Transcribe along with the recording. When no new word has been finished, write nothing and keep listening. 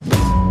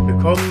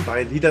willkommen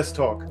bei Leaders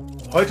Talk.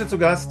 Heute zu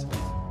Gast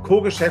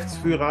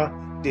Co-Geschäftsführer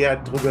der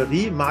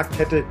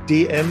Drogeriemarktkette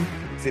DM,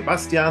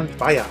 Sebastian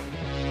Bayer.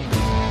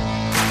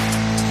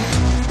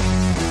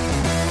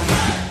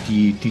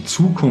 Die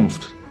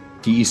Zukunft,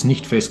 die ist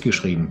nicht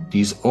festgeschrieben,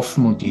 die ist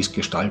offen und die ist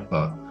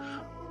gestaltbar.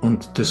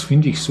 Und das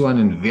finde ich so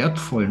einen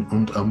wertvollen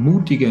und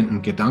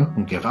ermutigenden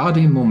Gedanken,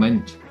 gerade im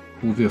Moment,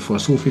 wo wir vor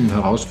so vielen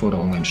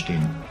Herausforderungen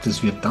stehen,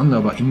 dass wir dann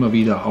aber immer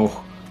wieder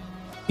auch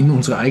in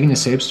unsere eigene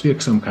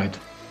Selbstwirksamkeit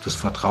das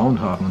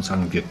Vertrauen haben und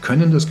sagen, wir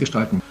können das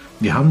gestalten.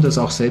 Wir haben das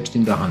auch selbst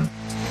in der Hand.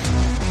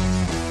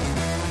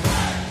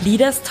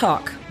 Leaders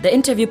Talk, the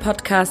interview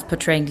podcast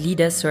portraying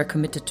leaders who are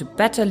committed to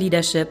better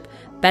leadership,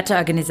 better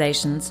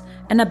organizations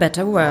and a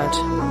better world.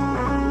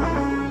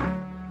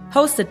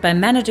 Hosted by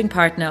Managing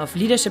Partner of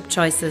Leadership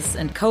Choices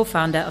and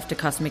Co-Founder of the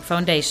Cosmic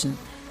Foundation,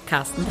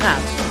 Carsten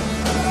Rath.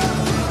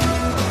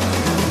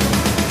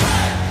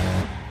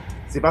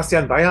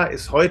 Sebastian Bayer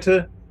ist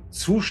heute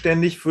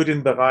zuständig für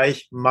den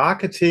Bereich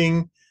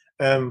Marketing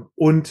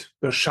und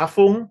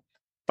Beschaffung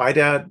bei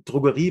der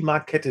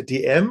Drogeriemarktkette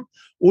DM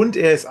und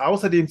er ist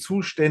außerdem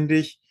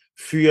zuständig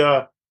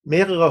für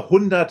mehrere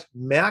hundert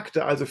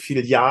Märkte, also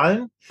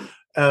Filialen.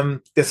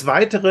 Des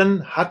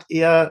Weiteren hat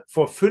er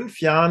vor 5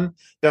 Jahren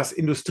das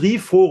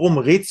Industrieforum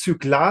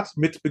Rezyklat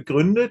mit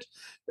begründet,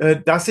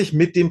 das sich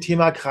mit dem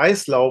Thema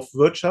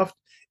Kreislaufwirtschaft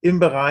im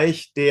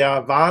Bereich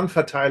der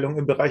Warenverteilung,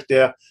 im Bereich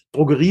der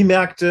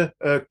Drogeriemärkte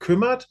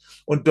kümmert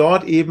und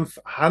dort eben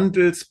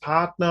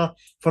Handelspartner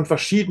von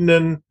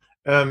verschiedenen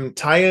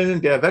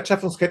Teilen der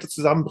Wertschöpfungskette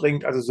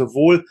zusammenbringt, also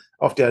sowohl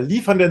auf der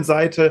liefernden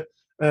Seite,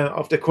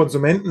 auf der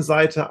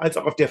Konsumentenseite als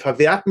auch auf der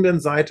verwertenden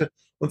Seite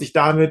und sich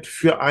damit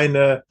für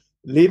eine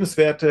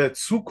lebenswerte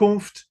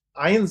Zukunft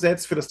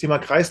einsetzt, für das Thema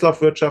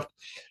Kreislaufwirtschaft.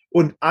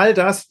 Und all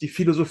das, die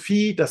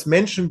Philosophie, das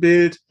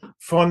Menschenbild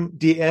von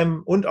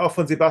DM und auch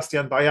von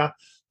Sebastian Bayer,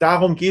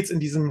 darum geht es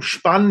in diesem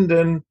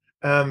spannenden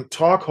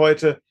Talk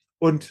heute.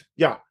 Und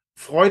ja,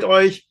 freut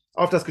euch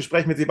auf das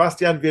Gespräch mit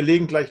Sebastian. Wir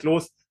legen gleich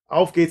los.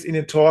 Auf geht's in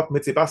den Talk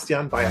mit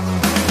Sebastian Bayer.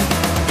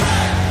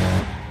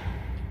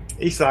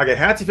 Ich sage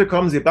herzlich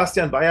willkommen,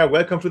 Sebastian Bayer.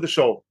 Welcome to the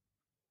show.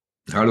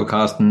 Hallo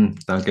Carsten,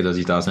 danke, dass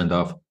ich da sein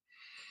darf.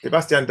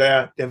 Sebastian,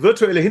 der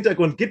virtuelle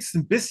Hintergrund gibt es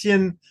ein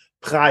bisschen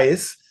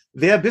Preis.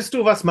 Wer bist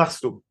du, was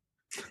machst du?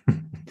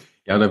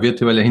 Ja, der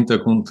virtuelle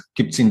Hintergrund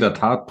gibt es in der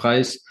Tat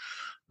Preis.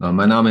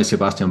 Mein Name ist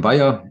Sebastian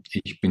Bayer.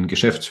 Ich bin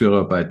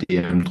Geschäftsführer bei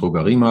DM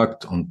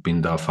Drogeriemarkt und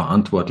bin da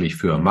verantwortlich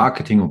für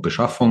Marketing und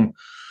Beschaffung.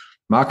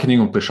 Marketing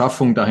und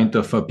Beschaffung,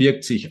 dahinter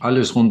verbirgt sich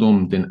alles rund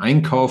um den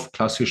Einkauf,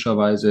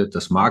 klassischerweise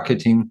das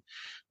Marketing,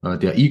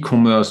 der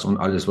E-Commerce und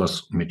alles,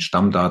 was mit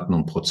Stammdaten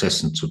und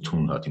Prozessen zu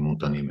tun hat im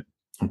Unternehmen.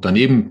 Und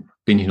daneben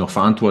bin ich noch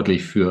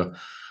verantwortlich für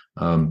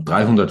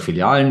 300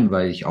 Filialen,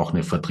 weil ich auch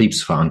eine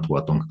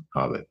Vertriebsverantwortung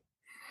habe.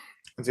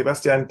 Und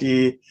Sebastian,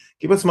 gib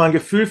uns mal ein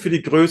Gefühl für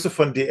die Größe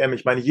von DM.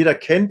 Ich meine, jeder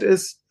kennt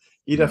es,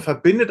 jeder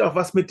verbindet auch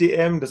was mit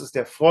DM. Das ist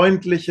der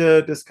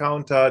freundliche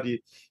Discounter,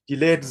 die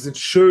Läden sind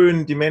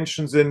schön, die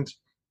Menschen sind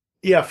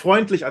eher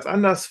freundlich als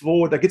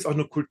anderswo. Da gibt es auch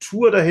eine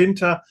Kultur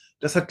dahinter.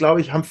 Das hat,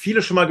 glaube ich, haben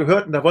viele schon mal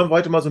gehört und da wollen wir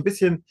heute mal so ein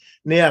bisschen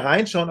näher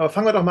reinschauen. Aber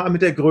fangen wir doch mal an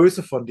mit der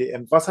Größe von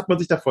DM. Was hat man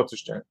sich da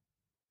vorzustellen?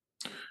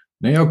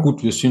 Naja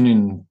gut, wir sind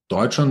in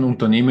Deutschland ein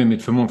Unternehmen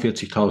mit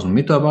 45.000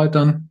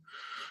 Mitarbeitern.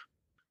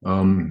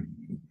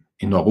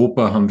 In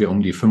Europa haben wir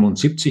um die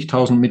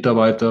 75.000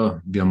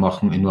 Mitarbeiter. Wir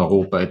machen in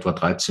Europa etwa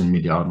 13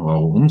 Milliarden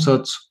Euro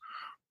Umsatz.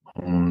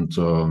 Und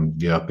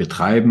wir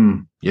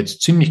betreiben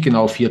jetzt ziemlich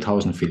genau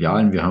 4.000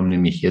 Filialen. Wir haben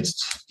nämlich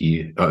jetzt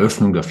die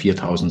Eröffnung der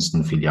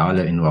 4.000.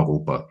 Filiale in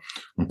Europa.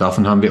 Und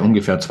davon haben wir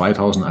ungefähr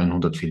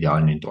 2.100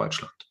 Filialen in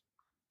Deutschland.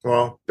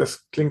 Wow,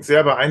 das klingt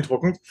sehr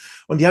beeindruckend.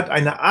 Und die hat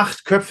eine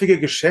 8-köpfige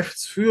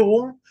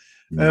Geschäftsführung,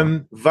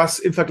 was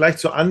im Vergleich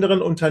zu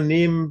anderen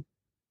Unternehmen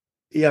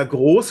eher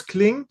groß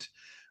klingt.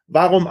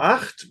 Warum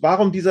 8?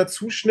 Warum dieser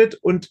Zuschnitt?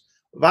 Und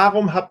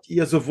warum habt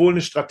ihr sowohl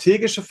eine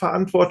strategische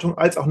Verantwortung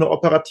als auch eine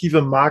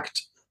operative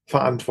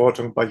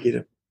Marktverantwortung bei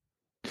jedem?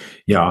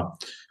 Ja,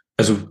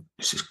 also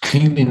es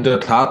klingt in der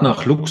Tat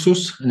nach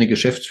Luxus. Eine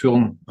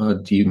Geschäftsführung,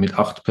 die mit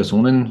 8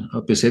 Personen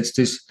besetzt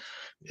ist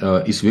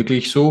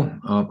wirklich so.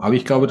 Aber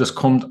ich glaube, das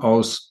kommt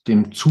aus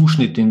dem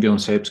Zuschnitt, den wir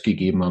uns selbst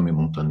gegeben haben im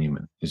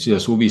Unternehmen. Es ist ja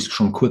so, wie ich es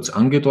schon kurz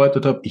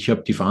angedeutet habe. Ich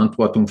habe die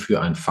Verantwortung für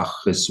ein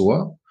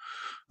Fachressort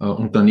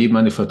und daneben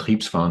eine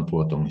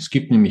Vertriebsverantwortung. Es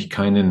gibt nämlich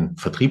keinen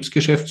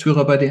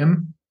Vertriebsgeschäftsführer bei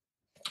DM,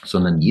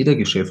 sondern jeder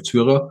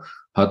Geschäftsführer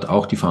hat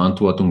auch die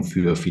Verantwortung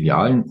für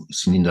Filialen.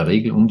 Es sind in der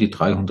Regel um die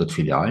 300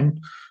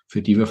 Filialen,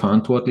 für die wir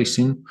verantwortlich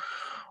sind.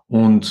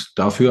 Und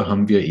dafür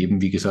haben wir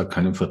eben, wie gesagt,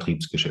 keinen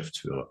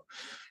Vertriebsgeschäftsführer.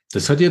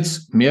 Das hat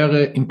jetzt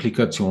mehrere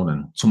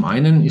Implikationen. Zum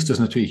einen ist das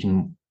natürlich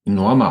ein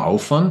enormer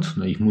Aufwand.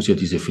 Ich muss ja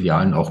diese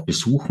Filialen auch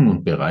besuchen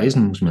und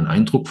bereisen, muss mir einen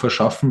Eindruck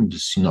verschaffen.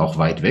 Das sind auch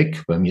weit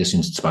weg. Bei mir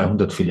sind es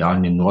 200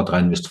 Filialen in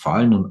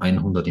Nordrhein-Westfalen und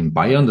 100 in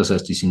Bayern. Das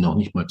heißt, die sind noch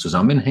nicht mal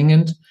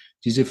zusammenhängend,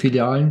 diese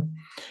Filialen.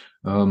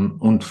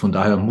 Und von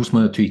daher muss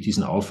man natürlich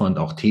diesen Aufwand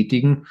auch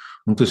tätigen.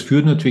 Und das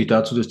führt natürlich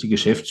dazu, dass die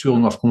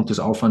Geschäftsführung aufgrund des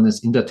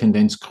Aufwandes in der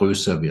Tendenz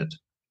größer wird.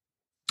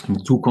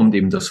 Hinzu kommt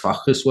eben das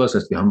Fachressort, das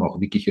heißt, wir haben auch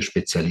wirkliche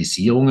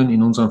Spezialisierungen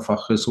in unseren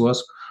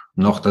Fachressorts.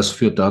 Und auch das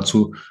führt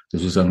dazu,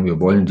 dass wir sagen, wir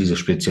wollen dieses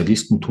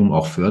Spezialistentum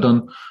auch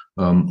fördern.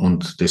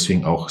 Und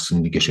deswegen auch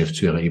sind die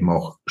Geschäftsführer eben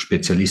auch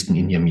Spezialisten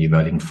in ihrem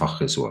jeweiligen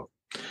Fachressort.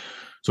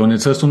 So, und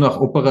jetzt hast du nach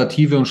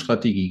Operative und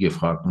Strategie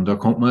gefragt. Und da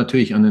kommt man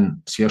natürlich an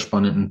einen sehr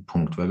spannenden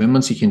Punkt. Weil wenn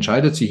man sich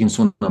entscheidet, sich in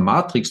so einer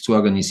Matrix zu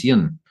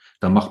organisieren,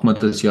 dann macht man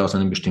das ja aus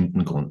einem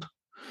bestimmten Grund.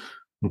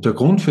 Und der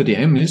Grund für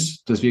DM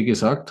ist, dass wir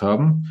gesagt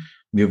haben,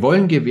 wir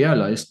wollen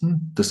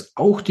gewährleisten, dass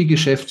auch die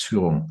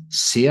Geschäftsführung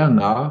sehr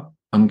nah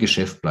am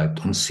Geschäft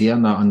bleibt und sehr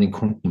nah an den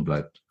Kunden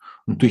bleibt.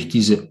 Und durch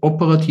diese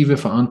operative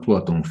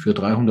Verantwortung für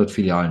 300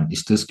 Filialen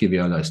ist das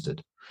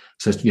gewährleistet.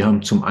 Das heißt, wir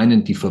haben zum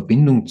einen die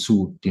Verbindung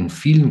zu den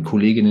vielen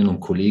Kolleginnen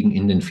und Kollegen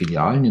in den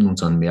Filialen, in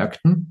unseren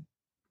Märkten,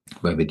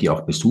 weil wir die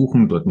auch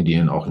besuchen, dort mit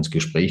ihnen auch ins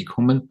Gespräch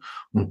kommen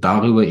und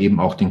darüber eben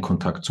auch den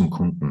Kontakt zum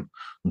Kunden.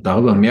 Und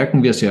darüber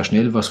merken wir sehr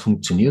schnell, was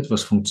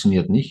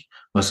funktioniert nicht,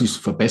 was ist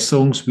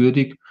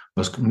verbesserungswürdig,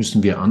 was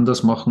müssen wir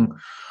anders machen.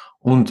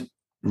 Und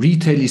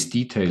Retail ist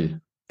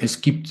Detail.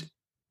 Es gibt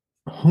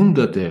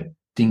hunderte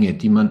Dinge,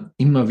 die man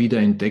immer wieder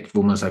entdeckt,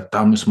 wo man sagt,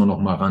 da müssen wir noch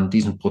mal ran,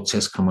 diesen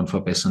Prozess kann man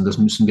verbessern, das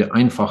müssen wir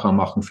einfacher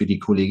machen für die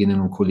Kolleginnen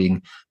und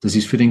Kollegen. Das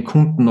ist für den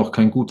Kunden noch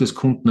kein gutes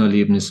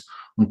Kundenerlebnis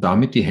und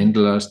damit die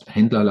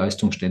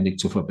Händlerleistung ständig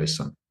zu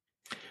verbessern.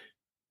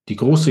 Die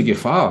große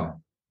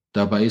Gefahr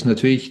dabei ist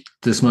natürlich,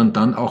 dass man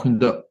dann auch in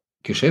der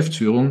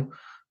Geschäftsführung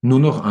nur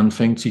noch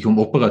anfängt, sich um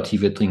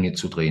operative Dinge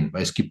zu drehen,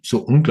 weil es gibt so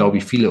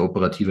unglaublich viele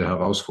operative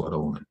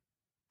Herausforderungen.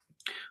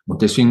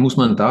 Und deswegen muss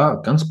man da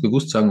ganz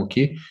bewusst sagen,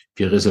 okay,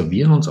 wir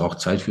reservieren uns auch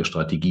Zeit für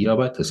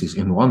Strategiearbeit. Das ist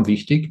enorm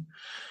wichtig,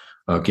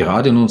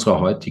 gerade in unserer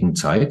heutigen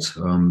Zeit,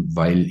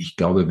 weil ich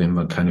glaube, wenn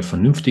man keine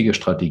vernünftige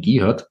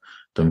Strategie hat,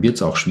 dann wird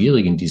es auch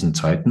schwierig in diesen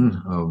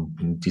Zeiten,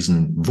 in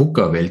diesen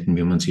VUCA-Welten,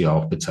 wie man sie ja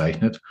auch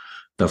bezeichnet,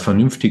 da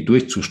vernünftig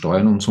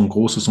durchzusteuern und so ein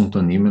großes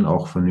Unternehmen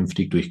auch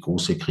vernünftig durch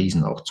große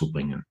Krisen auch zu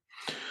bringen.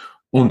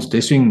 Und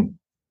deswegen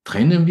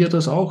trennen wir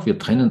das auch. Wir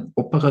trennen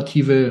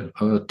operative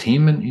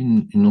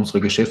Themen in unserer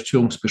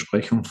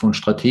Geschäftsführungsbesprechung von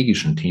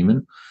strategischen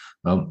Themen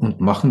und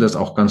machen das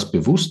auch ganz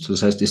bewusst.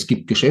 Das heißt, es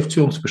gibt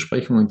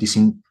Geschäftsführungsbesprechungen,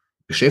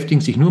 beschäftigen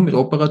sich nur mit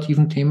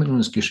operativen Themen und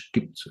es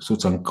gibt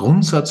sozusagen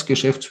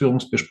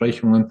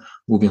Grundsatzgeschäftsführungsbesprechungen,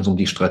 wo wir uns um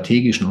die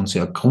strategischen und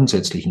sehr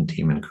grundsätzlichen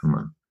Themen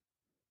kümmern.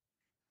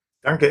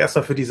 Danke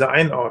erstmal für diese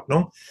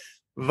Einordnung.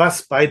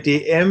 Was bei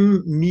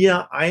DM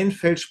mir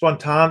einfällt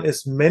spontan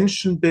ist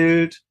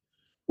Menschenbild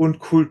und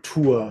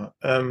Kultur.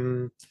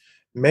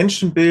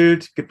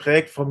 Menschenbild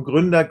geprägt vom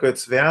Gründer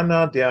Götz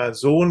Werner. Der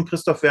Sohn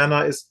Christoph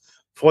Werner ist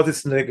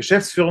Vorsitzender der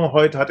Geschäftsführung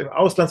heute, hat im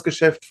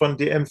Auslandsgeschäft von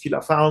DM viel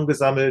Erfahrung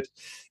gesammelt,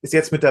 ist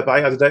jetzt mit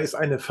dabei. Also da ist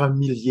eine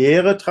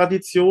familiäre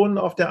Tradition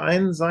auf der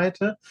einen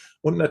Seite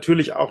und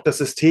natürlich auch das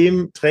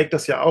System trägt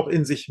das ja auch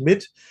in sich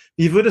mit.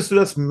 Wie würdest du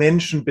das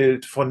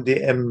Menschenbild von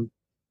DM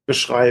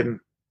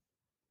beschreiben?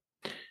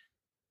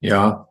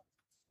 Ja,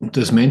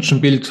 das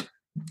Menschenbild,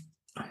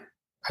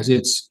 also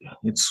jetzt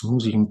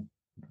muss ich ein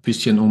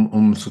bisschen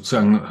um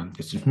sozusagen,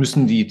 jetzt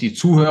müssen die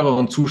Zuhörer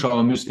und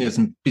Zuschauer müssen jetzt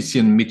ein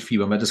bisschen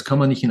mitfiebern, weil das kann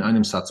man nicht in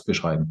einem Satz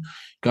beschreiben.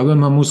 Ich glaube,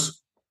 man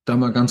muss da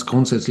mal ganz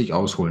grundsätzlich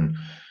ausholen.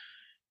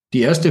 Die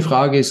erste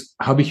Frage ist,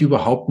 habe ich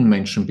überhaupt ein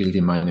Menschenbild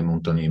in meinem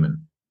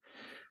Unternehmen?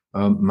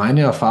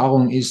 Meine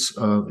Erfahrung ist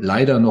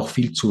leider noch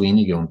viel zu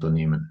wenige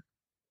Unternehmen.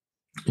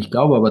 Ich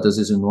glaube aber, dass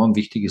es enorm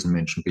wichtig ist, ein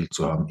Menschenbild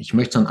zu haben. Ich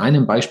möchte es an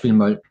einem Beispiel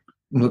mal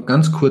nur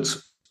ganz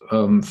kurz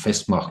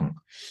festmachen.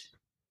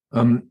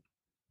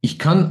 Ich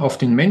kann auf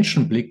den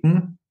Menschen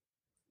blicken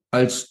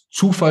als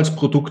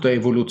Zufallsprodukt der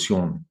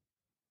Evolution.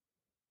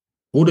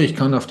 Oder ich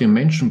kann auf den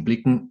Menschen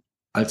blicken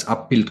als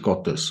Abbild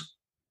Gottes.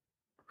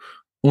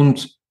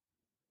 Und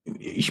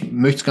ich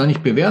möchte es gar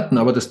nicht bewerten,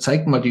 aber das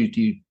zeigt mal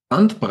die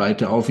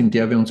Bandbreite auf, in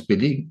der wir uns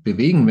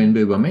bewegen, wenn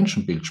wir über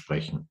Menschenbild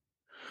sprechen.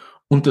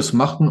 Und das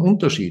macht einen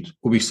Unterschied,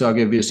 ob ich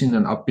sage, wir sind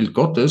ein Abbild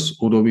Gottes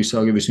oder ob ich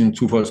sage, wir sind ein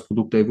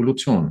Zufallsprodukt der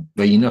Evolution.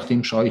 Weil je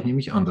nachdem schaue ich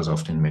nämlich anders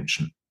auf den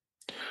Menschen.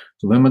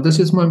 So, wenn man das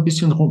jetzt mal ein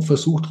bisschen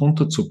versucht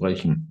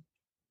runterzubrechen,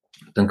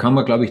 dann kann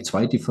man, glaube ich,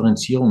 zwei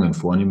Differenzierungen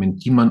vornehmen,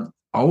 die man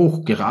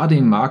auch gerade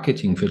im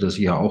Marketing, für das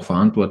ich ja auch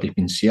verantwortlich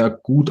bin, sehr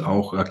gut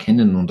auch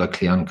erkennen und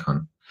erklären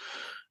kann.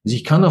 Also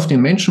ich kann auf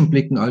den Menschen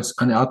blicken als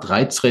eine Art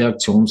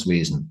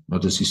Reizreaktionswesen.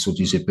 Das ist so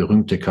diese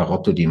berühmte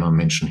Karotte, die man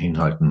Menschen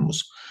hinhalten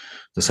muss.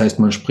 Das heißt,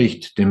 man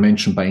spricht den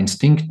Menschen bei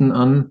Instinkten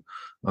an.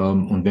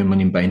 Und wenn man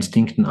ihn bei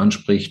Instinkten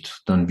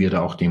anspricht, dann wird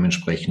er auch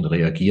dementsprechend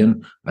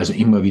reagieren. Also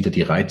immer wieder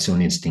die Reize und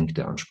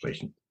Instinkte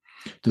ansprechen.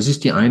 Das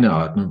ist die eine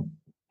Art.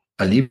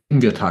 Erleben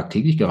wir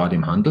tagtäglich, gerade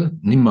im Handel.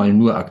 Nimm mal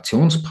nur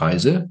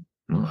Aktionspreise.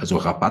 Also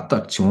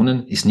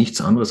Rabattaktionen ist nichts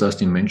anderes, als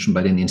den Menschen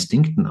bei den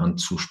Instinkten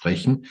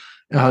anzusprechen.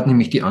 Er hat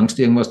nämlich die Angst,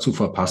 irgendwas zu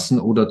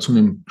verpassen oder zu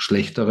einem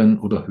schlechteren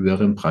oder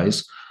höheren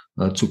Preis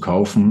zu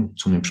kaufen,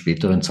 zu einem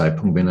späteren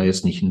Zeitpunkt, wenn er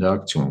jetzt nicht in der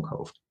Aktion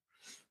kauft.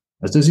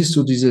 Also das ist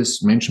so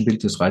dieses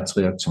Menschenbild des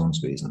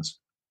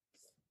Reizreaktionswesens.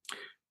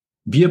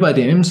 Wir bei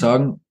DM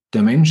sagen,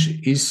 der Mensch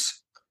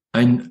ist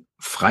ein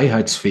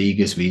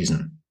freiheitsfähiges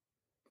Wesen.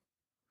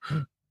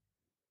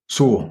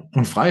 So,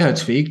 und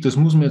freiheitsfähig, das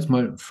muss man jetzt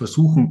mal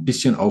versuchen, ein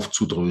bisschen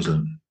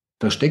aufzudröseln.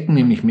 Da stecken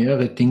nämlich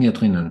mehrere Dinge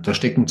drinnen. Da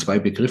stecken zwei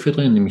Begriffe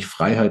drin, nämlich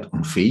Freiheit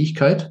und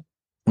Fähigkeit.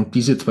 Und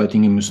diese zwei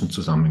Dinge müssen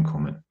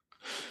zusammenkommen.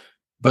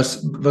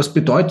 Was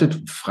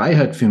bedeutet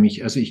Freiheit für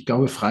mich? Also ich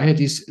glaube, Freiheit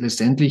ist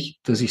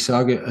letztendlich, dass ich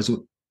sage,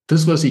 also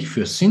das, was ich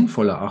für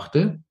sinnvoll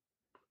erachte,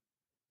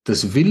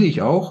 das will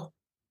ich auch.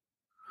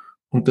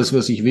 Und das,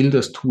 was ich will,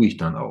 das tue ich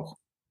dann auch.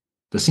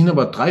 Da sind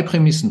aber drei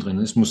Prämissen drin.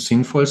 Es muss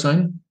sinnvoll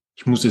sein,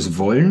 ich muss es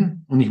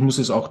wollen und ich muss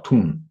es auch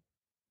tun.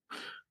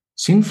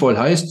 Sinnvoll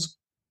heißt,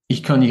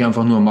 ich kann nicht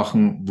einfach nur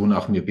machen,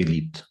 wonach mir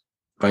beliebt.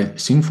 Weil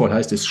sinnvoll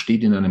heißt, es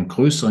steht in einem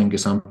größeren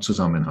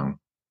Gesamtzusammenhang.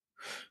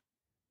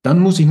 Dann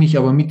muss ich mich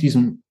aber mit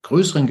diesem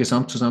größeren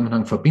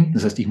Gesamtzusammenhang verbinden.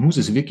 Das heißt, ich muss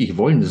es wirklich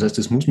wollen. Das heißt,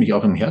 es muss mich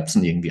auch im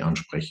Herzen irgendwie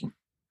ansprechen.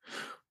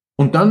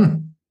 Und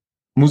dann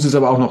muss es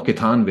aber auch noch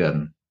getan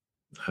werden.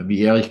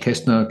 Wie Erich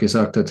Kästner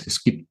gesagt hat,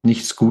 es gibt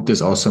nichts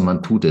Gutes, außer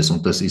man tut es.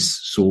 Und das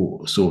ist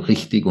so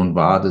richtig und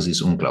wahr, das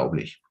ist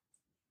unglaublich.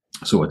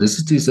 So, das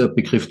ist dieser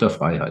Begriff der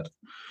Freiheit.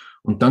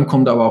 Und dann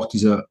kommt aber auch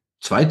dieser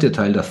zweite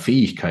Teil der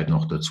Fähigkeit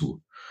noch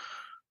dazu.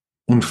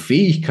 Und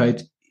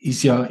Fähigkeit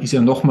ist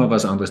ja nochmal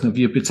was anderes.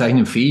 Wir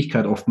bezeichnen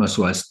Fähigkeit oftmals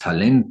so als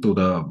Talent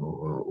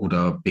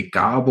oder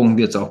Begabung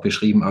wird es auch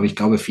beschrieben. Aber ich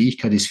glaube,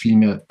 Fähigkeit ist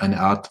vielmehr eine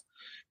Art,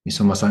 wie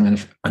soll man sagen,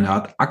 eine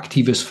Art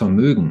aktives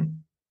Vermögen.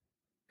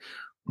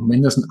 Und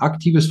wenn das ein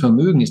aktives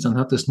Vermögen ist, dann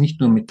hat das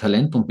nicht nur mit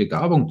Talent und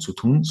Begabung zu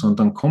tun,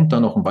 sondern kommt da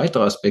noch ein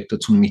weiterer Aspekt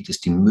dazu, nämlich das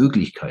ist die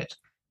Möglichkeit.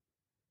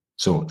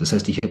 So, das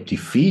heißt, ich habe die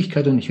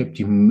Fähigkeit und ich habe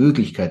die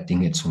Möglichkeit,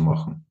 Dinge zu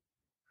machen.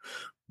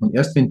 Und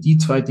erst wenn die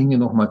zwei Dinge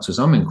nochmal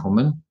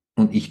zusammenkommen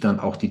und ich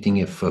dann auch die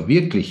Dinge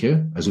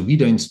verwirkliche, also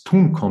wieder ins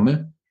Tun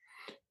komme,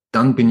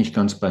 dann bin ich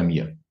ganz bei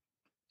mir.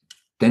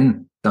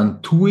 Denn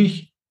dann tue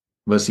ich,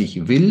 was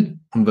ich will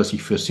und was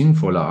ich für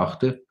sinnvoll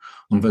erachte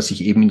und was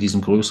sich eben in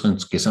diesem größeren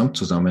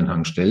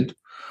Gesamtzusammenhang stellt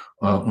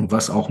und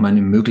was auch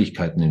meinen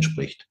Möglichkeiten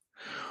entspricht.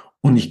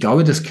 Und ich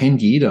glaube, das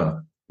kennt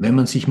jeder. Wenn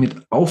man sich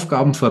mit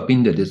Aufgaben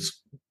verbindet,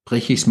 jetzt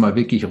breche ich es mal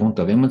wirklich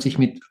runter, wenn man sich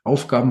mit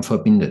Aufgaben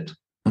verbindet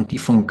und die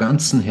von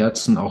ganzem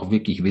Herzen auch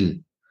wirklich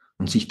will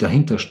und sich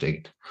dahinter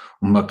steckt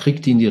und man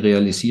kriegt die in die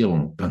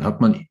Realisierung, dann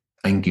hat man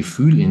ein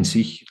Gefühl in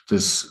sich,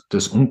 das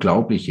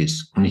unglaublich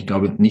ist. Und ich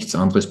glaube, nichts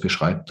anderes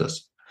beschreibt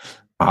das.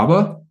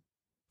 Aber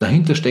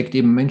dahinter steckt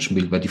eben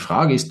Menschenbild, weil die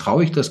Frage ist,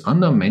 traue ich das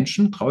anderen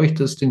Menschen, traue ich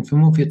das den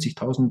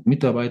 45.000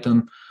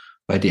 Mitarbeitern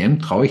bei DM,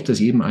 traue ich das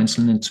jedem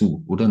Einzelnen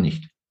zu oder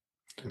nicht?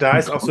 Da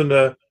ist auch so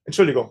eine,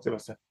 Entschuldigung,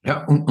 Sebastian.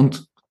 Ja,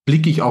 und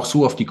blicke ich auch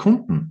so auf die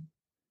Kunden?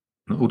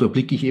 Oder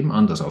blicke ich eben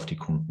anders auf die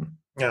Kunden?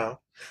 Ja,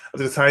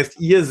 also das heißt,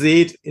 ihr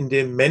seht in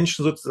dem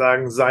Menschen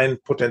sozusagen sein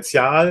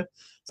Potenzial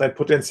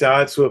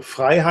zur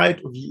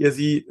Freiheit, wie ihr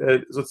sie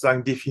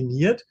sozusagen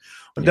definiert.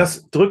 Und Ja.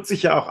 das drückt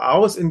sich ja auch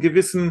aus in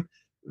gewissen,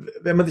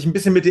 wenn man sich ein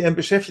bisschen mit dem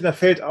beschäftigt, dann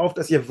fällt auf,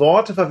 dass ihr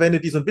Worte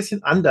verwendet, die so ein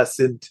bisschen anders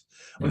sind.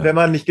 Und Ja. wenn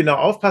man nicht genau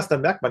aufpasst,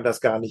 dann merkt man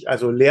das gar nicht.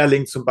 Also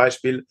Lehrling zum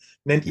Beispiel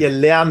nennt ihr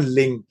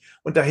Lernling.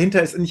 Und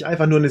dahinter ist nicht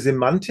einfach nur eine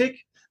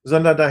Semantik,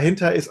 sondern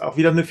dahinter ist auch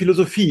wieder eine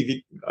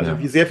Philosophie,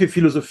 wie sehr viel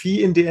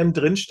Philosophie in DM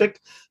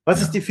drinsteckt.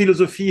 Was ist die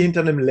Philosophie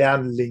hinter einem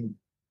Lernling?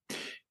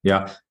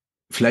 Ja,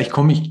 vielleicht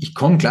ich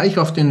komme gleich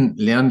auf den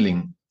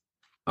Lernling,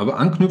 aber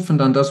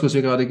anknüpfend an das, was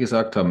wir gerade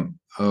gesagt haben.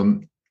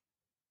 Man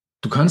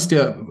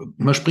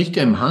spricht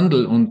ja im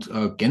Handel und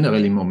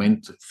generell im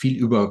Moment viel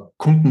über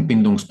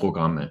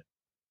Kundenbindungsprogramme.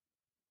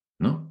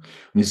 Ne?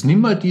 Und jetzt nimm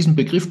mal diesen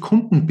Begriff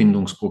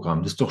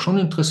Kundenbindungsprogramm. Das ist doch schon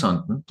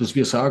interessant, ne? Dass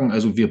wir sagen,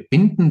 also wir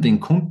binden den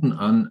Kunden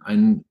an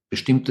ein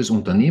bestimmtes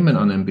Unternehmen,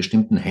 an einen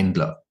bestimmten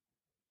Händler.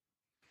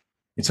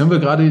 Jetzt haben wir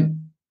gerade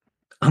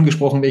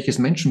angesprochen, welches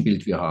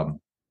Menschenbild wir haben.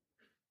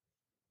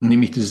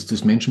 Nämlich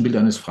das Menschenbild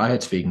eines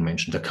freiheitsfähigen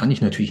Menschen. Da kann ich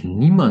natürlich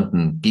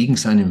niemanden gegen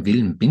seinen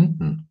Willen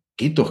binden.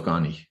 Geht doch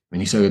gar nicht. Wenn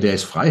ich sage, der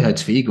ist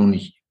freiheitsfähig und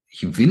ich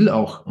will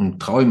auch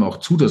und traue ihm auch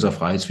zu, dass er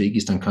freiheitsfähig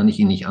ist, dann kann ich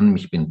ihn nicht an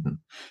mich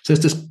binden. Das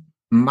heißt, das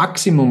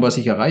Maximum, was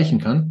ich erreichen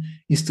kann,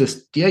 ist,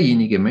 dass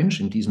derjenige Mensch,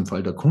 in diesem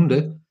Fall der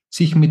Kunde,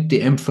 sich mit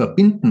DM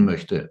verbinden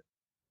möchte.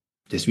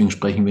 Deswegen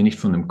sprechen wir nicht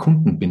von einem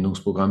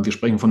Kundenbindungsprogramm, wir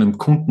sprechen von einem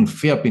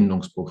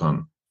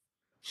Kundenverbindungsprogramm.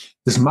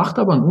 Das macht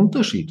aber einen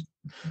Unterschied.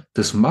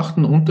 Das macht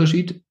einen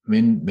Unterschied,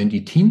 wenn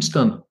die Teams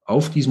dann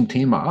auf diesem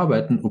Thema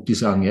arbeiten, ob die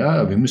sagen,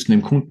 ja, wir müssen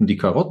dem Kunden die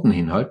Karotten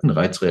hinhalten,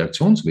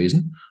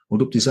 Reizreaktionswesen,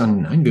 oder ob die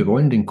sagen, nein, wir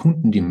wollen den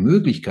Kunden die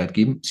Möglichkeit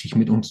geben, sich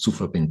mit uns zu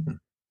verbinden.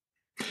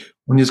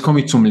 Und jetzt komme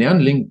ich zum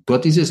Lernling.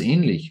 Dort ist es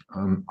ähnlich.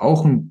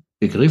 Auch ein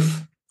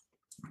Begriff,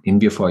 den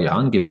wir vor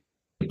Jahren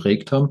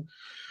geprägt haben.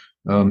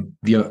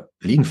 Wir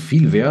legen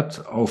viel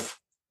Wert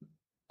auf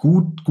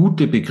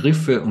gute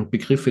Begriffe und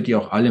Begriffe, die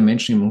auch alle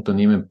Menschen im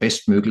Unternehmen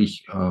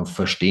bestmöglich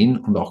verstehen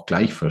und auch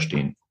gleich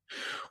verstehen.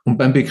 Und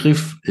beim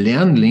Begriff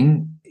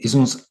Lernling ist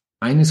uns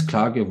eines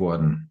klar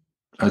geworden,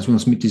 als wir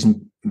uns mit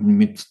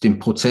dem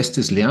Prozess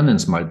des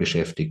Lernens mal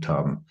beschäftigt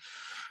haben.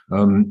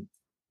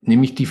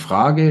 Nämlich die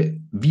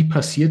Frage, wie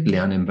passiert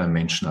Lernen beim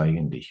Menschen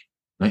eigentlich?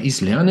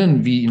 Ist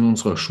Lernen wie in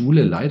unserer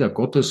Schule leider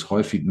Gottes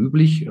häufig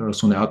üblich,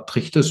 so eine Art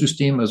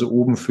Trichtersystem, also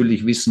oben fülle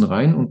ich Wissen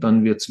rein und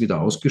dann wird es wieder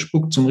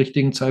ausgespuckt zum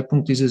richtigen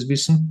Zeitpunkt, dieses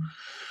Wissen?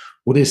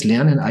 Oder ist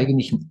Lernen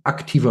eigentlich ein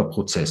aktiver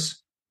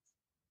Prozess?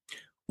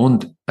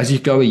 Und also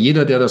ich glaube,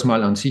 jeder, der das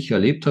mal an sich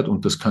erlebt hat,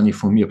 und das kann ich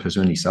von mir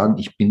persönlich sagen,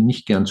 ich bin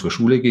nicht gern zur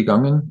Schule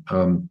gegangen.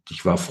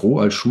 Ich war froh,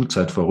 als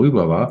Schulzeit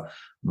vorüber war,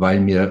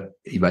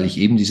 weil ich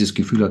eben dieses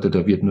Gefühl hatte,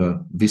 da wird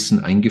nur Wissen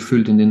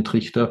eingefüllt in den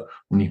Trichter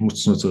und ich musste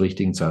es nur zur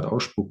richtigen Zeit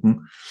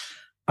ausspucken.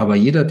 Aber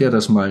jeder, der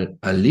das mal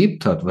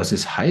erlebt hat, was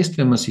es heißt,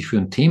 wenn man sich für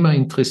ein Thema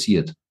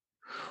interessiert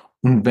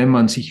und wenn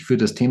man sich für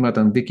das Thema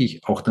dann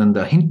wirklich auch dann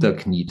dahinter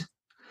kniet,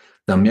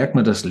 dann merkt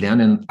man, dass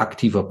Lernen ein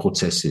aktiver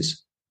Prozess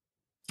ist.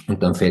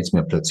 Und dann fällt es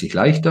mir plötzlich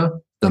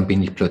leichter, dann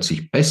bin ich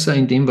plötzlich besser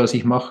in dem, was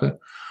ich mache,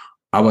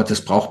 aber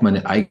das braucht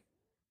meine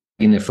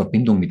eigene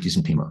Verbindung mit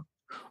diesem Thema.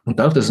 Und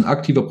dadurch, dass es ein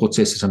aktiver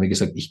Prozess ist, haben wir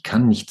gesagt, ich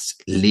kann nichts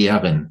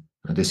lehren.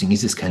 Deswegen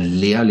ist es kein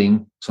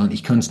Lehrling, sondern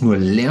ich kann es nur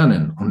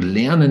lernen. Und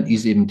Lernen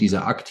ist eben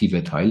dieser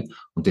aktive Teil.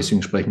 Und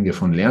deswegen sprechen wir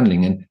von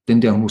Lernlingen,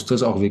 denn der muss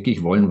das auch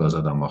wirklich wollen, was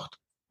er da macht.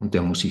 Und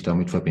der muss sich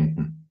damit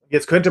verbinden.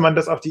 Jetzt könnte man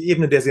das auf die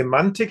Ebene der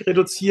Semantik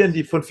reduzieren,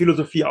 die von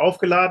Philosophie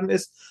aufgeladen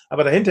ist.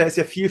 Aber dahinter ist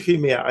ja viel, viel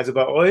mehr. Also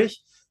bei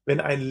euch, wenn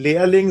ein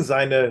Lehrling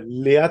seine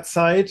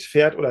Lehrzeit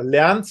oder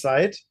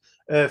Lernzeit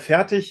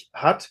fertig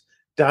hat,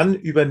 dann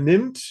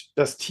übernimmt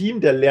das Team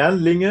der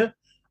Lernlinge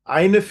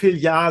eine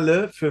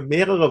Filiale für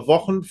mehrere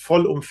Wochen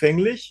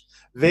vollumfänglich,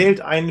 wählt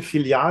einen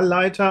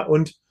Filialleiter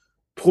und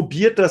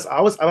probiert das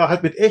aus, aber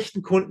halt mit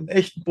echten Kunden,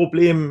 echten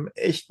Problemen,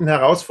 echten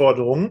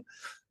Herausforderungen.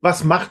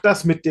 Was macht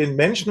das mit den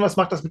Menschen? Was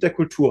macht das mit der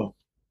Kultur?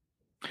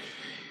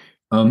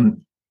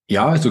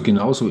 Ja, also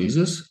genau so ist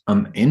es.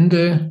 Am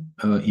Ende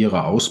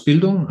ihrer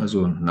Ausbildung,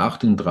 also nach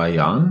den 3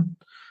 Jahren,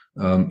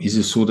 ist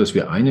es so, dass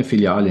wir eine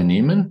Filiale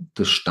nehmen.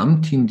 Das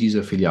Stammteam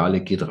dieser Filiale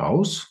geht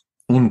raus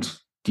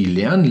und die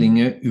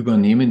Lernlinge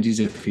übernehmen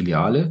diese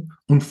Filiale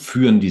und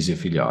führen diese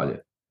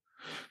Filiale.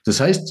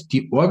 Das heißt,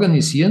 die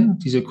organisieren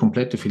diese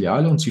komplette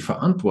Filiale und sie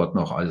verantworten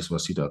auch alles,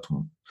 was sie da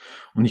tun.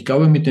 Und ich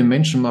glaube, mit den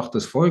Menschen macht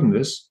das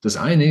Folgendes. Das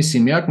eine ist,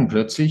 sie merken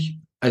plötzlich,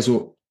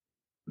 also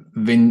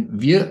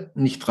wenn wir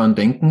nicht dran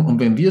denken und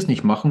wenn wir es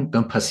nicht machen,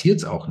 dann passiert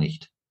es auch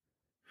nicht.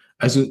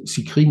 Also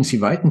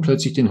sie weiten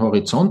plötzlich den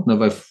Horizont, ne,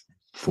 weil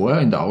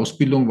vorher in der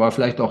Ausbildung war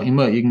vielleicht auch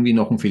immer irgendwie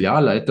noch ein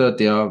Filialleiter,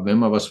 der, wenn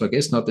man was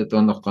vergessen hatte,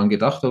 dann noch dran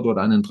gedacht hat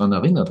oder einen dran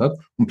erinnert hat.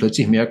 Und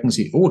plötzlich merken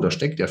sie, oh, da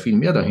steckt ja viel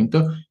mehr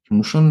dahinter. Ich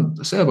muss schon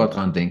selber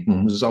dran denken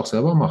und muss es auch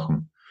selber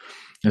machen.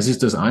 Das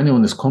ist das eine.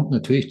 Und es kommt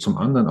natürlich zum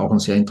anderen auch ein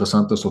sehr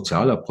interessanter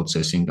sozialer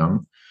Prozess in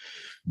Gang,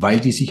 weil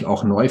die sich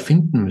auch neu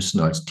finden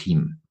müssen als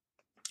Team.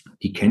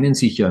 Die kennen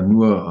sich ja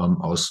nur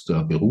aus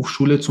der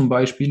Berufsschule zum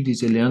Beispiel,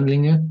 diese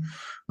Lernlinge.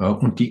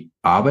 Und die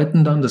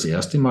arbeiten dann das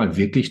erste Mal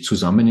wirklich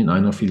zusammen in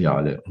einer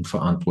Filiale und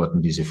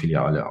verantworten diese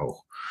Filiale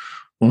auch.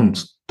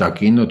 Und da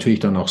gehen natürlich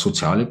dann auch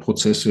soziale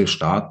Prozesse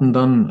starten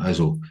dann.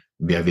 Also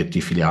wer wird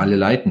die Filiale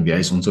leiten? Wer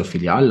ist unser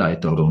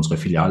Filialleiter oder unsere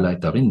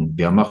Filialleiterin?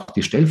 Wer macht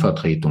die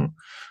Stellvertretung?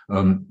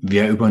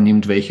 Wer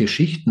übernimmt welche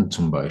Schichten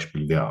zum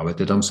Beispiel? Wer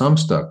arbeitet am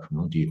Samstag?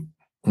 Die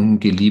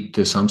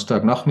ungeliebte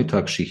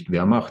Samstagnachmittagsschicht,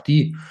 wer macht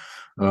die?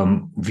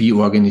 Wie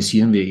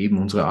organisieren wir eben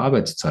unsere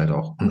Arbeitszeit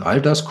auch? Und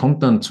all das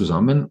kommt dann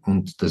zusammen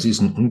und das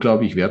ist ein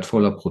unglaublich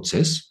wertvoller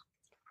Prozess.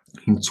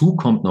 Hinzu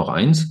kommt noch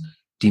eins,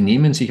 die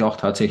nehmen sich auch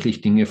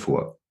tatsächlich Dinge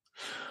vor.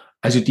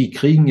 Also die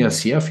kriegen ja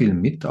sehr viel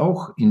mit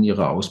auch in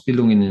ihrer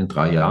Ausbildung in den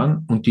 3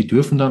 Jahren und die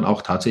dürfen dann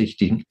auch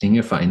tatsächlich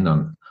Dinge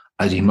verändern.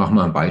 Also ich mache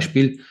mal ein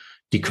Beispiel.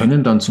 Die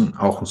können dann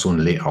auch so ein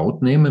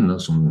Layout nehmen.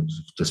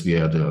 Das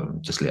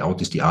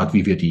Layout ist die Art,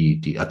 wie wir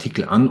die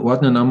Artikel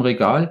anordnen am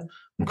Regal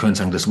und können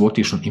sagen, das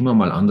wollte ich schon immer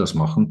mal anders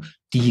machen.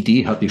 Die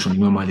Idee hatte ich schon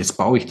immer mal, jetzt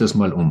baue ich das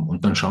mal um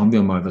und dann schauen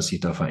wir mal, was sich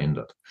da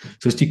verändert.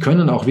 Das heißt, die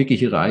können auch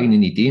wirklich ihre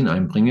eigenen Ideen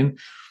einbringen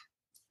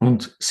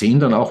und sehen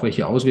dann auch,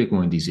 welche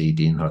Auswirkungen diese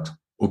Ideen hat.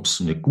 Ob es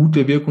eine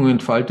gute Wirkung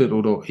entfaltet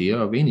oder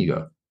eher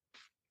weniger.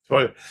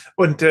 Toll.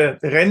 Und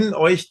rennen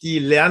euch die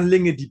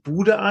Lernlinge die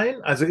Bude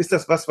ein? Also ist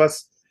das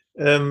was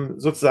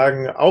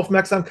sozusagen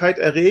Aufmerksamkeit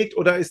erregt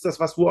oder ist das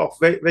was, wo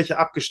auch welche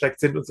abgeschreckt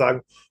sind und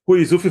sagen,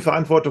 hui, so viel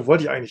Verantwortung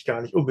wollte ich eigentlich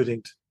gar nicht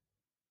unbedingt?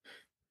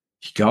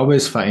 Ich glaube,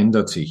 es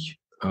verändert sich.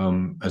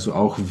 Also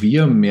auch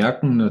wir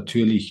merken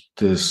natürlich,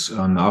 dass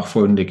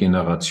nachfolgende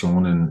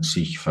Generationen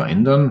sich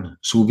verändern,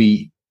 so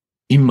wie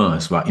immer.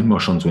 Es war immer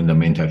schon so in der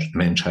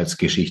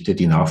Menschheitsgeschichte.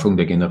 Die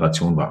nachfolgende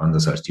Generation war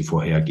anders als die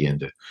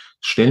vorhergehende.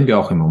 Das stellen wir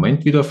auch im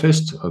Moment wieder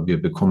fest.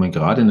 Wir bekommen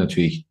gerade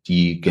natürlich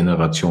die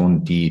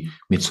Generation, die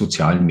mit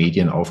sozialen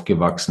Medien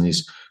aufgewachsen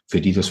ist,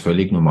 für die das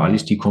völlig normal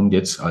ist. Die kommt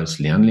jetzt als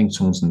Lernling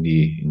zu uns in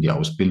die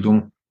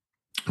Ausbildung.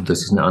 Und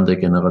das ist eine andere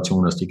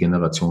Generation als die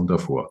Generation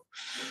davor.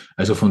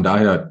 Also von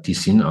daher, die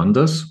sind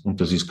anders und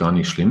das ist gar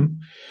nicht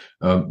schlimm.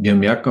 Wir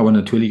merken aber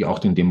natürlich auch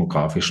den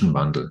demografischen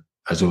Wandel.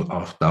 Also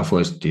auch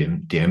davor ist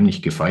DM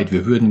nicht gefeit.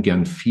 Wir würden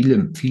gern viel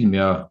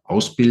mehr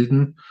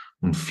ausbilden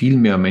und viel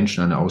mehr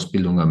Menschen eine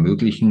Ausbildung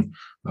ermöglichen.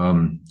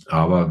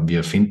 Aber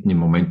wir finden im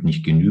Moment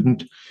nicht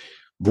genügend.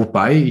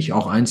 Wobei ich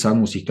auch eins sagen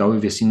muss, ich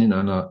glaube, wir sind in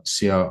einer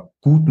sehr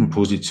guten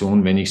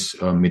Position, wenn ich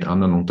es mit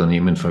anderen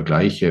Unternehmen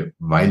vergleiche,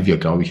 weil wir,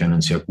 glaube ich,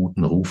 einen sehr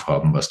guten Ruf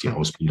haben, was die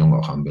Ausbildung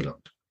auch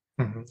anbelangt.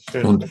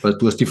 Schön. Und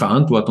du hast die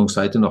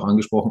Verantwortungsseite noch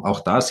angesprochen.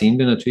 Auch da sehen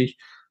wir natürlich,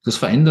 das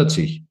verändert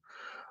sich.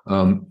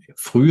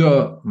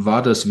 Früher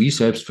war das wie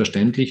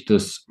selbstverständlich,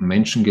 dass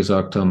Menschen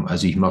gesagt haben,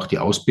 also ich mache die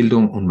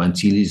Ausbildung und mein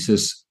Ziel ist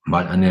es,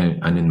 mal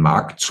einen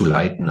Markt zu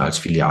leiten als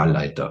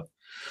Filialleiter.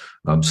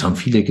 Das haben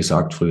viele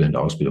gesagt früher in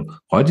der Ausbildung.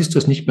 Heute ist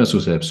das nicht mehr so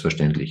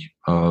selbstverständlich.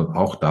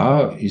 Auch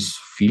da ist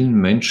vielen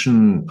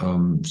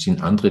Menschen,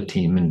 sind andere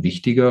Themen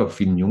wichtiger.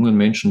 Vielen jungen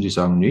Menschen, die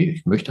sagen, nee,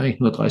 ich möchte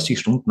eigentlich nur 30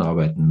 Stunden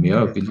arbeiten.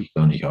 Mehr will ich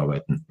gar nicht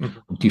arbeiten.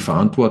 Und die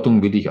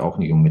Verantwortung will ich auch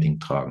nicht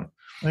unbedingt tragen.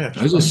 Ja,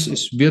 Also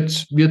es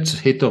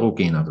wird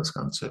heterogener, das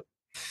Ganze.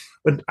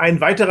 und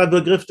ein weiterer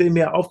Begriff, der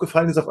mir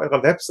aufgefallen ist auf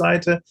eurer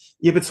Webseite,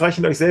 ihr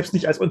bezeichnet euch selbst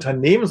nicht als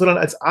Unternehmen, sondern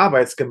als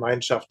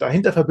Arbeitsgemeinschaft.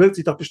 Dahinter verbirgt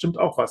sich doch bestimmt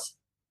auch was.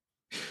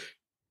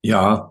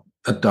 Ja,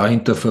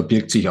 dahinter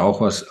verbirgt sich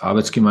auch was,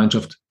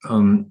 Arbeitsgemeinschaft.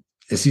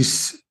 Es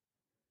ist,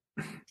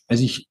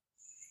 also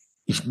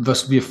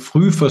was wir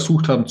früh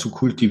versucht haben zu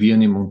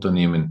kultivieren im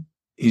Unternehmen,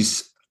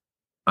 ist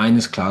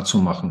eines klar zu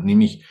machen,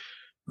 nämlich,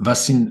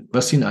 was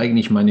sind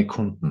eigentlich meine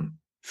Kunden?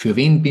 Für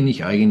wen bin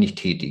ich eigentlich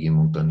tätig im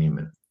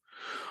Unternehmen?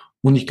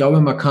 Und ich glaube,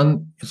 man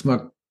kann jetzt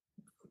mal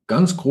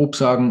ganz grob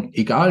sagen,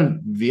 egal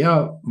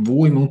wer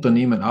wo im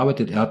Unternehmen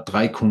arbeitet, er hat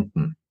 3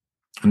 Kunden.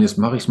 Und jetzt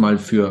mache ich es mal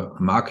für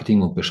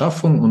Marketing und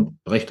Beschaffung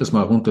und breche das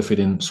mal runter für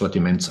den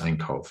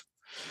Sortimentseinkauf.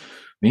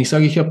 Wenn ich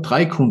sage, ich habe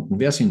 3 Kunden,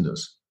 wer sind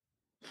das?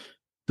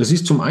 Das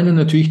ist zum einen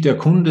natürlich der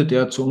Kunde,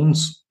 der zu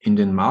uns in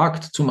den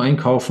Markt zum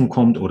Einkaufen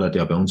kommt oder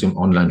der bei uns im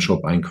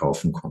Online-Shop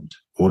einkaufen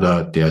kommt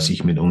oder der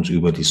sich mit uns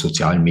über die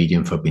sozialen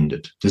Medien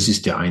verbindet. Das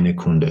ist der eine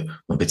Kunde.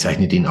 Man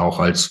bezeichnet ihn auch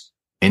als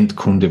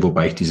Endkunde,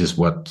 wobei ich dieses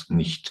Wort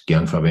nicht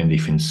gern verwende.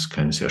 Ich finde es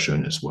kein sehr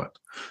schönes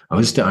Wort. Aber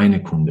es ist der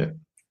eine Kunde.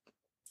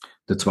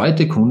 Der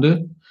zweite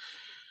Kunde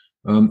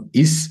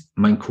ist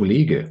mein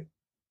Kollege.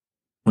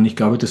 Und ich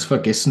glaube, das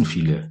vergessen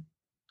viele.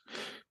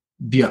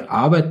 Wir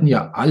arbeiten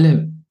ja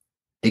alle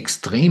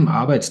extrem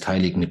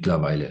arbeitsteilig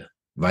mittlerweile,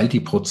 weil die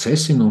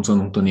Prozesse in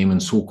unseren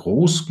Unternehmen so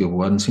groß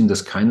geworden sind,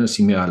 dass keiner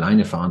sie mehr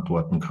alleine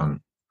verantworten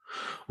kann.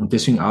 Und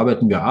deswegen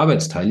arbeiten wir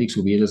arbeitsteilig,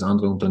 so wie jedes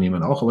andere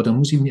Unternehmen auch. Aber da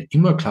muss ich mir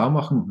immer klar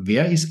machen,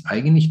 wer ist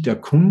eigentlich der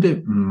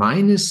Kunde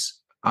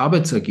meines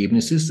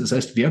Arbeitsergebnisses? Das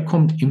heißt, wer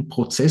kommt im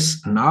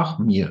Prozess nach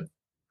mir?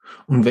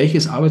 Und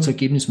welches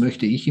Arbeitsergebnis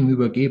möchte ich ihm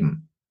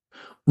übergeben?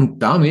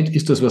 Und damit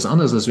ist das was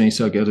anderes, als wenn ich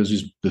sage, ja,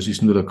 das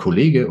ist nur der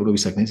Kollege, oder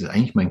ich sage, nee, das ist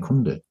eigentlich mein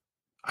Kunde.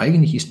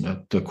 Eigentlich ist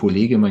der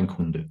Kollege mein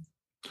Kunde.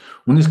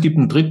 Und es gibt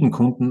einen dritten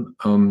Kunden,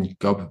 ich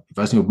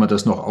weiß nicht, ob wir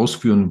das noch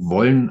ausführen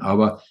wollen,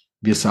 aber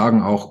wir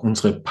sagen auch,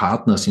 unsere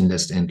Partner sind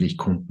letztendlich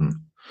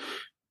Kunden.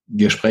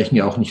 Wir sprechen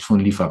ja auch nicht von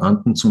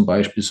Lieferanten zum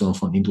Beispiel, sondern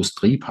von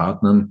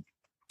Industriepartnern,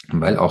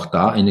 weil auch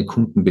da eine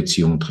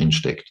Kundenbeziehung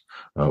drinsteckt,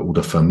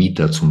 oder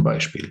Vermieter zum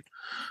Beispiel.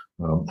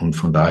 Und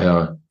von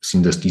daher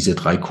sind das diese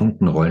 3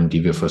 Kundenrollen,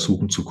 die wir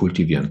versuchen zu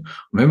kultivieren.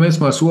 Und wenn man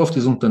jetzt mal so auf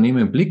das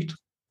Unternehmen blickt,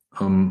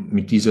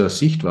 mit dieser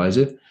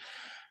Sichtweise,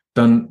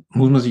 dann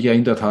muss man sich ja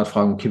in der Tat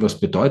fragen, okay, was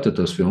bedeutet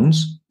das für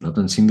uns? Na,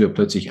 dann sind wir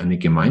plötzlich eine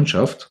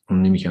Gemeinschaft,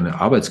 und nämlich eine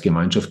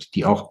Arbeitsgemeinschaft,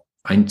 die auch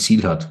ein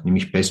Ziel hat,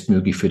 nämlich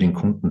bestmöglich für den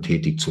Kunden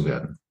tätig zu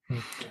werden.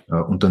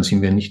 Und dann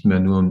sind wir nicht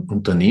mehr nur ein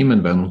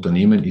Unternehmen, weil ein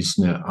Unternehmen ist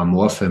eine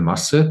amorphe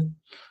Masse,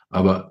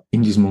 aber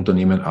in diesem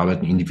Unternehmen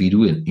arbeiten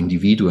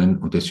Individuen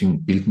und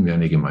deswegen bilden wir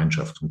eine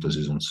Gemeinschaft. Und das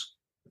ist uns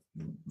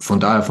von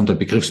daher von der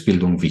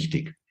Begriffsbildung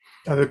wichtig.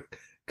 Also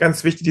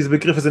ganz wichtig, diese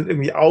Begriffe sind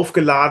irgendwie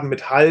aufgeladen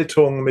mit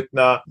Haltung, mit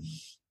einer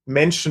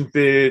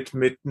Menschenbild,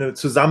 mit einem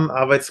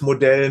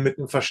Zusammenarbeitsmodell, mit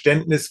einem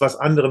Verständnis, was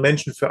andere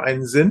Menschen für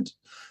einen sind.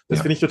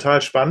 Das finde ich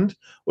total spannend.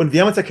 Und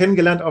wir haben uns ja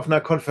kennengelernt auf einer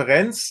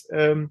Konferenz,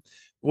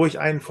 wo ich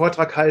einen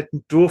Vortrag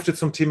halten durfte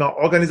zum Thema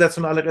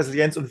organisationale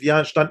Resilienz, und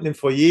wir standen im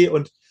Foyer,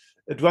 und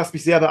du hast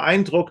mich sehr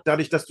beeindruckt,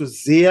 dadurch, dass du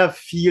sehr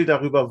viel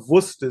darüber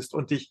wusstest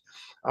und dich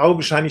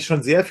augenscheinlich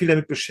schon sehr viel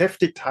damit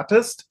beschäftigt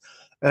hattest.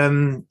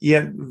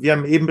 Wir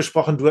haben eben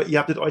besprochen, ihr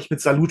habtet euch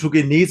mit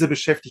Salutogenese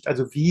beschäftigt,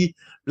 also wie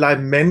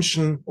bleiben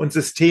Menschen und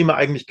Systeme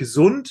eigentlich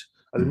gesund?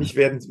 Also nicht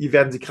wie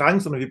werden sie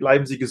krank, sondern wie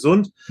bleiben sie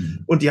gesund?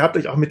 Und ihr habt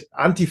euch auch mit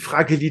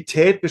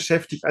Antifragilität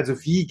beschäftigt,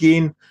 also wie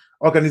gehen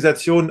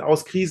Organisationen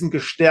aus Krisen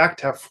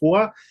gestärkt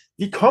hervor?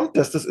 Wie kommt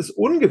das? Das ist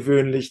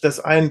ungewöhnlich, dass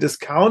ein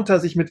Discounter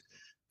sich mit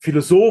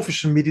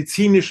philosophischen,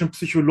 medizinischen,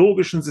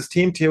 psychologischen,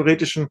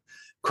 systemtheoretischen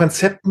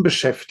Konzepten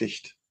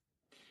beschäftigt.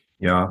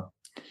 Ja,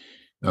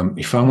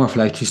 ich fange mal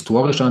vielleicht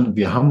historisch an.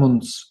 Wir haben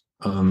uns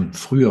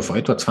früher, vor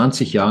etwa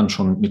 20 Jahren,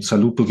 schon mit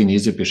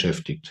Salutogenese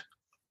beschäftigt.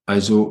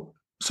 Also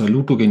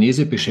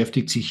Salutogenese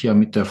beschäftigt sich ja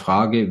mit der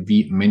Frage,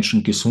 wie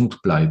Menschen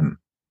gesund bleiben.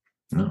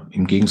 Ja,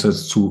 im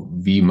Gegensatz zu,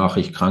 wie mache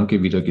ich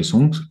Kranke wieder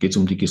gesund, geht es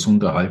um die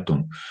gesunde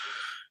Haltung.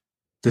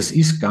 Das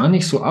ist gar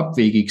nicht so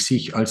abwegig,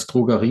 sich als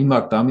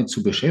Drogeriemarkt damit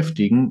zu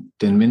beschäftigen,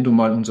 denn wenn du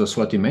mal unser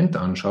Sortiment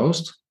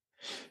anschaust,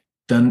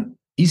 dann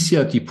ist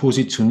ja die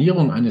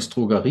Positionierung eines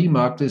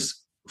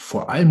Drogeriemarktes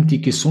vor allem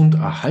die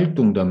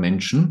Gesunderhaltung der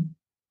Menschen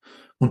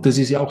Und das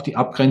ist ja auch die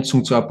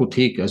Abgrenzung zur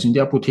Apotheke. Also in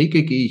die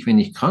Apotheke gehe ich, wenn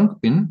ich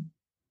krank bin,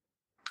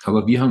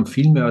 aber wir haben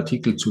viel mehr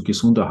Artikel zur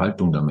gesunden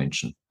Haltung der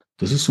Menschen.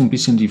 Das ist so ein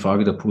bisschen die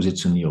Frage der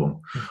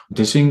Positionierung. Und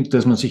deswegen,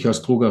 dass man sich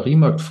als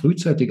Drogeriemarkt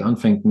frühzeitig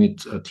anfängt,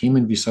 mit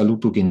Themen wie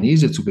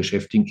Salutogenese zu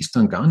beschäftigen, ist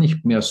dann gar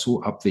nicht mehr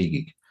so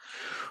abwegig.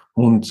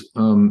 Und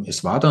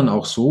es war dann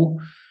auch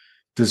so,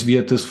 dass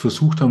wir das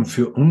versucht haben,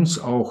 für uns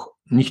auch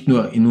nicht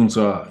nur in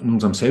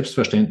unserem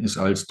Selbstverständnis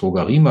als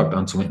Drogeriemarkt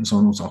anzuwenden,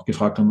 sondern uns auch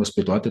gefragt haben, was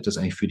bedeutet das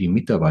eigentlich für die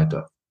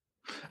Mitarbeiter?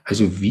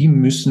 Also wie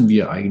müssen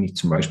wir eigentlich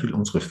zum Beispiel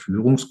unsere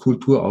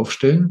Führungskultur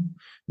aufstellen?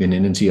 Wir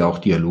nennen sie ja auch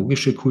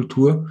dialogische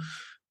Kultur,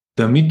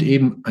 damit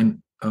eben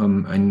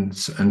ein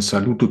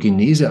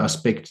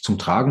Salutogenese-Aspekt zum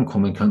Tragen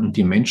kommen kann und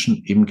die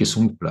Menschen eben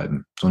gesund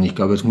bleiben. Und ich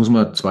glaube, jetzt muss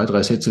man 2,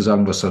 3 Sätze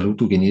sagen, was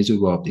Salutogenese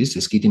überhaupt ist.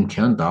 Es geht im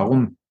Kern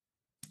darum,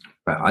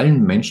 bei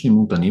allen Menschen im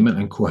Unternehmen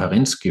ein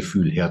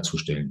Kohärenzgefühl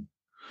herzustellen.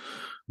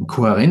 Ein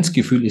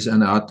Kohärenzgefühl ist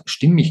eine Art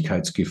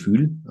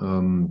Stimmigkeitsgefühl,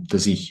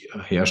 das ich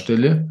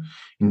herstelle,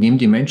 in dem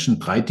die Menschen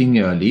 3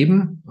 Dinge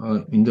erleben.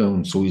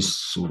 Und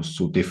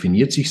so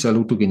definiert sich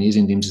Salutogenese,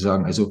 indem sie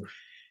sagen, also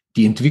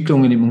die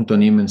Entwicklungen im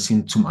Unternehmen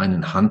sind zum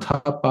einen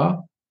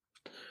handhabbar,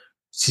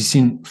 sie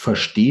sind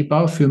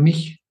verstehbar für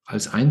mich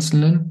als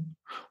Einzelnen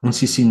und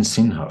sie sind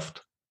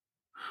sinnhaft.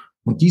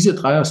 Und diese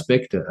 3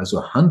 Aspekte,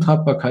 also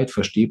Handhabbarkeit,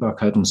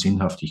 Verstehbarkeit und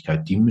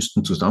Sinnhaftigkeit, die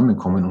müssten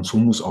zusammenkommen. Und so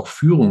muss auch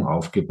Führung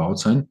aufgebaut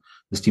sein,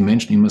 dass die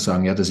Menschen immer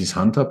sagen, ja, das ist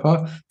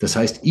handhabbar. Das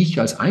heißt, ich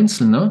als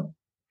Einzelner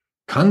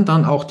kann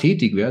dann auch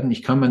tätig werden.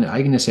 Ich kann meine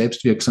eigene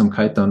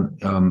Selbstwirksamkeit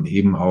dann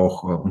eben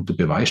auch unter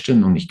Beweis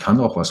stellen und ich kann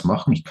auch was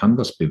machen, ich kann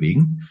was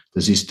bewegen.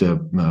 Das ist der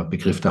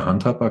Begriff der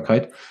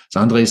Handhabbarkeit.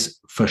 Das andere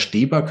ist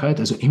Verstehbarkeit,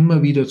 also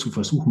immer wieder zu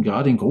versuchen,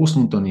 gerade in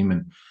großen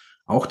Unternehmen,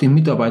 auch den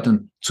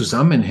Mitarbeitern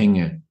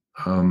Zusammenhänge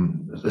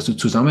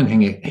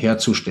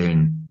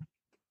herzustellen.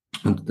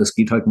 Und das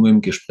geht halt nur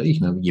im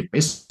Gespräch. Ne? Je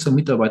besser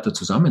Mitarbeiter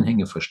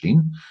Zusammenhänge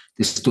verstehen,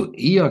 desto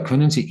eher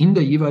können sie in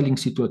der jeweiligen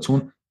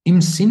Situation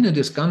im Sinne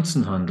des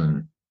Ganzen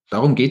handeln.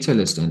 Darum geht's ja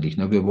letztendlich.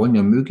 Ne? Wir wollen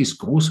ja möglichst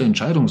große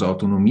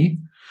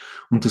Entscheidungsautonomie.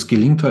 Und das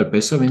gelingt halt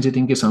besser, wenn sie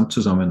den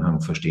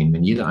Gesamtzusammenhang verstehen,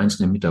 wenn jeder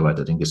einzelne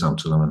Mitarbeiter den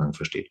Gesamtzusammenhang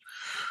versteht.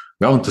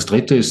 Ja, und das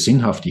dritte ist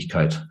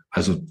Sinnhaftigkeit.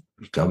 Also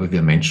ich glaube,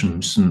 wir Menschen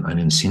müssen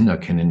einen Sinn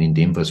erkennen in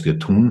dem, was wir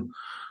tun.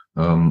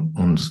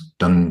 Und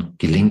dann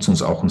gelingt es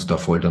uns auch, uns da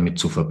voll damit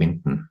zu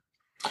verbinden.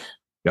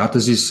 Ja,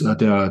 das ist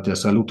der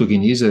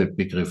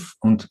Salutogenese-Begriff.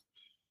 Und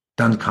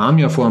dann kam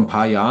ja vor ein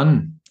paar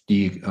Jahren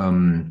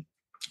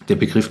der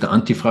Begriff der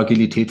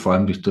Antifragilität, vor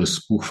allem durch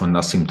das Buch von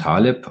Nassim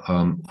Taleb.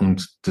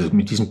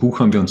 Mit diesem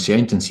Buch haben wir uns sehr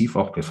intensiv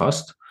auch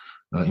befasst,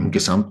 im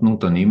gesamten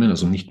Unternehmen,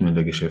 also nicht nur in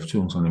der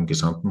Geschäftsführung, sondern im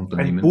gesamten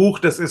Unternehmen. Ein Buch,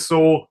 das ist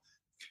so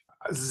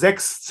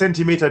 6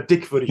 Zentimeter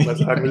dick, würde ich mal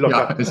sagen,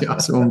 locker. Ja,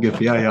 so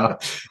ungefähr, ja.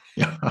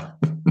 Ja,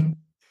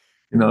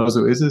 genau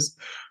so ist es.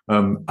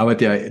 Aber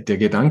der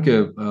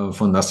Gedanke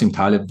von Nassim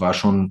Taleb war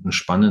schon ein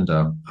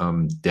spannender.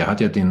 Der hat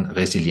ja den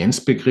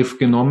Resilienzbegriff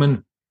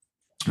genommen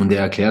und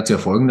er erklärt es ja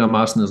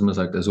folgendermaßen, dass man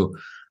sagt, also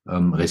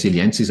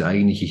Resilienz ist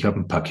eigentlich, ich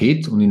habe ein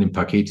Paket und in dem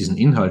Paket ist ein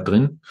Inhalt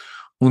drin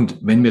und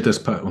wenn mir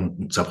und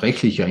ein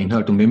zerbrechlicher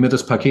Inhalt, und wenn mir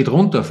das Paket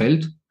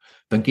runterfällt,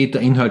 dann geht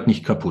der Inhalt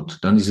nicht kaputt,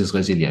 dann ist es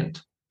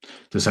resilient.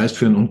 Das heißt,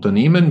 für ein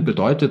Unternehmen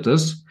bedeutet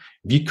das,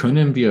 wie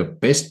können wir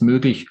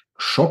bestmöglich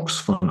Schocks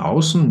von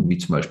außen, wie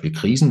zum Beispiel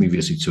Krisen, wie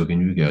wir sie zur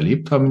Genüge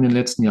erlebt haben in den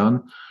letzten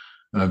Jahren,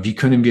 wie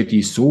können wir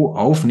die so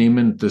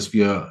aufnehmen, dass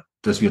wir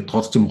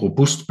trotzdem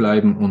robust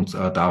bleiben und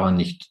daran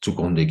nicht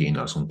zugrunde gehen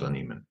als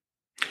Unternehmen.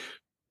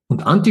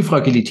 Und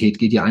Antifragilität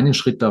geht ja einen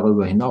Schritt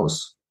darüber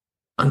hinaus.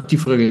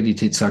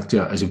 Antifragilität sagt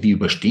ja, also wie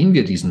überstehen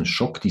wir diesen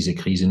Schock, diese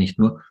Krise nicht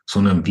nur,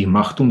 sondern wie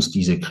macht uns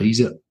diese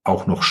Krise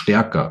auch noch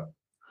stärker?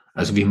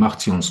 Also wie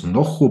macht sie uns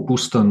noch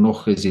robuster,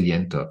 noch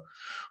resilienter?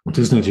 Und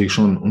das ist natürlich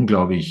schon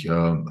unglaublich,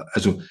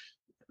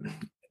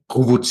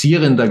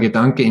 provozierender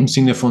Gedanke im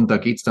Sinne von, da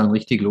geht's dann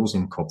richtig los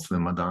im Kopf,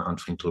 wenn man da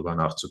anfängt, drüber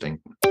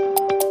nachzudenken.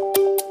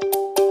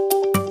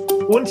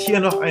 Und hier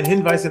noch ein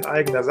Hinweis in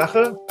eigener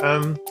Sache.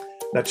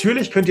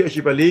 Natürlich könnt ihr euch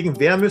überlegen,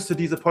 wer müsste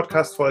diese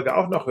Podcast-Folge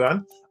auch noch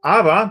hören.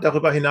 Aber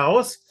darüber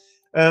hinaus,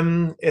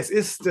 es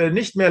ist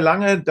nicht mehr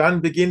lange,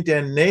 dann beginnt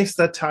der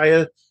nächste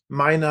Teil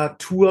meiner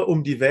Tour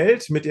um die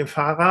Welt mit dem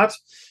Fahrrad.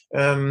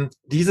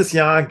 Dieses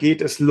Jahr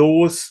geht es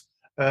los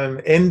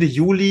Ende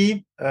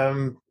Juli.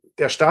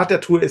 Der Start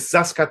der Tour ist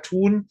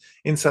Saskatoon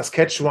in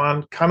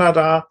Saskatchewan,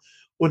 Kanada.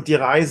 Und die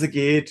Reise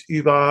geht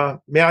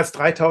über mehr als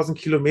 3000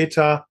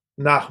 Kilometer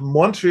nach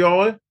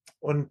Montreal.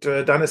 Und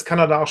dann ist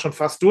Kanada auch schon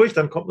fast durch.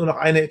 Dann kommt nur noch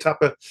eine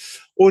Etappe.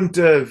 Und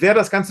wer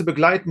das Ganze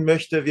begleiten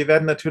möchte, wir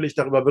werden natürlich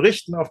darüber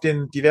berichten auf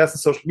den diversen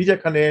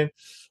Social-Media-Kanälen.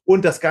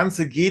 Und das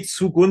Ganze geht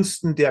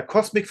zugunsten der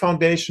Cosmic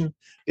Foundation,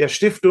 der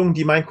Stiftung,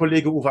 die mein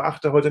Kollege Uwe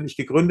Achter heute nicht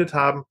gegründet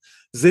haben.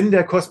 Sinn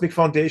der Cosmic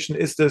Foundation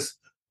ist es,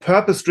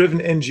 Purpose-Driven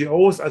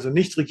NGOs, also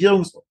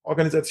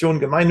Nichtregierungsorganisationen,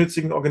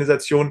 gemeinnützigen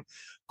Organisationen,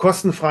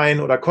 kostenfreien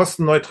oder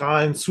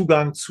kostenneutralen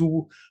Zugang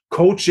zu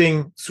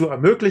Coaching zu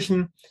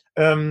ermöglichen.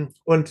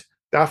 Und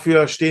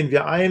Dafür stehen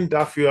wir ein,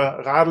 dafür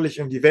radel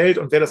ich um die Welt.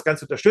 Und wer das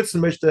Ganze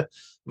unterstützen möchte,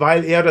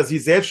 weil er oder sie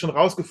selbst schon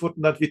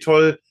rausgefunden hat, wie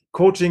toll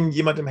Coaching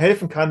jemandem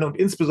helfen kann und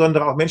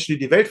insbesondere auch Menschen, die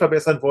die Welt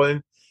verbessern wollen,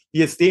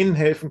 wie es denen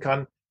helfen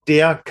kann,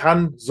 der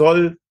kann,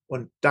 soll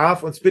und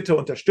darf uns bitte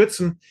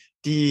unterstützen.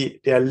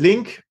 Der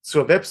Link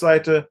zur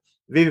Webseite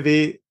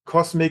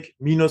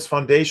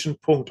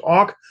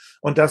www.cosmic-foundation.org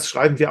und das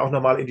schreiben wir auch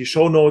nochmal in die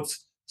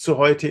Shownotes zu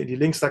heute, in die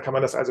Links, da kann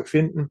man das also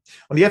finden.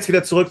 Und jetzt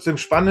wieder zurück zum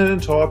spannenden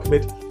Talk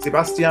mit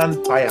Sebastian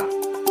Bayer.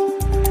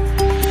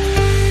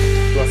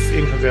 Du hast es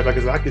eben schon selber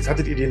gesagt, jetzt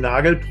hattet ihr die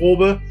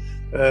Nagelprobe,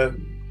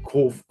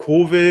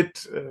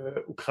 Covid,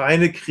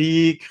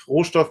 Ukraine-Krieg,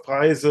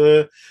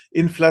 Rohstoffpreise,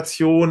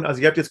 Inflation.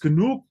 Also ihr habt jetzt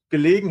genug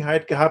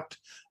Gelegenheit gehabt,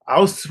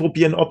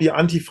 auszuprobieren, ob ihr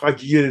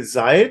antifragil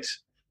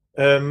seid.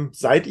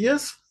 Seid ihr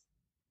es?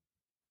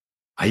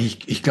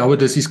 Ich glaube,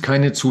 das ist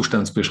keine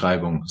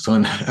Zustandsbeschreibung,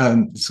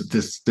 sondern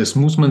das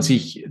muss man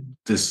sich,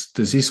 das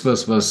ist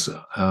was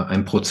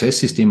ein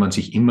Prozess ist, den man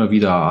sich immer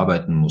wieder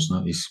erarbeiten muss.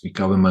 Ne? Ich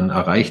glaube, man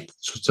erreicht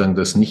sozusagen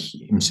das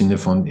nicht im Sinne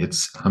von,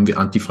 jetzt haben wir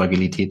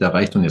Antifragilität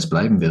erreicht und jetzt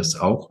bleiben wir es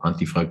auch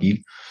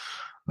antifragil,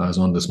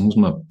 sondern das muss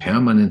man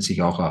permanent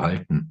sich auch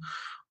erhalten.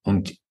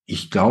 Und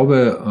ich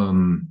glaube,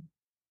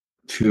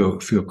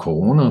 für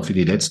Corona und für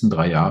die letzten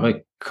 3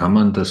 Jahre kann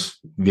man das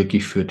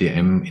wirklich für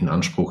DM in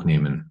Anspruch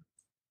nehmen.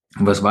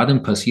 Und was war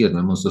denn passiert,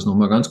 wenn wir uns das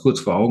nochmal ganz kurz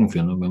vor Augen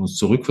führen? Und wenn wir uns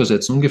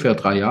zurückversetzen, ungefähr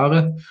 3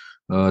 Jahre,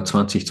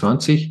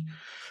 2020,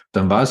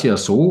 dann war es ja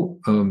so,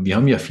 wir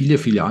haben ja viele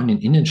Filialen in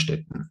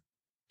Innenstädten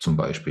zum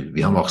Beispiel.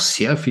 Wir haben auch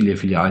sehr viele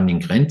Filialen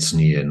in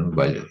Grenznähe,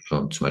 weil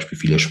zum Beispiel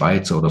viele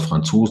Schweizer oder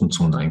Franzosen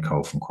zu uns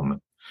einkaufen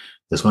kommen.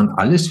 Das waren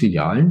alles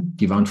Filialen,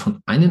 die waren von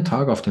einem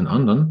Tag auf den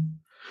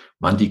anderen,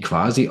 waren die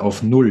quasi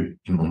auf Null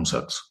im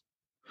Umsatz.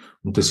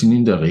 Und das sind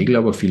in der Regel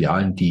aber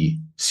Filialen,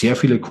 die sehr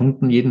viele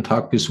Kunden jeden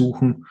Tag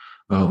besuchen,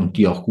 und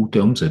die auch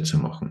gute Umsätze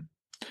machen.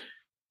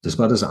 Das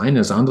war das eine.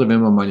 Das andere,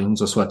 wenn man mal in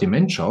unser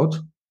Sortiment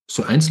schaut,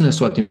 so einzelne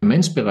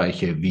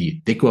Sortimentsbereiche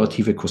wie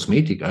dekorative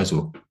Kosmetik,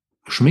 also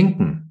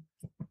Schminken.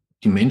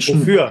 Die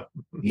Menschen. Wofür?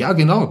 Ja,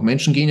 genau.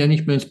 Menschen gehen ja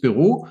nicht mehr ins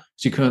Büro.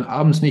 Sie können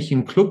abends nicht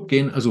im Club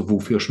gehen. Also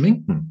wofür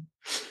schminken?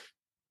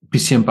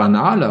 Bisschen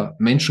banaler.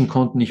 Menschen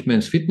konnten nicht mehr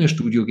ins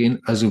Fitnessstudio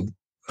gehen. Also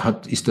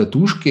ist der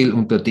Duschgel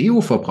und der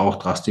Deo-Verbrauch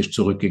drastisch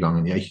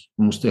zurückgegangen. Ja, ich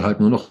musste halt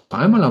nur noch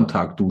 3-mal am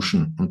Tag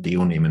duschen und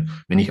Deo nehmen.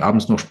 Wenn ich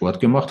abends noch Sport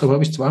gemacht habe,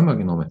 habe ich 2-mal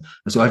genommen.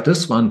 Also all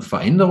das waren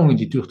Veränderungen,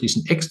 die durch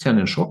diesen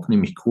externen Schock,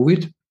 nämlich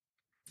Covid,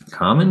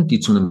 kamen, die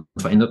zu einem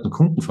veränderten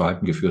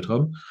Kundenverhalten geführt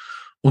haben.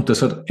 Und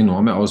das hat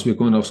enorme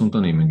Auswirkungen aufs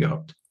Unternehmen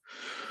gehabt.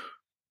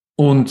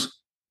 Und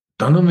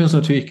dann haben wir uns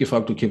natürlich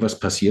gefragt, okay, was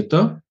passiert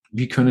da?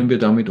 Wie können wir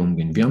damit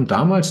umgehen? Wir haben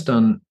damals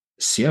dann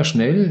sehr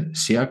schnell,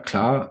 sehr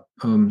klar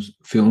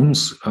für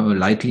uns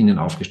Leitlinien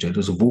aufgestellt.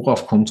 Also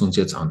worauf kommt es uns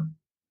jetzt an?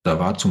 Da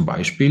war zum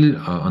Beispiel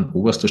an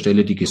oberster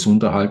Stelle die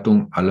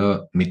Gesunderhaltung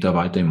aller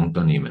Mitarbeiter im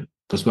Unternehmen.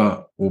 Das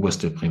war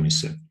oberste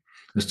Prämisse.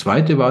 Das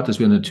Zweite war, dass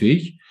wir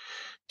natürlich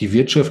die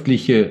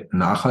wirtschaftliche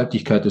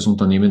Nachhaltigkeit des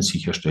Unternehmens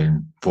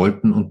sicherstellen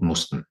wollten und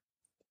mussten.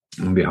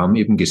 Und wir haben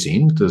eben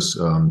gesehen, dass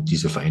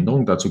diese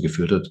Veränderung dazu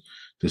geführt hat,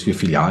 dass wir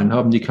Filialen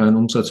haben, die keinen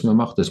Umsatz mehr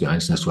machen, dass wir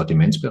einzelne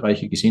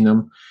Sortimentsbereiche gesehen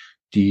haben,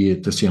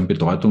 dass sie an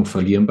Bedeutung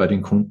verlieren bei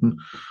den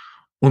Kunden.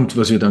 Und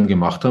was wir dann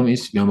gemacht haben,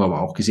 ist, wir haben aber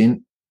auch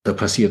gesehen, da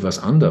passiert was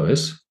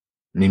anderes,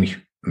 nämlich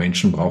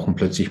Menschen brauchen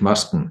plötzlich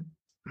Masken,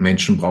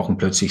 Menschen brauchen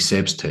plötzlich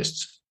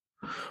Selbsttests.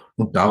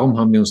 Und darum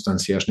haben wir uns dann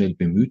sehr schnell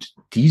bemüht,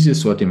 diese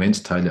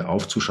Sortimentsteile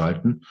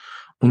aufzuschalten.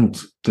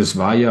 Und das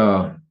war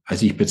ja,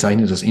 also ich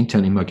bezeichne das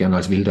intern immer gerne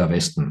als Wilder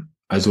Westen.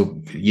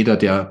 Also jeder,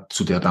 der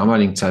zu der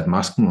damaligen Zeit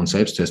Masken und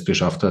Selbsttests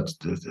beschafft hat,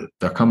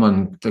 da kann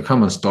man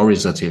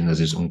Stories erzählen, das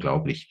ist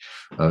unglaublich.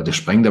 Das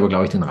sprengt aber,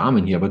 glaube ich, den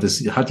Rahmen hier. Aber das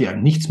hat ja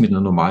nichts mit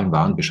einer normalen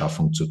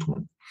Warenbeschaffung zu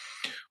tun.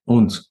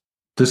 Und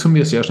das haben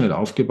wir sehr schnell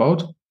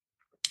aufgebaut.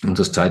 Und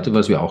das Zweite,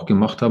 was wir auch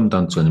gemacht haben,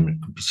 dann zu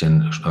einem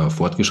bisschen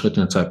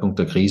fortgeschrittenen Zeitpunkt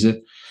der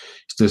Krise,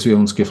 ist, dass wir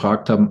uns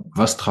gefragt haben,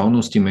 was trauen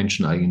uns die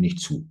Menschen eigentlich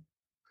zu?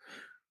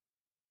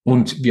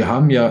 Und wir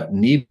haben ja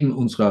neben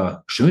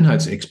unserer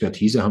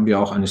Schönheitsexpertise haben wir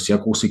auch eine sehr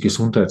große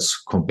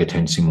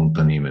Gesundheitskompetenz im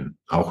Unternehmen,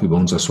 auch über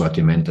unser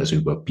Sortiment, also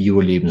über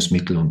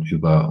Bio-Lebensmittel und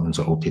über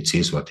unser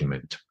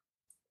OTC-Sortiment.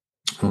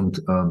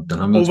 Und dann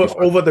haben wir uns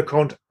gefragt, over the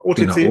counter,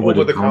 OTC, genau,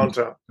 over the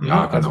counter.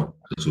 Ja, genau.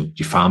 Also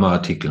die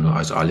Pharmaartikel,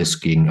 also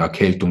alles gegen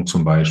Erkältung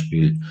zum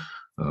Beispiel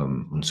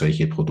und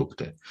solche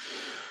Produkte.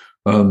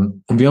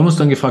 Und wir haben uns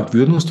dann gefragt,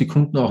 würden uns die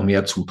Kunden auch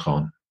mehr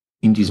zutrauen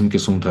in diesem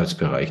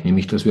Gesundheitsbereich,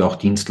 nämlich dass wir auch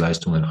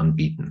Dienstleistungen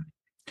anbieten.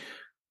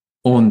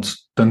 Und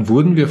dann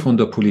wurden wir von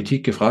der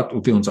Politik gefragt,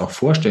 ob wir uns auch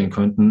vorstellen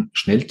könnten,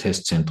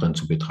 Schnelltestzentren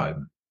zu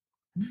betreiben.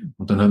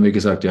 Und dann haben wir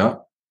gesagt,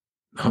 ja,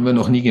 haben wir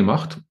noch nie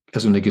gemacht.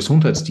 Also eine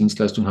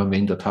Gesundheitsdienstleistung haben wir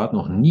in der Tat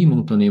noch nie im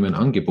Unternehmen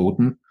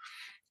angeboten,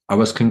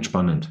 aber es klingt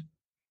spannend.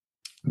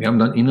 Wir haben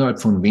dann innerhalb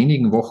von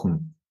wenigen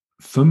Wochen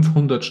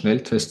 500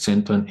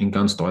 Schnelltestzentren in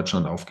ganz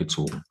Deutschland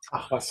aufgezogen.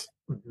 Ach was.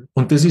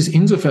 Und das ist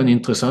insofern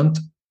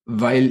interessant,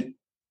 weil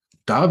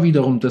da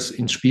wiederum das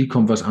ins Spiel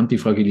kommt, was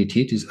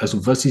Antifragilität ist.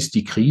 Also was ist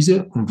die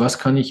Krise und was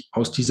kann ich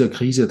aus dieser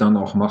Krise dann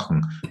auch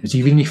machen? Also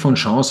ich will nicht von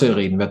Chance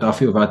reden, weil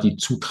dafür war die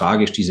zu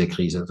tragisch, diese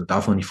Krise. Also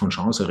darf man nicht von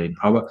Chance reden.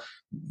 Aber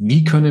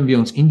wie können wir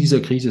uns in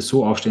dieser Krise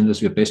so aufstellen,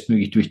 dass wir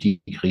bestmöglich durch die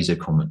Krise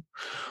kommen?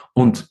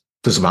 Und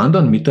das waren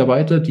dann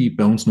Mitarbeiter, die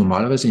bei uns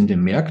normalerweise in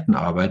den Märkten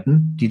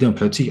arbeiten, die dann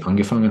plötzlich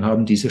angefangen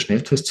haben, diese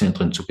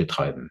Schnelltestzentren zu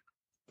betreiben.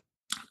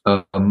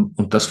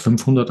 Und das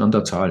 500 an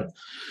der Zahl.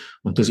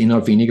 Und das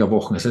innerhalb weniger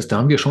Wochen. Das heißt, da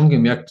haben wir schon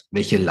gemerkt,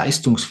 welche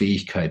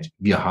Leistungsfähigkeit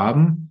wir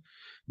haben,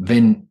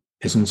 wenn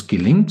es uns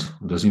gelingt,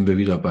 und da sind wir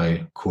wieder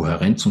bei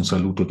Kohärenz und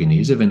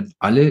Salutogenese, wenn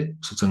alle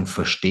sozusagen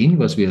verstehen,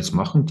 was wir jetzt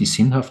machen, die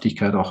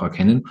Sinnhaftigkeit auch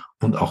erkennen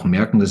und auch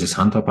merken, dass es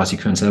handhabbar, sie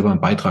können selber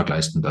einen Beitrag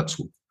leisten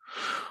dazu.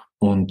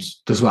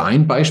 Und das war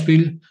ein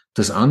Beispiel.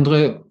 Das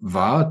andere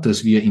war,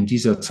 dass wir in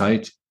dieser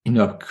Zeit,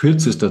 innerhalb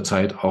kürzester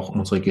Zeit auch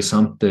unsere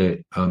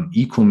gesamte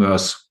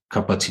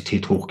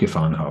E-Commerce-Kapazität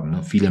hochgefahren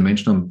haben. Viele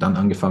Menschen haben dann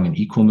angefangen,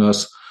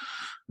 E-Commerce,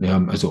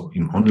 also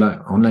im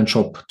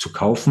Online-Shop zu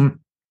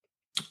kaufen.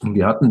 Und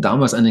wir hatten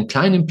damals einen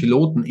kleinen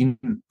Piloten in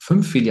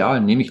 5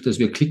 Filialen, nämlich, dass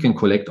wir Click and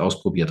Collect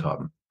ausprobiert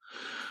haben.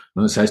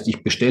 Das heißt,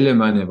 ich bestelle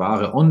meine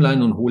Ware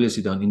online und hole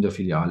sie dann in der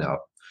Filiale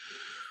ab.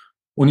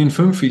 Und in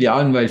 5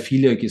 Filialen, weil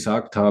viele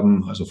gesagt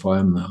haben, also vor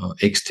allem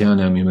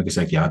Externe haben immer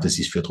gesagt, ja, das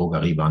ist für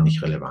Drogeriewaren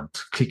nicht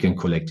relevant. Click and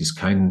Collect ist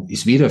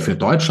weder für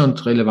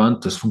Deutschland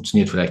relevant, das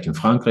funktioniert vielleicht in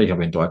Frankreich,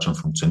 aber in Deutschland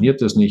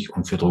funktioniert das nicht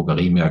und für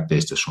Drogeriemärkte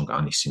ist das schon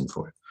gar nicht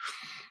sinnvoll.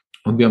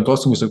 Und wir haben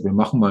trotzdem gesagt, wir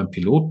machen mal einen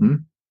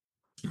Piloten.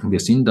 Und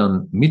wir sind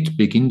dann mit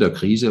Beginn der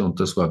Krise,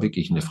 und das war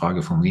wirklich eine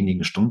Frage von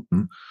wenigen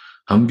Stunden,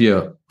 haben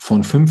wir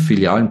von 5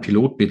 Filialen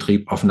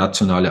Pilotbetrieb auf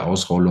nationale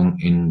Ausrollung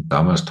in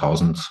damals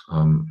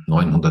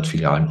 1900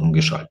 Filialen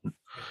umgeschalten.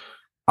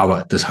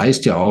 Aber das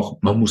heißt ja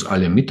auch, man muss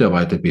alle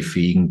Mitarbeiter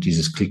befähigen,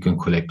 dieses Click and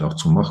Collect auch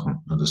zu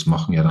machen. Und das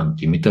machen ja dann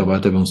die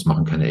Mitarbeiter bei uns,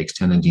 machen keine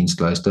externen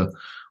Dienstleister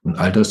und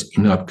all das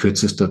innerhalb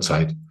kürzester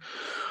Zeit.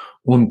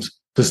 Und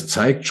das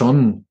zeigt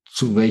schon,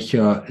 zu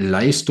welcher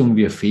Leistung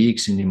wir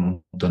fähig sind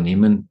im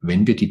Unternehmen,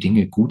 wenn wir die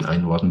Dinge gut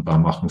einordnbar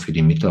machen für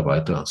die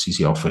Mitarbeiter,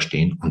 sie auch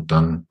verstehen und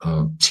dann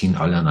ziehen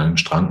alle an einem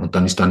Strang und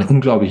dann ist da eine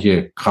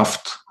unglaubliche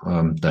Kraft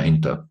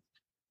dahinter.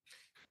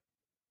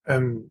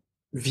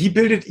 Wie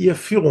bildet ihr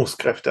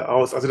Führungskräfte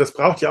aus? Also das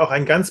braucht ja auch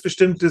ein ganz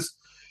bestimmtes,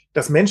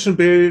 das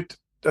Menschenbild,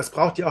 das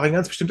braucht ja auch ein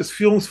ganz bestimmtes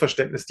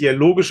Führungsverständnis,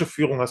 dialogische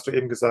Führung, hast du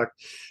eben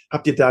gesagt.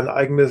 Habt ihr da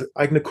eine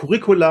eigene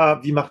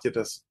Curricula? Wie macht ihr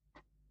das?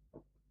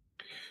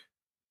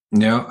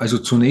 Ja, also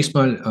zunächst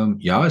mal,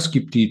 ja, es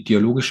gibt die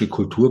dialogische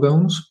Kultur bei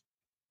uns.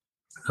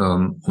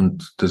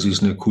 Und das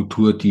ist eine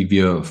Kultur, die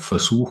wir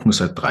versuchen,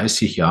 seit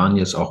 30 Jahren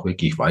jetzt auch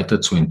wirklich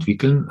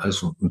weiterzuentwickeln.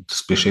 Also, und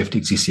das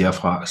beschäftigt sich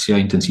sehr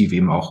intensiv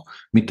eben auch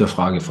mit der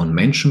Frage von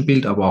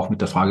Menschenbild, aber auch mit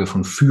der Frage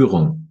von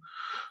Führung.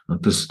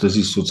 Und das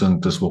ist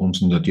sozusagen das, worum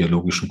es in der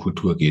dialogischen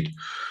Kultur geht.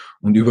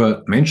 Und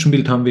über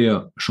Menschenbild haben wir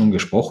ja schon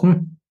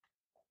gesprochen.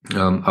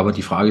 Aber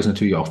die Frage ist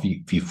natürlich auch,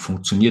 wie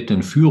funktioniert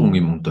denn Führung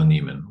im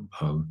Unternehmen?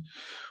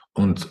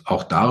 Und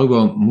auch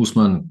darüber muss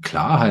man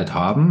Klarheit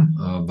haben.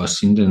 Was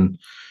sind denn,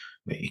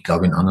 ich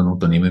glaube, in anderen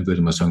Unternehmen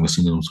würde man sagen, was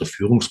sind denn unsere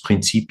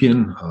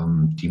Führungsprinzipien,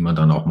 die man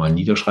dann auch mal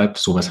niederschreibt.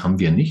 Sowas haben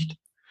wir nicht.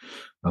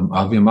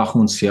 Aber wir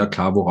machen uns sehr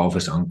klar, worauf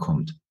es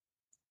ankommt.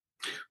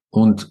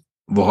 Und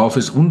worauf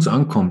es uns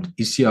ankommt,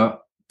 ist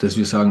ja, dass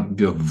wir sagen,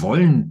 wir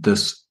wollen,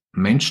 dass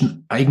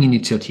Menschen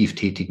eigeninitiativ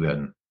tätig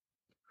werden.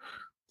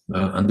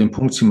 An dem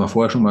Punkt sind wir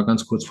vorher schon mal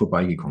ganz kurz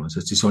vorbeigekommen. Das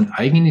heißt, sie sollen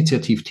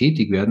eigeninitiativ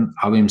tätig werden,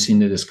 aber im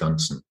Sinne des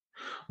Ganzen.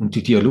 Und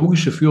die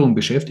dialogische Führung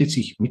beschäftigt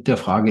sich mit der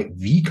Frage,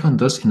 wie kann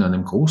das in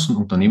einem großen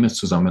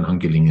Unternehmenszusammenhang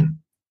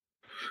gelingen?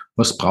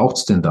 Was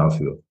braucht's denn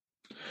dafür?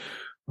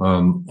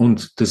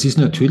 Und das ist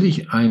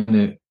natürlich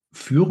eine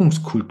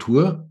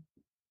Führungskultur,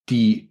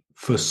 die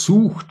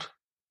versucht,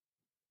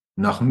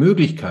 nach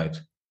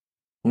Möglichkeit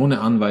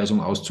ohne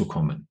Anweisung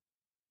auszukommen.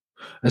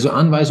 Also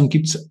Anweisung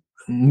gibt's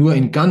nur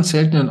in ganz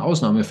seltenen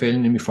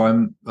Ausnahmefällen, nämlich vor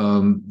allem,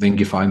 wenn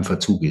Gefahr im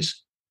Verzug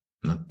ist.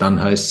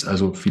 Dann heißt es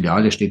also,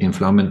 Filiale steht in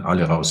Flammen,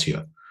 alle raus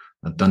hier.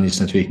 Dann ist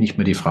natürlich nicht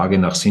mehr die Frage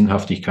nach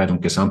Sinnhaftigkeit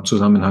und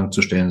Gesamtzusammenhang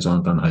zu stellen,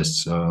 sondern dann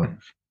heißt es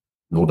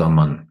Not am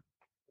Mann.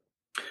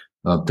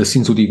 Das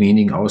sind so die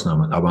wenigen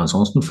Ausnahmen. Aber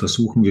ansonsten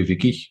versuchen wir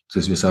wirklich,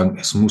 dass wir sagen,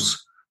 es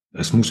muss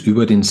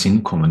über den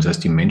Sinn kommen. Das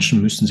heißt, die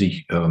Menschen müssen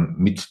sich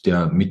mit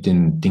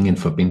den Dingen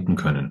verbinden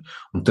können.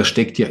 Und das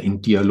steckt ja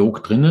im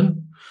Dialog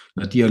drinnen.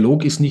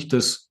 Dialog ist nicht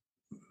das,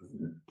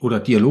 oder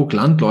Dialog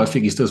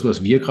landläufig ist das,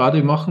 was wir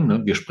gerade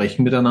machen. Wir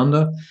sprechen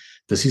miteinander.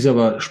 Das ist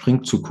aber,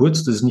 springt zu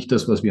kurz. Das ist nicht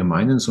das, was wir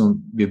meinen,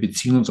 sondern wir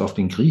beziehen uns auf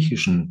den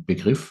griechischen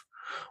Begriff.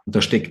 Und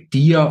da steckt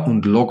Dia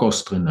und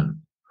Logos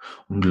drinnen.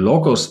 Und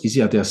Logos ist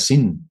ja der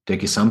Sinn, der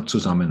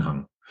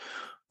Gesamtzusammenhang.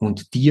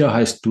 Und Dia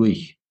heißt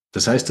durch.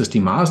 Das heißt, dass die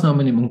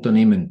Maßnahmen im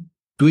Unternehmen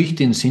durch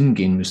den Sinn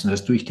gehen müssen,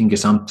 dass durch den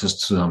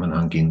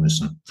Gesamtzusammenhang gehen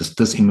müssen, dass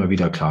das immer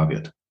wieder klar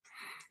wird.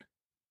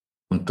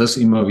 Und das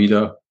immer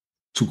wieder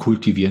zu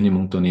kultivieren im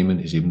Unternehmen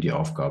ist eben die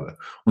Aufgabe.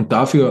 Und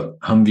dafür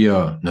haben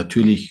wir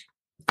natürlich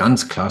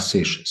ganz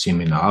klassisch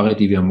Seminare,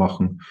 die wir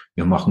machen.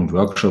 Wir machen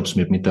Workshops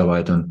mit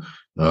Mitarbeitern.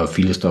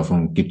 Vieles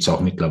davon gibt es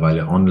auch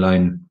mittlerweile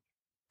online.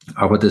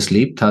 Aber das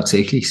lebt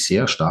tatsächlich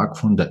sehr stark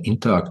von der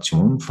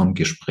Interaktion, vom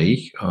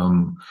Gespräch,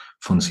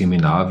 von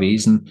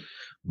Seminarwesen,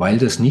 weil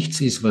das nichts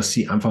ist, was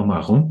Sie einfach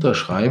mal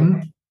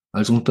runterschreiben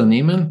als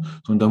Unternehmen,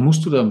 sondern da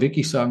musst du dann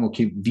wirklich sagen,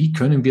 okay, wie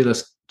können wir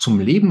das zum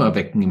Leben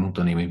erwecken im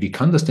Unternehmen? Wie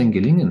kann das denn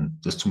gelingen,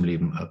 das zum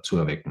Leben zu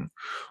erwecken?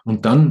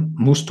 Und dann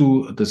musst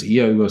du das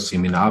eher über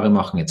Seminare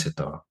machen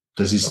etc.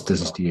 Das ist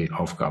die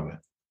Aufgabe.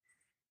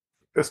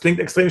 Das klingt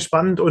extrem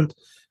spannend und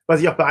was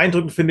ich auch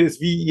beeindruckend finde,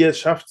 ist, wie ihr es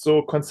schafft,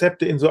 so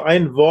Konzepte in so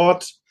ein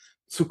Wort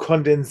zu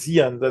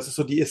kondensieren. Das ist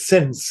so die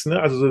Essenz, ne?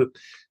 Also so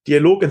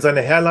Dialog in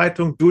seiner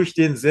Herleitung durch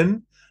den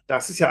Sinn.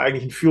 Das ist ja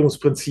eigentlich ein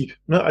Führungsprinzip,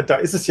 ne? Da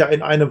ist es ja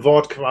in einem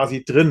Wort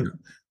quasi drin,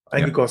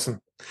 eingegossen.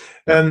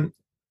 Ja.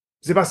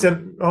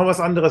 Sebastian, noch was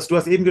anderes. Du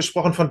hast eben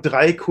gesprochen von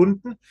 3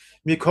 Kunden.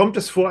 Mir kommt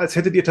es vor, als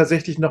hättet ihr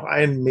tatsächlich noch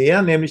einen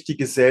mehr, nämlich die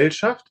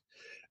Gesellschaft.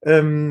 Ob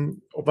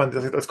man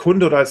das jetzt als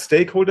Kunde oder als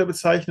Stakeholder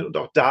bezeichnet. Und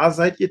auch da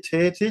seid ihr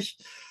tätig.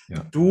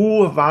 Ja.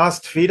 Du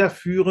warst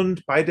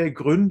federführend bei der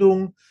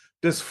Gründung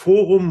des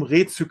Forum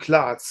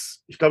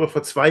Rezyklats. Ich glaube,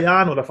 vor 2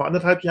 Jahren oder vor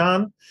 1,5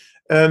 Jahren.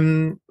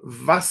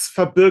 Was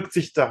verbirgt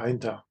sich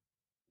dahinter?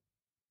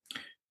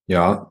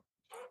 Ja,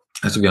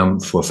 also wir haben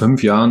vor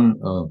 5 Jahren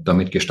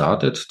damit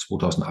gestartet,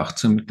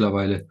 2018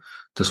 mittlerweile.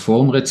 Das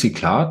Forum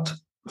Rezyklat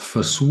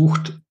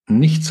versucht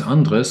nichts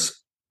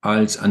anderes,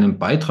 als einen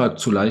Beitrag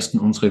zu leisten,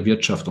 unsere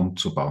Wirtschaft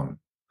umzubauen.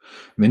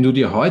 Wenn du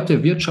dir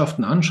heute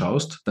Wirtschaften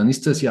anschaust, dann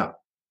ist das ja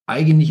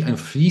eigentlich ein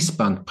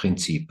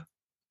Fließbandprinzip.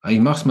 Ich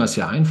mache es mal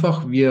sehr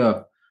einfach.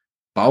 Wir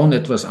bauen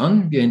etwas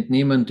an, wir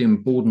entnehmen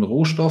dem Boden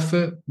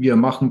Rohstoffe, wir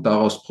machen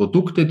daraus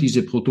Produkte,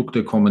 diese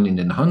Produkte kommen in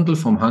den Handel,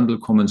 vom Handel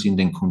kommen sie in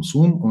den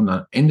Konsum und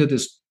am Ende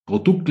des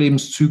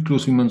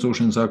Produktlebenszyklus, wie man so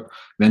schön sagt,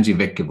 werden sie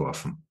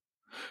weggeworfen.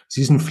 Es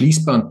ist ein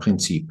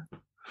Fließbandprinzip.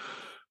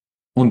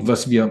 Und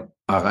was wir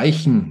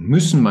erreichen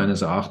müssen,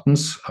 meines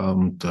Erachtens,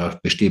 da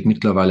besteht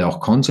mittlerweile auch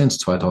Konsens,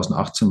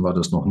 2018 war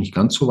das noch nicht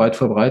ganz so weit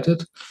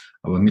verbreitet,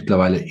 aber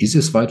mittlerweile ist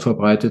es weit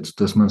verbreitet,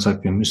 dass man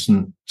sagt, wir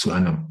müssen zu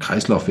einer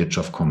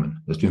Kreislaufwirtschaft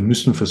kommen. Also wir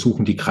müssen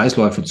versuchen, die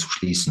Kreisläufe zu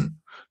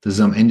schließen, dass es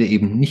am Ende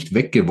eben nicht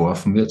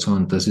weggeworfen wird,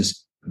 sondern dass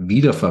es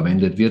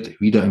wiederverwendet wird,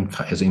 wieder im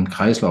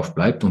Kreislauf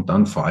bleibt und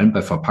dann vor allem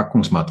bei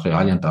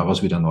Verpackungsmaterialien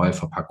daraus wieder neue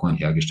Verpackungen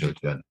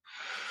hergestellt werden.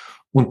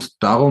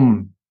 Und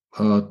darum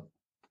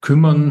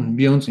kümmern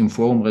wir uns im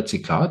Forum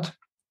Rezyklat.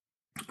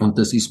 Und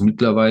das ist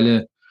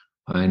mittlerweile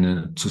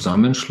ein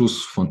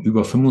Zusammenschluss von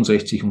über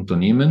 65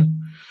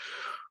 Unternehmen.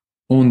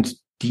 Und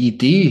die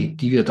Idee,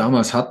 die wir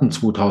damals hatten,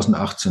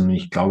 2018,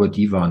 ich glaube,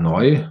 die war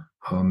neu,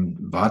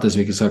 war, dass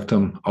wir gesagt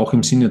haben, auch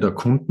im Sinne der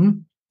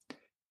Kunden,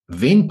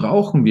 wen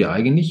brauchen wir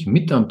eigentlich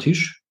mit am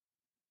Tisch,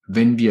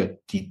 wenn wir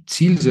die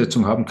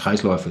Zielsetzung haben,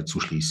 Kreisläufe zu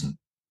schließen?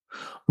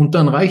 Und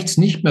dann reicht es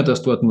nicht mehr,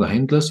 dass dort nur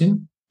Händler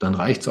sind, dann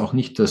reicht es auch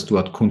nicht, dass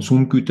dort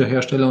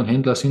Konsumgüterhersteller und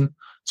Händler sind,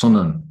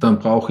 sondern dann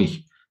brauche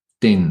ich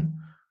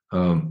den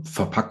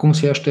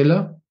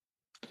Verpackungshersteller.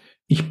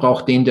 Ich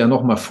brauche den, der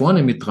nochmal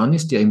vorne mit dran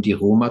ist, der ihm die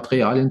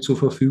Rohmaterialien zur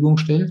Verfügung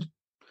stellt.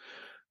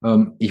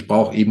 Ich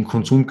brauche eben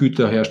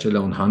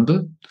Konsumgüterhersteller und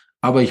Handel,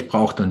 aber ich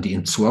brauche dann die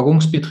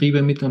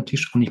Entsorgungsbetriebe mit am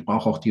Tisch und ich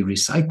brauche auch die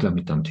Recycler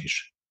mit am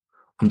Tisch.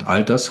 Und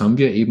all das haben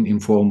wir eben im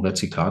Forum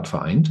Rezyklat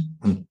vereint.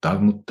 Und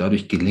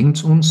dadurch gelingt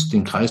es uns,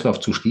 den Kreislauf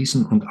zu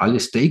schließen und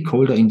alle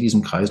Stakeholder in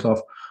diesem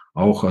Kreislauf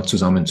auch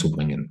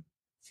zusammenzubringen.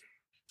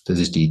 Das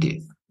ist die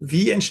Idee.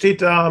 Wie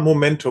entsteht da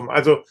Momentum?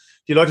 Also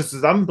die Leute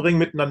zusammenbringen,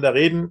 miteinander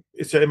reden,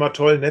 ist ja immer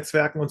toll,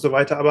 Netzwerken und so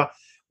weiter. Aber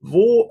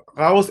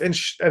woraus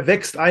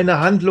erwächst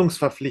eine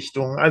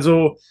Handlungsverpflichtung?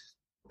 Also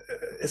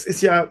es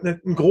ist ja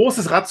ein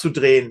großes Rad zu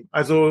drehen.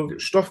 Also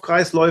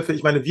Stoffkreisläufe,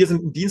 ich meine, wir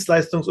sind ein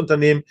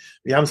Dienstleistungsunternehmen,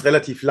 wir haben es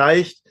relativ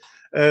leicht,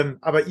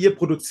 aber ihr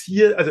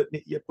produziert, also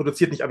nee, ihr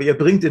produziert nicht, aber ihr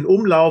bringt in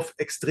Umlauf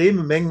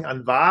extreme Mengen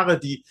an Ware,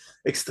 die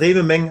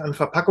extreme Mengen an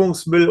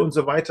Verpackungsmüll und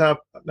so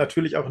weiter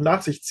natürlich auch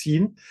nach sich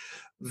ziehen.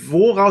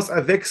 Woraus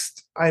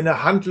erwächst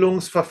eine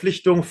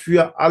Handlungsverpflichtung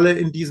für alle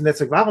in diesem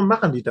Netzwerk? Warum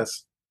machen die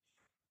das?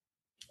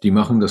 Die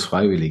machen das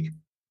freiwillig.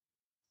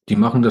 Die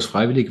machen das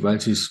freiwillig, weil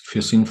sie es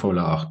für sinnvoll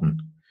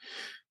erachten.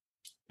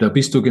 Da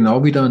bist du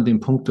genau wieder an dem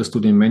Punkt, dass du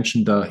den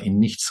Menschen da in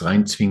nichts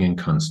reinzwingen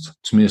kannst.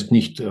 Zumindest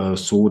nicht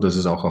so, dass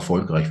es auch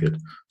erfolgreich wird.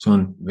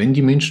 Sondern wenn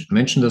die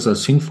Menschen das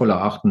als sinnvoll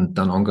erachten,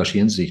 dann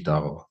engagieren sie sich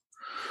darauf.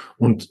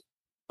 Und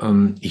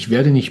ich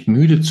werde nicht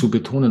müde zu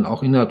betonen,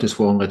 auch innerhalb des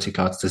Forum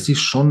Rezyklats, das ist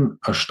schon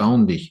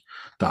erstaunlich.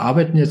 Da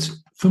arbeiten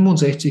jetzt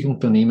 65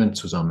 Unternehmen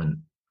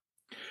zusammen.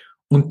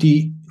 Und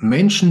die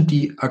Menschen,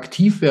 die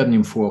aktiv werden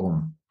im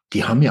Forum,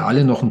 die haben ja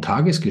alle noch ein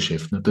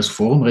Tagesgeschäft. Das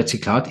Forum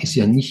Rezyklat ist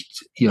ja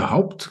nicht ihr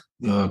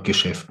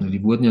Hauptgeschäft.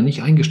 Die wurden ja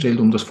nicht eingestellt,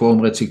 um das Forum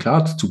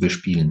Rezyklat zu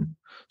bespielen,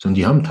 sondern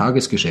die haben ein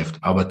Tagesgeschäft.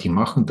 Aber die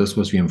machen das,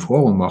 was wir im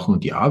Forum machen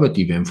und die Arbeit,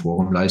 die wir im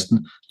Forum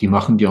leisten, die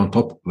machen die on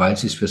top, weil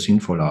sie es für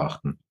sinnvoll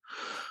erachten.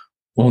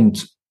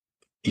 Und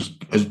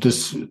also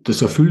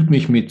das erfüllt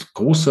mich mit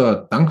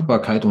großer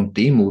Dankbarkeit und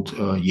Demut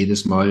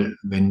jedes Mal,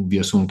 wenn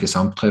wir so ein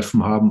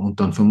Gesamttreffen haben und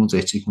dann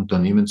 65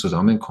 Unternehmen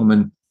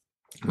zusammenkommen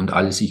und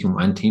alle sich um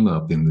ein Thema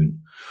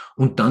bemühen.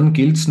 Und dann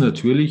gilt es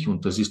natürlich,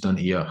 und das ist dann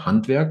eher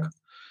Handwerk,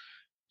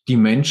 die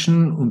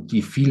Menschen und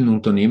die vielen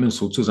Unternehmen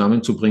so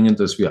zusammenzubringen,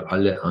 dass wir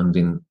alle an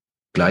den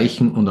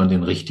gleichen und an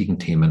den richtigen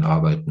Themen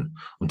arbeiten.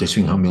 Und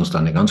deswegen haben wir uns da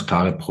eine ganz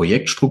klare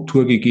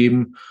Projektstruktur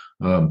gegeben.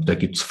 Da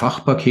gibt's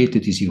Fachpakete,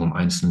 die sich um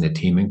einzelne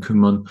Themen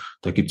kümmern.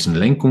 Da gibt's ein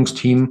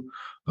Lenkungsteam.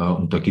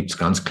 Und da gibt's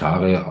ganz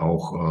klare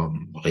auch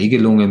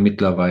Regelungen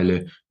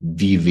mittlerweile.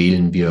 Wie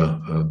wählen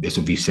wir,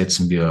 also wie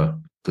setzen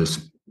wir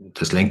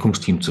das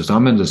Lenkungsteam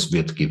zusammen? Das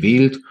wird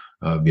gewählt.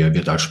 Wer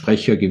wird als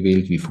Sprecher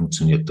gewählt? Wie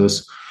funktioniert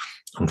das?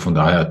 Und von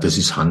daher, das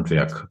ist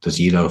Handwerk, das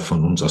jeder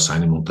von uns aus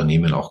seinem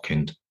Unternehmen auch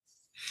kennt.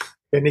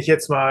 Wenn ich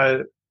jetzt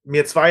mal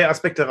mir zwei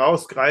Aspekte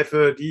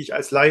rausgreife, die ich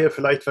als Laie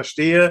vielleicht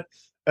verstehe,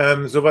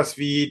 sowas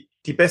wie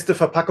die beste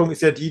Verpackung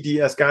ist ja die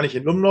erst gar nicht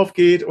in Umlauf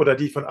geht oder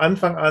die von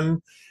Anfang an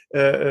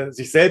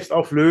sich selbst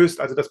auflöst.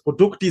 Also das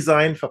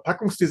Produktdesign,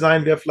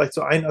 Verpackungsdesign wäre vielleicht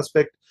so ein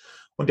Aspekt.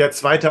 Und der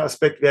zweite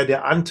Aspekt wäre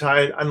der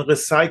Anteil an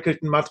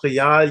recycelten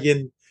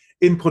Materialien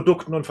in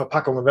Produkten und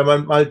Verpackungen. Wenn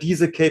man mal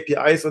diese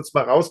KPIs uns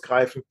mal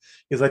rausgreifen,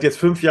 ihr seid jetzt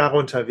 5 Jahre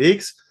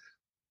unterwegs,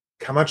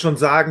 kann man schon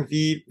sagen,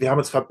 wir haben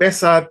uns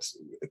verbessert,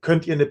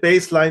 könnt ihr eine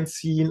Baseline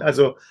ziehen,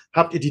 also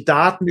habt ihr die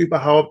Daten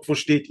überhaupt, wo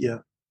steht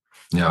ihr?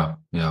 Ja.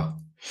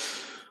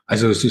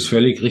 Also es ist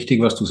völlig richtig,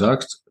 was du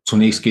sagst.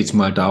 Zunächst geht es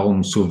mal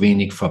darum, so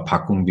wenig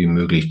Verpackung wie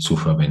möglich zu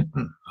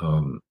verwenden.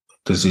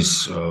 Das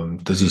ist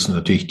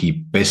natürlich die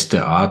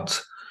beste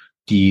Art,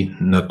 die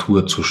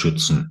Natur zu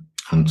schützen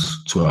und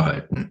zu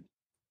erhalten.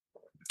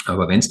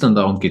 Aber wenn es dann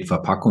darum geht,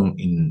 Verpackung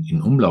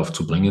in Umlauf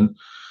zu bringen,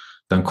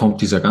 dann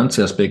kommt dieser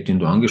ganze Aspekt, den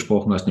du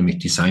angesprochen hast, nämlich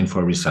Design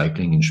for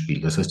Recycling ins Spiel.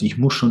 Das heißt, ich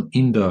muss schon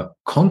in der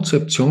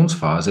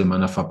Konzeptionsphase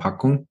meiner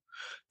Verpackung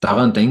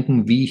daran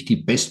denken, wie ich die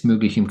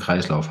bestmöglich im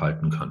Kreislauf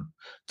halten kann.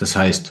 Das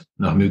heißt,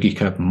 nach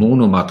Möglichkeit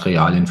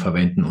Monomaterialien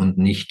verwenden und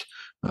nicht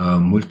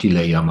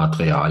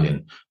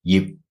Multilayer-Materialien.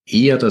 Je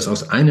eher das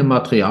aus einem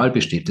Material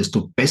besteht,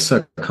 desto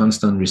besser kann es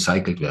dann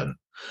recycelt werden.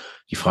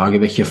 Die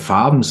Frage, welche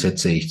Farben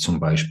setze ich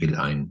zum Beispiel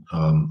ein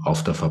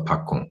auf der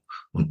Verpackung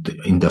und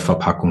in der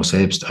Verpackung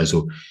selbst.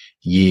 Also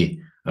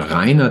je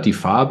reiner die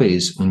Farbe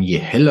ist und je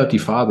heller die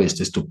Farbe ist,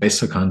 desto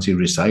besser kann sie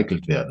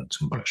recycelt werden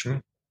zum Beispiel.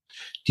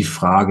 Die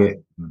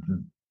Frage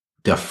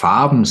der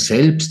Farben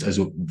selbst,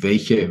 also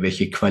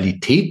welche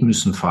Qualität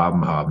müssen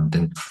Farben haben,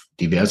 denn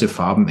diverse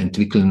Farben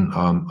entwickeln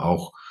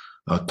auch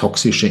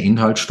toxische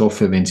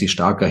Inhaltsstoffe, wenn sie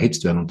stark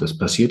erhitzt werden. Und das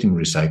passiert im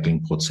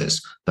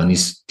Recyclingprozess. Dann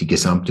ist die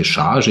gesamte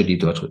Charge, die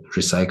dort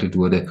recycelt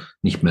wurde,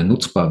 nicht mehr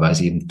nutzbar, weil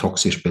sie eben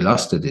toxisch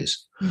belastet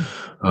ist.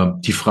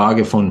 Die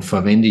Frage von,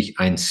 verwende ich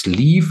ein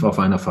Sleeve auf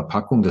einer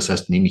Verpackung? Das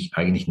heißt, nehme ich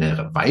eigentlich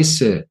eine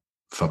weiße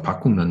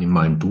Verpackung, dann nehme ich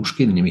mal ein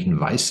Duschgel, nehme ich eine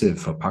weiße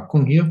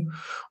Verpackung hier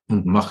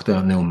und mache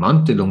da eine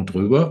Ummantelung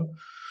drüber,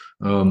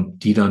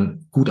 die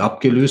dann gut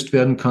abgelöst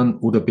werden kann,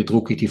 oder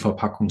bedrucke ich die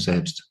Verpackung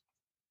selbst?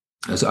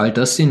 Also all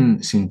das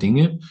sind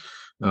Dinge,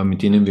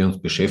 mit denen wir uns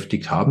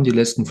beschäftigt haben die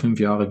letzten 5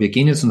 Jahre. Wir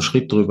gehen jetzt einen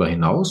Schritt darüber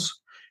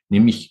hinaus,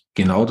 nämlich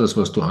genau das,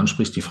 was du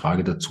ansprichst, die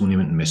Frage der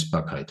zunehmenden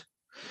Messbarkeit.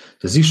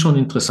 Das ist schon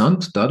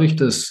interessant, dadurch,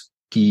 dass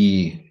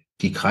die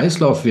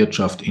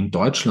Kreislaufwirtschaft in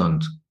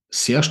Deutschland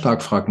sehr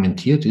stark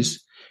fragmentiert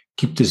ist,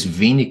 gibt es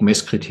wenig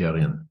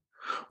Messkriterien.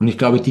 Und ich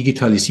glaube,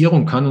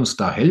 Digitalisierung kann uns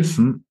da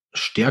helfen,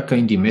 stärker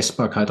in die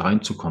Messbarkeit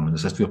reinzukommen.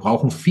 Das heißt, wir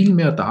brauchen viel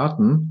mehr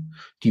Daten,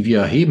 die wir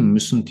erheben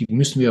müssen. Die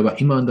müssen wir aber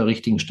immer an der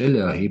richtigen Stelle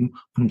erheben,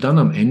 um dann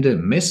am Ende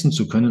messen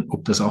zu können,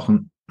 ob das auch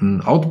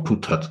einen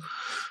Output hat,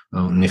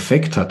 einen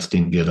Effekt hat,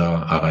 den wir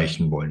da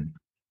erreichen wollen.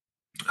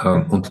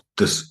 Und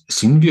das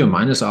sind wir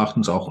meines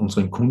Erachtens auch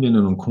unseren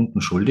Kundinnen und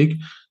Kunden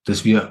schuldig,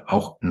 dass wir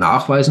auch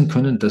nachweisen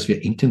können, dass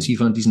wir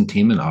intensiv an diesen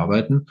Themen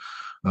arbeiten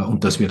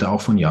und dass wir da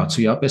auch von Jahr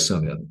zu Jahr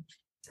besser werden.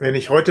 Wenn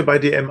ich heute bei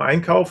DM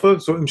einkaufe,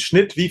 so im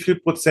Schnitt, wie viel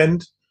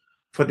Prozent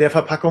von der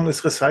Verpackung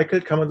ist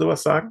recycelt? Kann man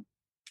sowas sagen?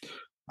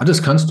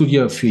 Das kannst du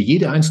dir für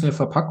jede einzelne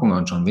Verpackung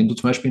anschauen. Wenn du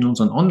zum Beispiel in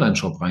unseren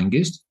Online-Shop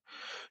reingehst,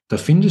 da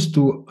findest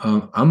du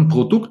am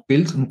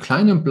Produktbild einen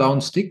kleinen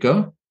blauen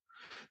Sticker,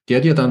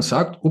 der dir dann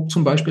sagt, ob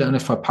zum Beispiel eine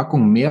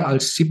Verpackung mehr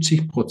als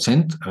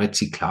 70%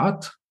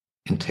 Rezyklat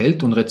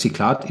enthält. Und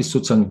Rezyklat ist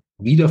sozusagen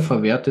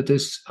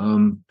wiederverwertetes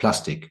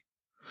Plastik.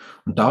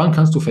 Und daran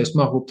kannst du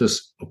festmachen,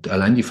 ob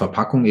allein die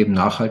Verpackung eben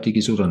nachhaltig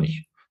ist oder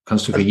nicht.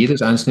 Kannst du für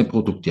jedes einzelne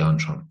Produkt dir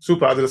anschauen.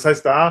 Super, also das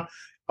heißt, da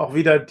auch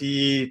wieder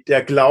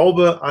der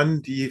Glaube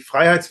an die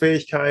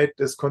Freiheitsfähigkeit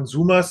des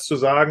Konsumers zu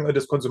sagen,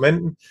 des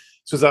Konsumenten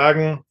zu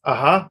sagen,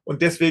 aha,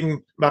 und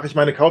deswegen mache ich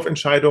meine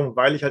Kaufentscheidung,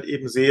 weil ich halt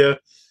eben sehe,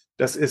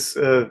 das ist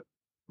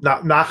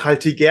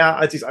nachhaltiger,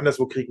 als ich es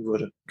anderswo kriegen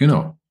würde.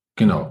 Genau.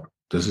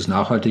 Das ist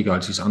nachhaltiger,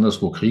 als ich es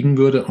anderswo kriegen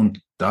würde, und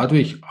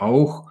dadurch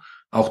auch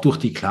durch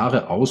die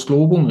klare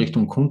Auslobung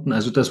Richtung Kunden.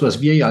 Also das, was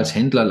wir ja als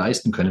Händler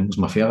leisten können, muss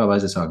man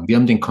fairerweise sagen. Wir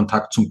haben den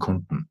Kontakt zum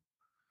Kunden.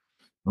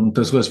 Und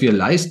das, was wir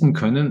leisten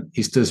können,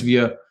 ist, dass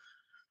wir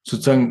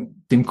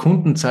sozusagen dem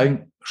Kunden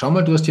zeigen, schau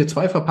mal, du hast hier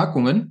 2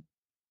 Verpackungen.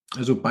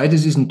 Also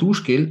beides ist ein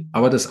Duschgel,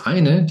 aber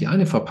die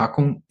eine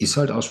Verpackung ist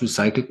halt aus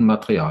recyceltem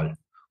Material.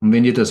 Und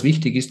wenn dir das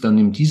wichtig ist, dann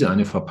nimm diese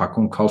eine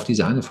Verpackung, kauf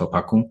diese eine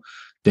Verpackung,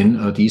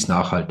 denn die ist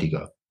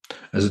nachhaltiger.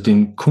 Also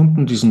den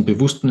Kunden diesen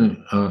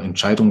bewussten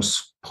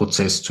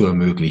Entscheidungsprozess zu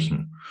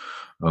ermöglichen.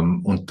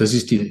 Und das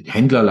ist die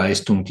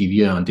Händlerleistung, die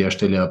wir an der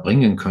Stelle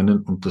erbringen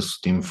können. Und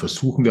dem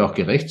versuchen wir auch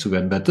gerecht zu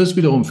werden. Weil das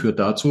wiederum führt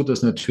dazu,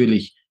 dass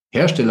natürlich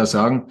Hersteller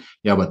sagen,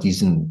 ja, aber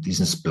diese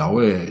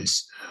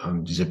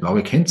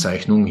blaue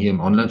Kennzeichnung hier im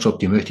Onlineshop,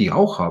 die möchte ich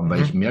auch haben,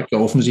 weil ich merke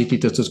ja offensichtlich,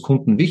 dass das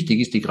Kunden wichtig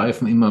ist. Die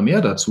greifen immer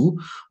mehr dazu.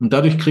 Und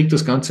dadurch kriegt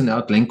das Ganze eine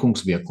Art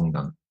Lenkungswirkung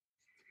dann.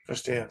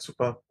 Verstehe,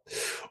 super.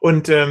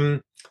 Und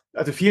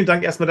also vielen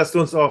Dank erstmal, dass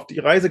du uns auf die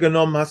Reise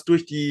genommen hast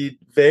durch die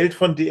Welt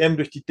von DM,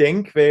 durch die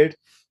Denkwelt.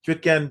 Ich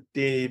würde gern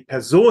die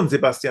Person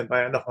Sebastian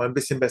Bayer noch mal ein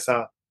bisschen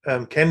besser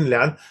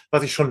kennenlernen.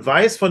 Was ich schon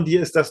weiß von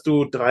dir ist, dass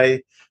du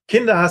 3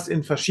 Kinder hast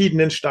in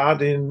verschiedenen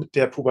Stadien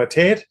der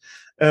Pubertät.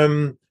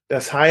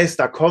 Das heißt,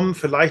 da kommen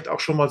vielleicht auch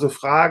schon mal so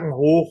Fragen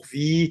hoch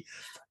wie,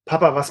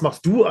 Papa, was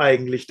machst du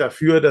eigentlich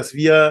dafür, dass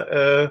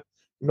wir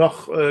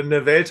noch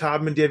eine Welt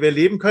haben, in der wir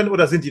leben können,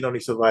 oder sind die noch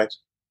nicht so weit?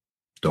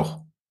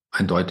 Doch,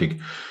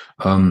 eindeutig.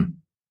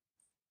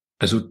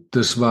 Also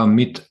das war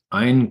mit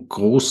ein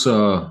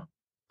großer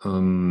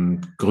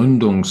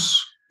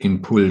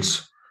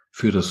Gründungsimpuls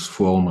für das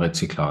Forum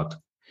Rezyklat.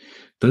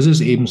 Dass es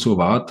eben so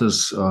war,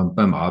 dass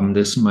beim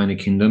Abendessen meine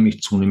Kinder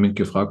mich zunehmend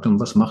gefragt haben,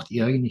 was macht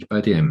ihr eigentlich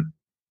bei DM?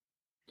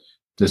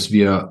 Dass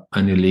wir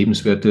eine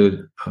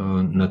lebenswerte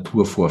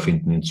Natur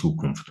vorfinden in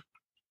Zukunft.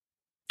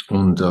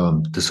 Und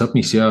das hat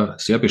mich sehr,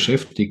 sehr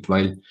beschäftigt,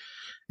 weil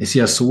es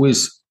ja so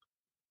ist,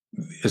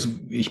 also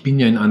ich bin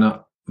ja in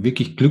einer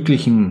wirklich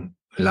glücklichen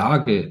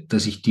Lage,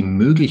 dass ich die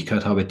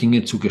Möglichkeit habe,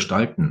 Dinge zu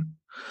gestalten.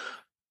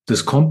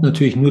 Das kommt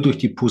natürlich nur durch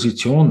die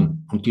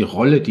Position und die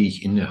Rolle, die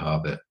ich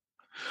innehabe.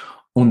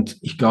 Und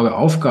ich glaube,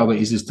 Aufgabe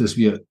ist es, dass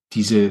wir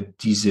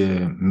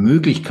diese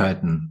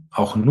Möglichkeiten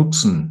auch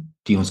nutzen,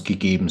 die uns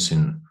gegeben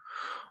sind.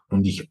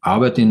 Und ich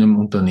arbeite in einem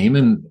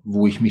Unternehmen,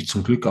 wo ich mich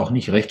zum Glück auch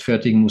nicht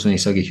rechtfertigen muss, wenn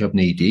ich sage, ich habe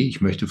eine Idee, ich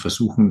möchte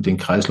versuchen, den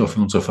Kreislauf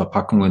unserer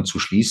Verpackungen zu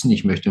schließen,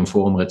 ich möchte ein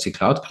Forum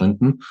Rezyklat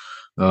gründen.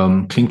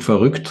 Klingt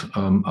verrückt,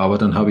 aber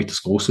dann habe ich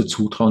das große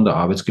Zutrauen der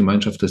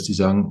Arbeitsgemeinschaft, dass die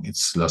sagen,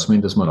 jetzt lassen wir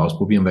ihn das mal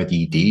ausprobieren, weil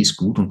die Idee ist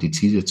gut und die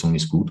Zielsetzung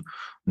ist gut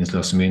und jetzt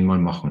lassen wir ihn mal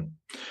machen.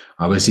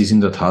 Aber es ist in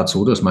der Tat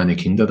so, dass meine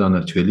Kinder da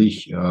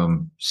natürlich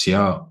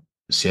sehr,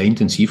 sehr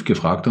intensiv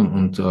gefragt haben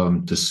und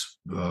das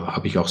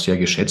habe ich auch sehr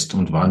geschätzt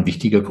und war ein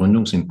wichtiger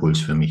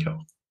Gründungsimpuls für mich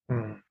auch.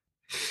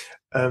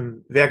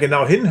 Wer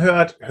genau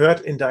hinhört,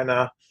 hört in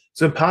deiner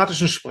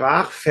sympathischen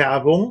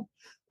Sprachfärbung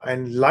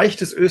ein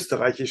leichtes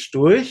Österreichisch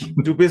durch.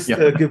 Du bist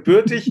Ja.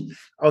 Gebürtig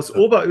aus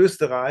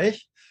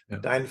Oberösterreich. Ja.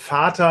 Dein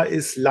Vater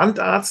ist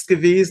Landarzt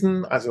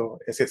gewesen, also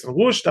er ist jetzt im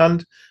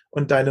Ruhestand.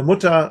 Und deine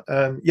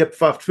Mutter, ihr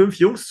wart 5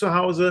 Jungs zu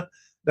Hause.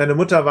 Deine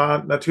Mutter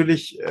war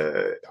natürlich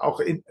auch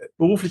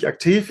beruflich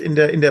aktiv in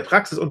der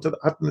Praxis und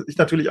hat sich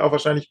natürlich auch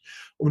wahrscheinlich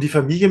um die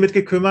Familie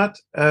mitgekümmert.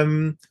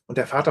 Und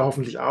der Vater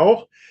hoffentlich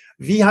auch.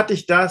 Wie hat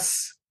dich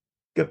das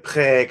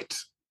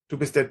geprägt? Du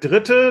bist der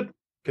Dritte,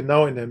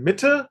 genau in der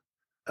Mitte.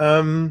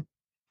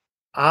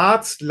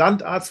 Arzt,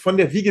 Landarzt von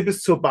der Wiege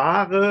bis zur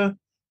Bahre,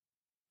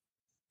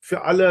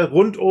 für alle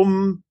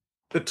rundum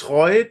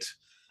betreut.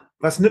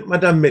 Was nimmt man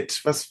da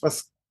mit?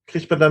 Was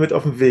kriegt man damit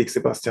auf den Weg,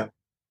 Sebastian?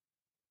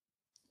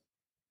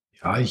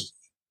 Ja, ich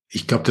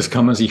glaube, das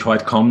kann man sich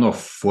heute kaum noch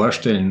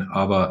vorstellen,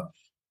 aber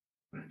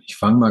ich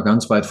fange mal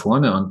ganz weit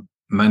vorne an.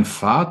 Mein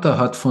Vater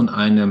hat von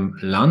einem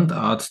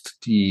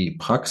Landarzt die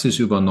Praxis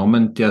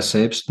übernommen, der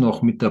selbst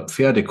noch mit der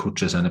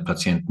Pferdekutsche seine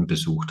Patienten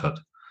besucht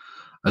hat.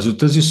 Also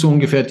das ist so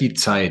ungefähr die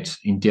Zeit,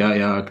 in der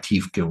er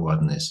aktiv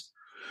geworden ist.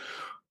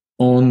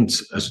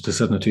 Und also das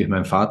hat natürlich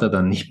mein Vater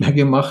dann nicht mehr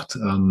gemacht.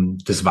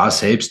 Das war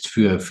selbst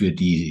für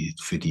die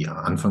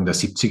Anfang der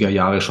 70er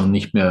Jahre schon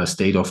nicht mehr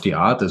State of the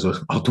Art. Also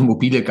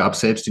Automobile gab es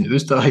selbst in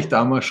Österreich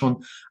damals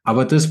schon.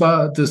 Aber das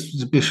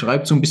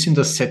beschreibt so ein bisschen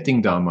das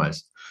Setting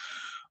damals.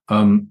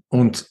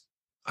 Und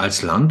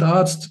als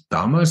Landarzt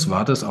damals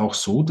war das auch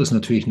so, dass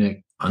natürlich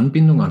eine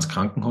Anbindung ans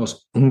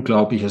Krankenhaus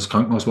das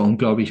Krankenhaus war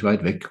unglaublich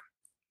weit weg.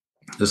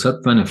 Das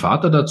hat meinen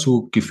Vater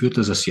dazu geführt,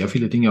 dass er sehr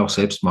viele Dinge auch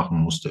selbst machen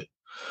musste.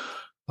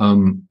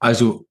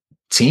 Also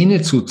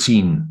Zähne zu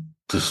ziehen,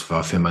 das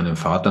war für meinen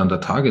Vater an der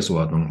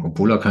Tagesordnung,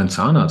 obwohl er kein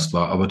Zahnarzt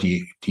war. Aber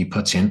die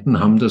Patienten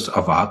haben das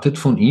erwartet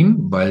von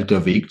ihm, weil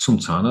der Weg zum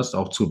Zahnarzt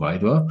auch zu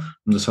weit war.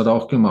 Und das hat er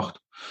auch gemacht.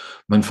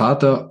 Mein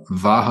Vater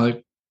war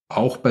halt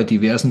auch bei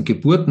diversen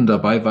Geburten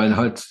dabei, weil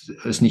halt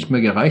es nicht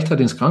mehr gereicht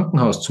hat, ins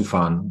Krankenhaus zu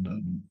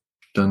fahren.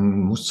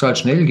 Dann musste es halt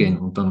schnell gehen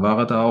und dann war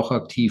er da auch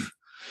aktiv.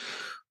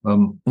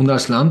 Und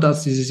als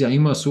Landarzt ist es ja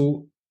immer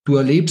so, du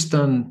erlebst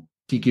dann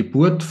die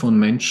Geburt von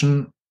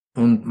Menschen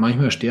und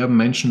manchmal sterben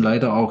Menschen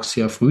leider auch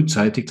sehr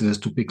frühzeitig. Das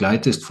heißt, du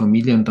begleitest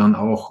Familien dann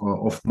auch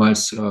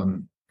oftmals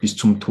bis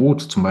zum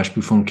Tod, zum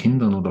Beispiel von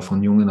Kindern oder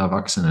von jungen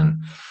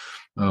Erwachsenen.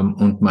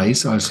 Und man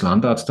ist als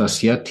Landarzt da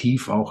sehr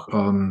tief auch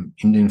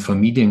in den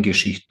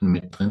Familiengeschichten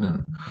mit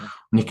drinnen.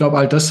 Und ich glaube,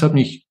 all das hat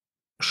mich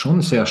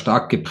schon sehr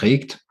stark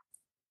geprägt,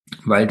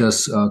 weil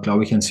das,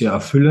 glaube ich, ein sehr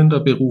erfüllender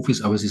Beruf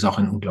ist, aber es ist auch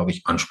ein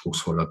unglaublich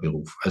anspruchsvoller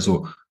Beruf.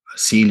 Also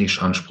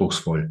seelisch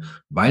anspruchsvoll,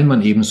 weil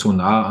man eben so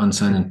nah an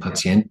seinen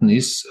Patienten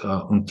ist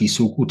und die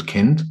so gut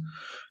kennt,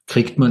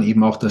 kriegt man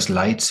eben auch das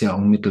Leid sehr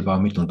unmittelbar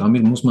mit. Und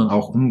damit muss man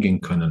auch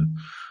umgehen können.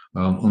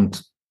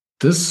 Und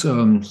das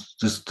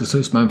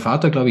ist meinem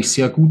Vater, glaube ich,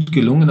 sehr gut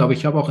gelungen. Aber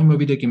ich habe auch immer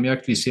wieder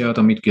gemerkt, wie sehr er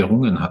damit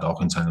gerungen hat,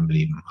 auch in seinem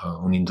Leben,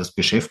 und ihn das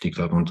beschäftigt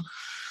hat. Und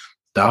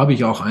da habe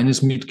ich auch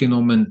eines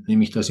mitgenommen,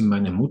 nämlich, dass ihm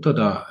meine Mutter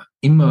da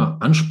immer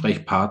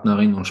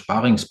Ansprechpartnerin und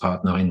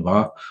Sparingspartnerin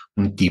war.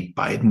 Und die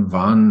beiden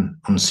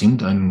waren und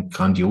sind ein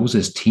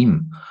grandioses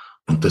Team.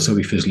 Und das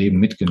habe ich fürs Leben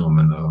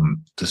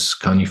mitgenommen. Das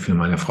kann ich für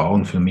meine Frau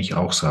und für mich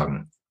auch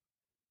sagen.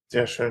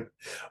 Sehr schön.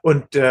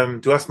 Und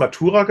du hast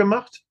Matura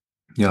gemacht?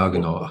 Ja,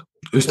 genau.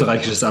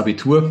 Österreichisches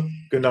Abitur.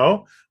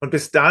 Genau. Und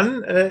bist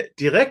dann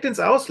direkt ins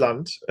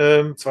Ausland,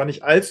 zwar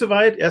nicht allzu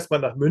weit,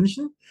 erstmal nach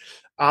München,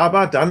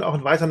 aber dann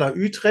auch weiter nach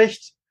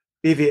Utrecht.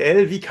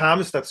 BWL, wie kam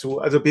es dazu?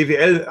 Also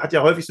BWL hat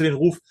ja häufig so den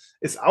Ruf,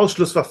 ist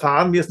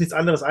Ausschlussverfahren, mir ist nichts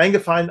anderes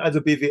eingefallen,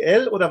 also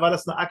BWL, oder war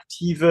das eine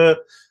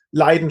aktive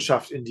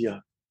Leidenschaft in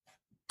dir?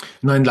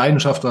 Nein,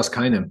 Leidenschaft war es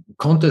keine.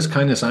 Konnte es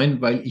keine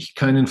sein, weil ich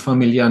keinen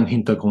familiären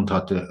Hintergrund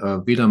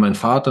hatte. Weder mein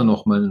Vater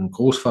noch mein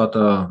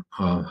Großvater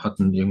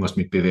hatten irgendwas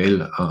mit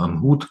BWL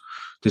am Hut.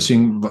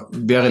 Deswegen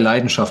wäre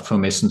Leidenschaft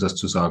vermessen, das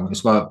zu sagen.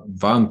 Es war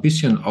ein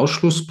bisschen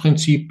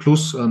Ausschlussprinzip,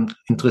 plus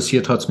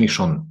interessiert hat es mich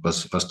schon,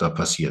 was da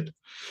passiert.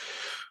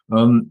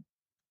 Da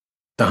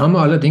haben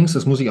wir allerdings,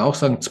 das muss ich auch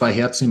sagen, zwei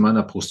Herzen in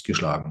meiner Brust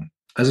geschlagen.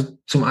 Also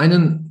zum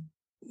einen,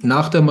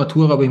 nach der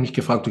Matura habe ich mich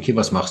gefragt, okay,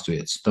 was machst du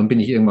jetzt? Dann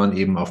bin ich irgendwann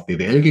eben auf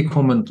BWL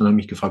gekommen und dann habe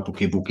ich mich gefragt,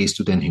 okay, wo gehst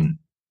du denn hin?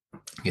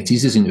 Jetzt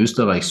ist es in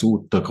Österreich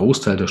so, der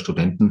Großteil der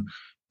Studenten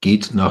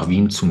geht nach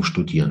Wien zum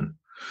Studieren.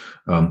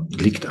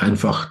 Liegt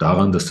einfach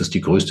daran, dass das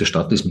die größte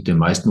Stadt ist mit den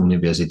meisten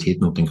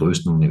Universitäten und den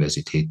größten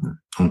Universitäten.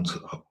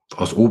 Und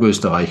aus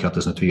Oberösterreich hat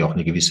das natürlich auch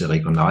eine gewisse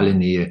regionale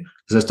Nähe.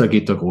 Das heißt, da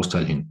geht der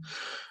Großteil hin.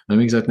 Dann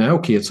habe ich gesagt, naja,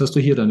 okay, jetzt hast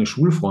du hier deine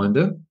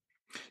Schulfreunde,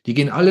 die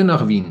gehen alle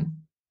nach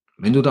Wien.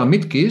 Wenn du da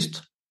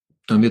mitgehst,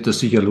 dann wird das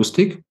sicher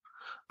lustig,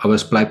 aber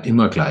es bleibt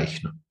immer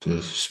gleich.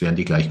 Es werden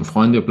die gleichen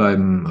Freunde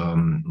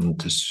bleiben,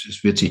 und es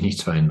wird sich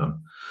nichts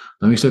verändern.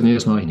 Dann habe ich gesagt, nee,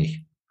 das mache ich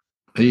nicht.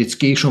 Jetzt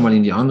gehe ich schon mal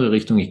in die andere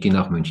Richtung, ich gehe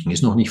nach München.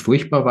 Ist noch nicht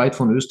furchtbar weit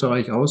von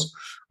Österreich aus,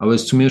 aber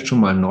ist zumindest schon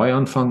mal ein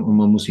Neuanfang und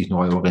man muss sich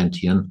neu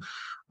orientieren,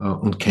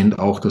 und kennt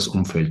auch das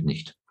Umfeld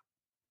nicht.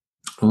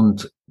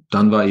 Und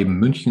dann war eben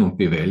München und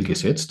BWL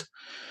gesetzt.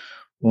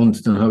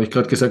 Und dann habe ich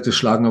gerade gesagt, es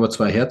schlagen aber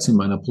zwei Herzen in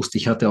meiner Brust.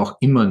 Ich hatte auch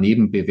immer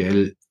neben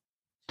BWL,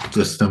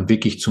 das dann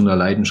wirklich zu einer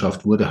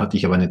Leidenschaft wurde, hatte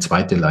ich aber eine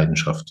zweite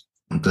Leidenschaft.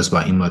 Und das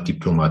war immer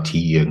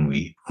Diplomatie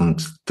irgendwie.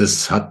 Und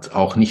das hat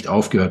auch nicht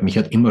aufgehört. Mich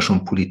hat immer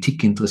schon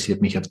Politik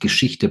interessiert. Mich hat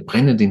Geschichte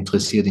brennend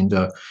interessiert in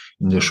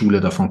der Schule.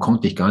 Davon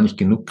konnte ich gar nicht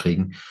genug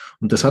kriegen.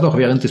 Und das hat auch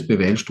während des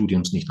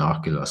BWL-Studiums nicht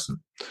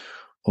nachgelassen.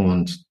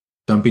 Und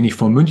dann bin ich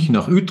von München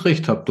nach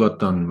Utrecht, habe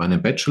dort dann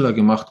meinen Bachelor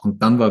gemacht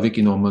und dann war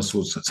wirklich nochmal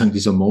so sozusagen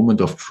dieser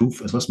Moment of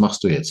Truth. Also was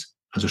machst du jetzt?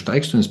 Also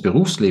steigst du ins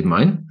Berufsleben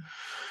ein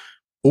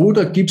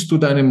oder gibst du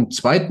deinem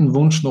zweiten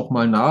Wunsch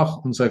nochmal nach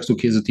und sagst,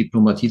 okay, also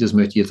Diplomatie, das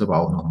möchte ich jetzt aber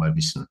auch nochmal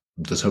wissen.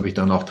 Und das habe ich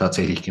dann auch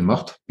tatsächlich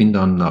gemacht. Bin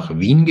dann nach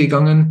Wien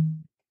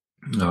gegangen,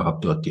 habe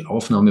dort die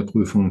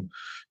Aufnahmeprüfung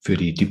für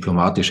die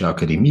Diplomatische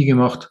Akademie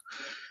gemacht.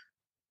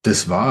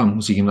 Das war,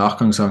 muss ich im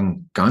Nachgang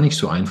sagen, gar nicht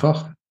so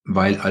einfach,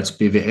 weil als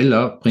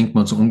BWLer bringt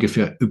man so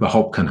ungefähr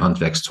überhaupt kein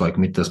Handwerkszeug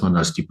mit, das man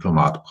als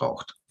Diplomat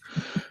braucht.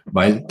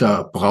 Weil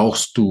da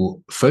brauchst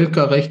du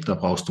Völkerrecht, da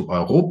brauchst du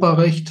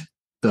Europarecht,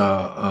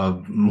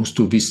 da musst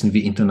du wissen,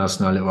 wie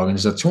internationale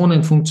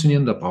Organisationen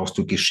funktionieren, da brauchst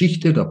du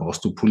Geschichte, da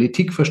brauchst du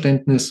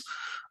Politikverständnis,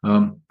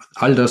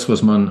 all das,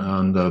 was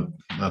man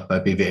bei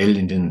BWL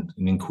in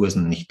den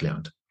Kursen nicht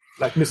lernt.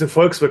 Vielleicht ein bisschen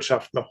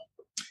Volkswirtschaft noch.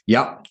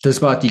 Ja,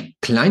 das war die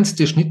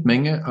kleinste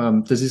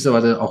Schnittmenge. Das ist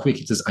aber auch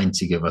wirklich das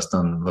Einzige,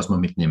 was man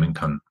mitnehmen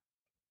kann.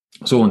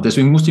 So, und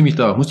deswegen musste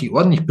ich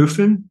ordentlich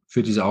büffeln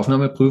für diese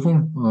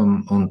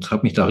Aufnahmeprüfung, und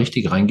habe mich da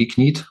richtig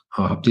reingekniet,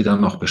 habe die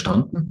dann noch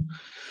bestanden,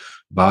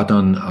 war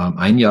dann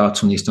ein Jahr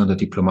zunächst an der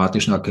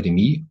Diplomatischen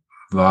Akademie,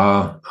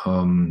 war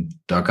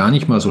da gar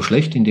nicht mal so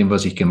schlecht in dem,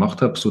 was ich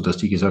gemacht habe, so dass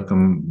die gesagt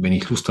haben, wenn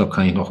ich Lust habe,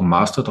 kann ich noch einen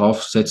Master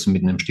draufsetzen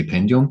mit einem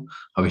Stipendium,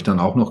 habe ich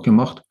dann auch noch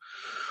gemacht.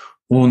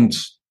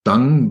 Und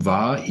dann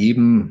war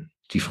eben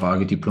die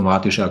Frage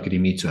Diplomatische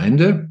Akademie zu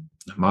Ende,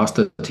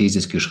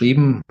 Masterthesis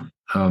geschrieben,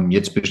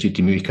 jetzt besteht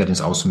die Möglichkeit, ins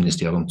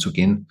Außenministerium zu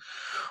gehen.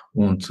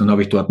 Und dann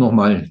habe ich dort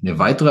nochmal eine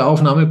weitere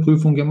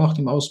Aufnahmeprüfung gemacht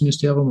im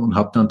Außenministerium und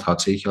habe dann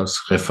tatsächlich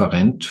als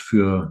Referent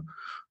für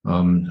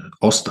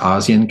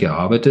Ostasien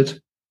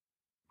gearbeitet.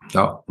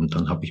 Ja, und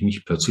dann habe ich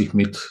mich plötzlich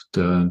mit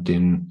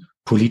den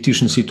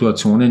politischen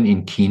Situationen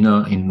in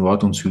China, in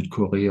Nord- und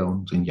Südkorea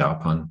und in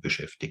Japan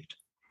beschäftigt.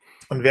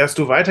 Und wärst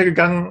du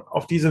weitergegangen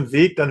auf diesem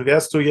Weg, dann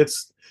wärst du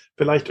jetzt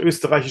vielleicht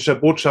österreichischer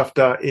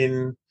Botschafter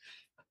in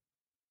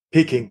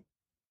Peking.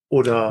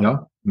 Oder,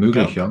 ja,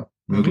 möglich, ja, ja,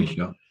 möglich,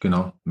 ja,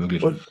 genau,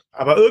 möglich.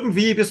 Aber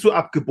irgendwie bist du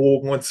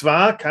abgebogen. Und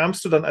zwar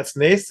kamst du dann als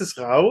nächstes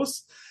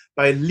raus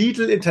bei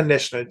Lidl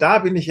International. Da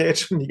bin ich ja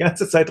jetzt schon die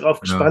ganze Zeit drauf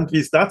gespannt, wie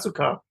es dazu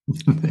kam.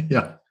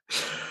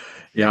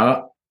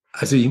 Ja,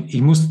 also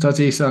ich muss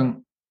tatsächlich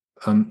sagen,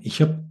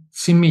 ich habe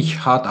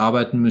ziemlich hart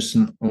arbeiten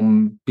müssen,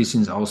 um bis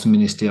ins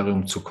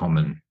Außenministerium zu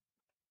kommen.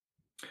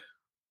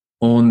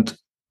 Und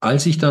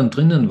als ich dann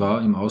drinnen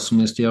war im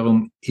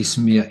Außenministerium, ist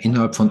mir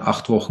innerhalb von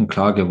 8 Wochen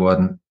klar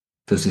geworden,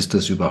 dass es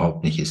das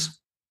überhaupt nicht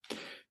ist.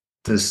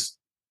 Dass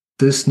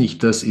das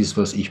nicht das ist,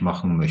 was ich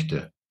machen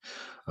möchte.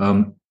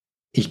 Ähm,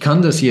 Ich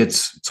kann das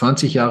jetzt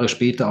 20 Jahre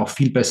später auch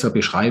viel besser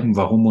beschreiben,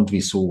 warum und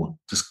wieso.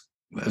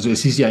 Also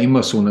es ist ja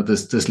immer so, ne,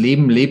 das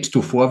Leben lebst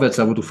du vorwärts,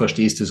 aber du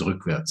verstehst es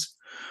rückwärts.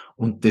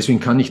 Und deswegen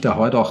kann ich da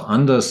heute auch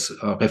anders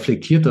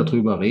reflektiert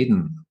darüber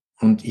reden.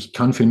 Und ich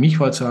kann für mich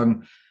heute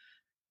sagen,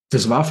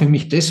 das war für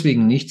mich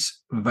deswegen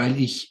nichts, weil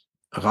ich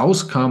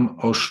rauskam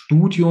aus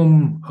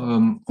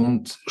Studium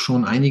und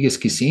schon einiges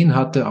gesehen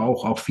hatte,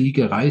 auch viel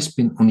gereist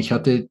bin und ich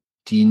hatte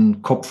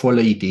den Kopf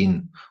voller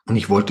Ideen und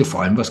ich wollte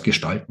vor allem was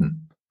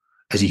gestalten.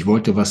 Also ich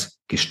wollte was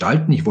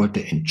gestalten, ich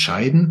wollte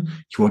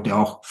entscheiden, ich wollte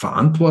auch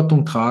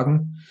Verantwortung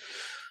tragen.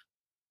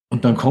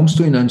 Und dann kommst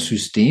du in ein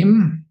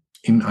System,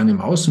 in einem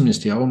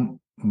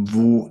Außenministerium,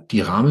 wo die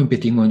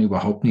Rahmenbedingungen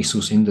überhaupt nicht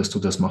so sind, dass du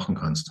das machen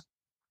kannst.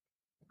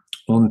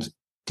 Und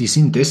die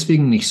sind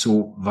deswegen nicht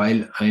so,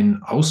 weil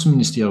ein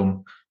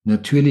Außenministerium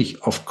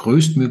natürlich auf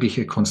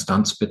größtmögliche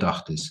Konstanz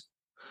bedacht ist.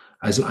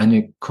 Also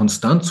eine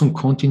Konstanz und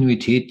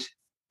Kontinuität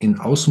in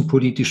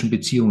außenpolitischen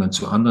Beziehungen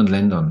zu anderen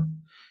Ländern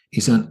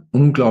ist ein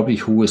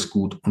unglaublich hohes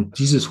Gut. Und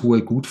dieses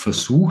hohe Gut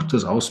versucht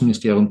das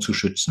Außenministerium zu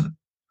schützen.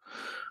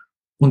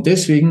 Und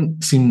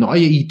deswegen sind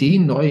neue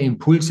Ideen, neue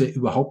Impulse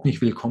überhaupt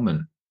nicht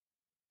willkommen.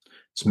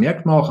 Das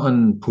merkt man auch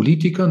an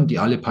Politikern, die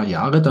alle paar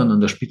Jahre dann an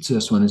der Spitze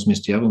so eines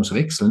Ministeriums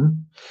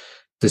wechseln.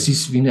 Das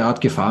ist wie eine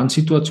Art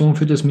Gefahrensituation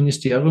für das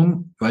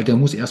Ministerium, weil der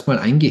muss erstmal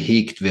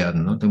eingehegt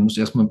werden. Der muss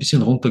erstmal ein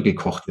bisschen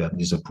runtergekocht werden,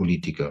 dieser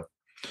Politiker.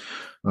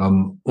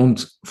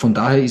 Und von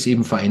daher ist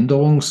eben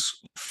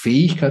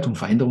Veränderungsfähigkeit und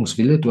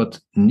Veränderungswille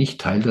dort nicht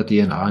Teil der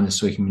DNA eines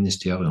solchen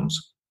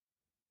Ministeriums.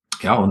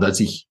 Ja, und als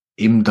ich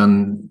eben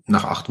dann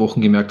nach 8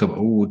 Wochen gemerkt habe,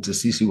 oh,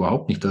 das ist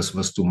überhaupt nicht das,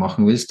 was du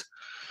machen willst,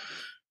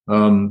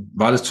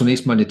 war das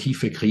zunächst mal eine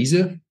tiefe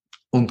Krise.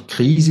 Und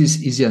Krisis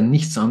ist ja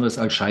nichts anderes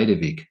als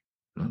Scheideweg.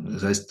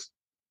 Das heißt,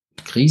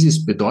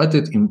 Krisis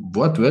bedeutet im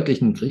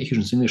wortwörtlichen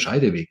griechischen Sinne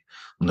Scheideweg.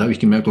 Und da habe ich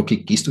gemerkt,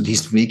 okay, gehst du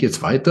diesen Weg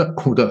jetzt weiter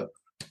oder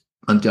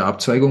an der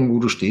Abzweigung, wo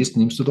du stehst,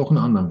 nimmst du doch einen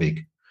anderen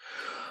Weg.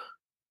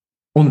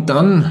 Und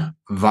dann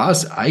war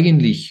es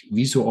eigentlich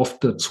wie so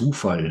oft der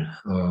Zufall,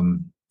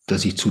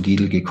 dass ich zu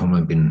Lidl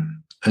gekommen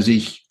bin. Also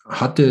ich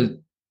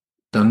hatte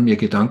dann mir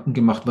Gedanken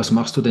gemacht, was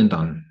machst du denn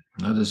dann?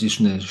 Ja, das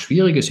ist eine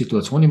schwierige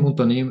Situation im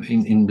Unternehmen,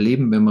 im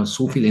Leben, wenn man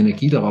so viel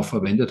Energie darauf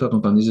verwendet hat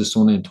und dann ist es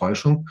so eine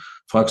Enttäuschung.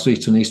 Fragst du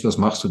dich zunächst, was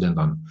machst du denn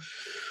dann?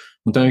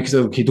 Und dann habe ich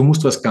gesagt, okay, du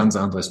musst was ganz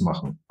anderes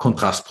machen.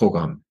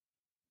 Kontrastprogramm.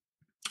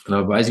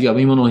 Da weiß ich aber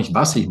immer noch nicht,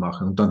 was ich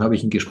mache. Und dann habe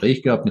ich ein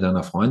Gespräch gehabt mit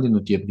einer Freundin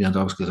und die hat mir dann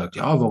damals gesagt,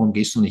 ja, warum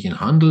gehst du nicht in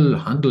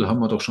Handel? Handel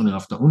haben wir doch schon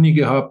auf der Uni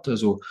gehabt.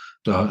 Also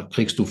da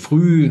kriegst du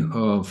früh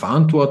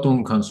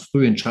Verantwortung, kannst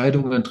früh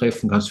Entscheidungen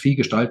treffen, kannst viel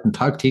gestalten,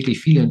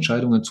 tagtäglich viele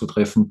Entscheidungen zu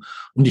treffen.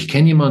 Und ich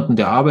kenne jemanden,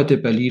 der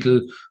arbeitet bei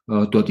Lidl,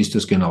 dort ist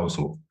das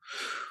genauso.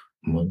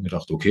 Und dann habe ich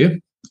gedacht,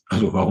 okay,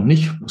 also warum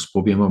nicht? Das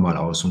probieren wir mal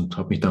aus. Und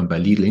habe mich dann bei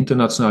Lidl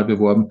international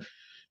beworben.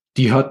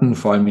 Die hatten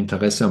vor allem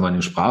Interesse an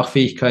meinen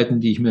Sprachfähigkeiten,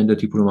 die ich mir in der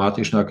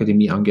Diplomatischen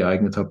Akademie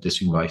angeeignet habe.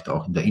 Deswegen war ich da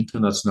auch in der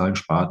internationalen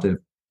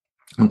Sparte.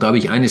 Und da habe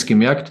ich eines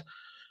gemerkt,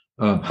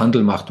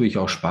 Handel macht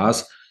durchaus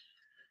Spaß.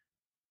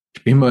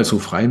 Ich bin mal so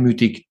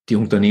freimütig, die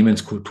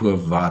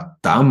Unternehmenskultur war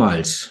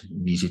damals,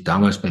 wie sie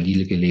damals bei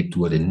Lidl gelebt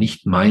wurde,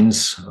 nicht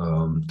meins.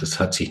 Das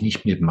hat sich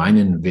nicht mit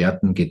meinen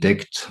Werten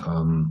gedeckt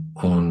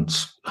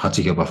und hat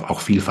sich aber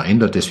auch viel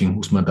verändert. Deswegen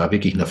muss man da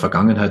wirklich in der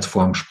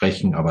Vergangenheitsform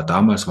sprechen. Aber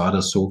damals war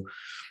das so.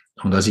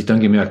 Und als ich dann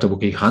gemerkt habe,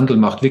 okay, Handel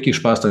macht wirklich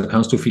Spaß, da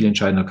kannst du viel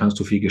entscheiden, da kannst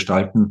du viel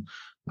gestalten,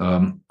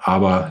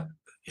 aber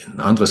ein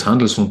anderes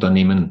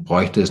Handelsunternehmen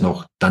bräuchte es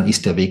noch, dann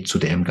ist der Weg zu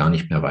DM gar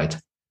nicht mehr weit,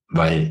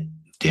 weil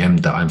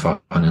DM da einfach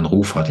einen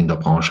Ruf hat in der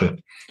Branche.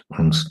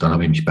 Und dann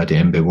habe ich mich bei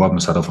DM beworben,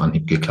 es hat auf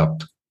Anhieb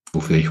geklappt,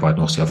 wofür ich heute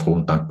noch sehr froh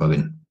und dankbar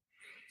bin.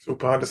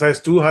 Super, das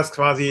heißt, du hast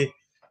quasi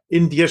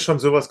in dir schon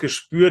sowas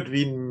gespürt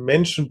wie ein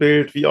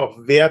Menschenbild, wie auch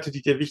Werte,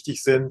 die dir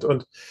wichtig sind.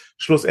 Und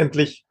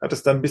schlussendlich hat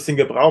es dann ein bisschen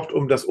gebraucht,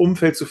 um das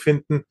Umfeld zu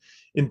finden,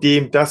 in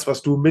dem das,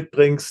 was du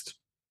mitbringst,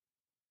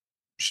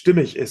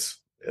 stimmig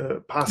ist,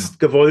 passt,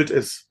 gewollt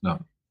ist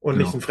und genau.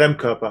 nicht ein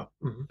Fremdkörper.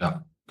 Mhm.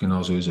 Ja,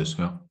 genau so ist es,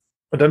 ja.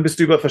 Und dann bist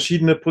du über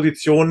verschiedene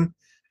Positionen,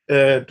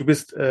 du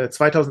bist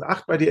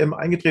 2008 bei DM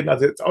eingetreten,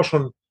 also jetzt auch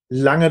schon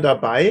lange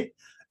dabei.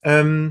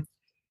 Kann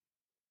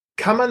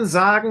man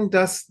sagen,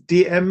 dass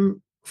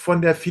DM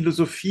von der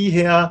Philosophie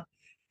her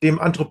dem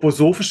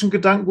anthroposophischen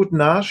Gedankengut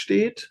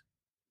nahesteht?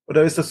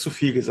 Oder ist das zu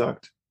viel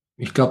gesagt?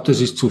 Ich glaube, das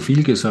ist zu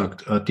viel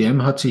gesagt.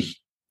 DM hat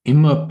sich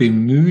immer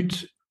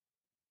bemüht,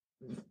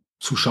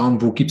 zu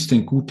schauen, wo gibt's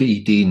denn gute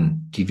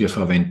Ideen, die wir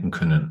verwenden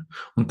können.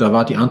 Und da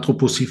war die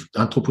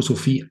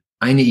Anthroposophie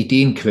eine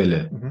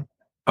Ideenquelle,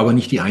 aber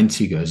nicht die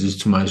einzige. Es ist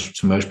zum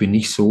Beispiel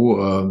nicht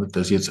so,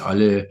 dass jetzt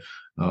alle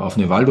auf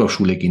eine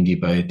Waldorfschule gehen, die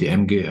bei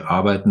DM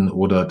arbeiten,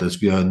 oder dass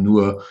wir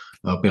nur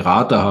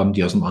Berater haben,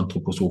 die aus dem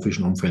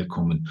anthroposophischen Umfeld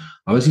kommen.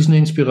 Aber es ist eine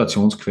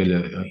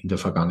Inspirationsquelle in der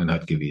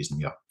Vergangenheit gewesen,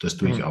 ja, das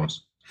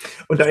durchaus.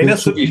 Und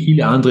erinnerst So du wie dich?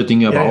 viele andere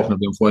Dinge aber Ja, auch. ja,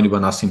 Wir haben vorhin über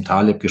Nassim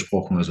Taleb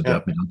gesprochen, also der ja,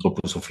 hat mit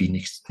Anthroposophie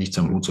nichts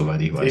am Hut,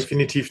 soweit ich weiß.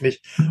 definitiv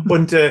nicht.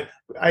 Und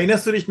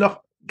erinnerst du dich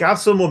noch, gab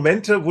es so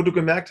Momente, wo du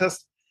gemerkt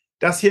hast,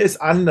 das hier ist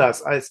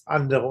anders als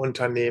andere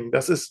Unternehmen,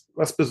 das ist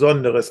was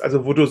Besonderes,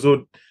 also wo du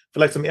so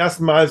vielleicht zum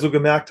ersten Mal so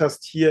gemerkt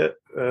hast, hier,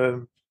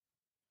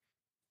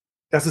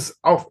 das ist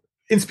auch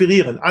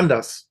inspirierend,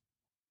 anders.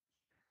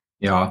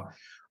 Ja,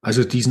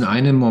 also diesen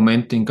einen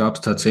Moment, den gab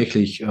es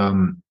tatsächlich,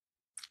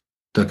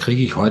 da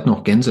kriege ich heute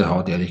noch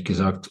Gänsehaut, ehrlich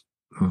gesagt,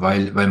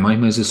 weil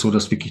manchmal ist es so,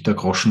 dass wirklich der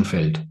Groschen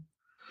fällt.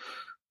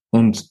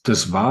 Und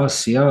das war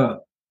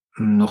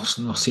noch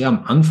sehr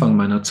am Anfang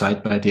meiner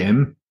Zeit bei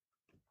DM.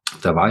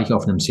 Da war ich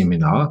auf einem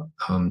Seminar,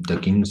 da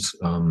ging es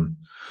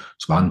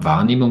war ein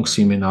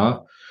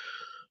Wahrnehmungsseminar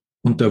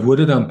und da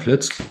wurde dann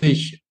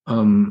plötzlich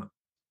ein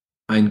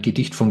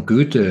Gedicht von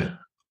Goethe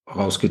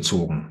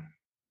rausgezogen.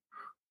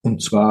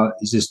 Und zwar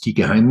ist es Die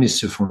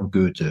Geheimnisse von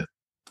Goethe.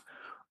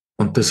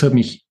 Und das hat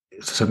mich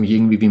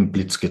irgendwie wie ein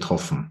Blitz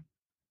getroffen.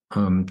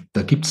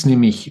 Da gibt's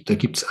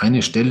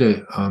eine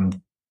Stelle,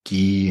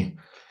 die,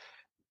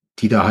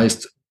 die da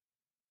heißt,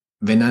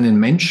 wenn einen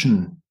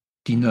Menschen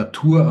die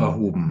Natur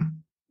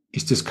erhoben,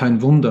 ist es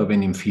kein Wunder,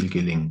 wenn ihm viel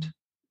gelingt.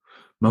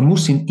 Man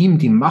muss in ihm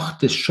die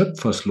Macht des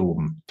Schöpfers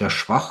loben, der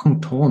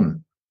schwachen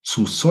Ton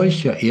zu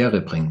solcher Ehre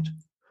bringt.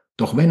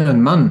 Doch wenn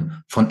ein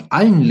Mann von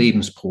allen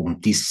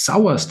Lebensproben die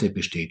sauerste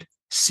besteht,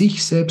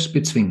 sich selbst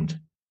bezwingt,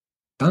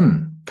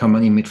 dann kann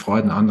man ihn mit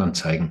Freuden anderen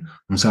zeigen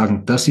und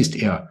sagen, das ist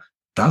er,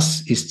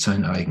 das ist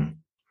sein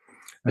eigen.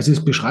 Also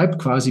es beschreibt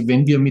quasi,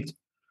 wenn wir mit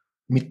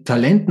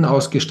Talenten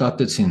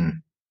ausgestattet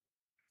sind,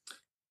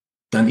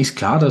 dann ist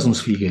klar, dass uns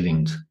viel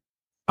gelingt.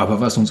 Aber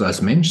was uns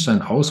als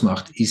Menschsein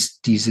ausmacht,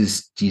 ist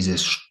dieses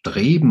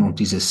Streben und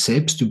diese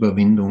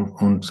Selbstüberwindung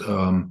und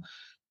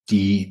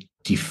die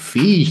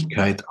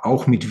Fähigkeit,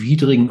 auch mit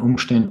widrigen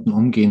Umständen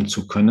umgehen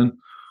zu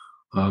können.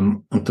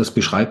 Und das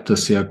beschreibt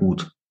das sehr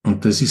gut.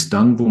 Und das ist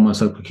dann, wo man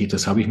sagt, okay,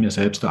 das habe ich mir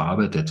selbst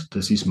erarbeitet,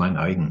 das ist mein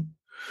eigen.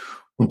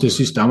 Und das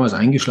ist damals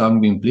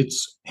eingeschlagen wie ein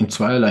Blitz in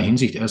zweierlei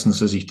Hinsicht. Erstens,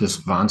 dass ich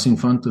das Wahnsinn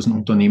fand, dass ein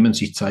Unternehmen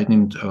sich Zeit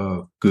nimmt,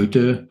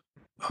 Goethe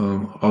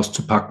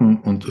rauszupacken.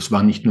 Und es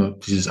war nicht nur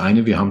dieses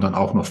eine, wir haben dann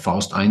auch noch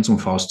Faust I und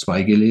Faust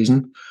II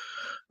gelesen.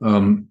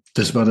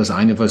 Das war das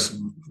eine,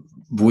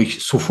 wo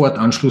ich sofort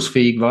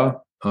anschlussfähig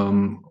war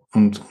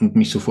und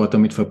mich sofort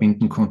damit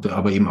verbinden konnte,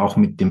 aber eben auch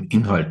mit dem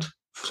Inhalt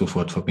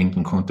sofort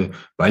verbinden konnte,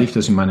 weil ich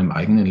das in meinem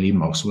eigenen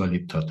Leben auch so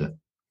erlebt hatte.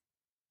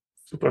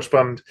 Super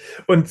spannend.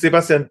 Und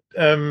Sebastian,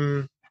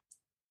 wenn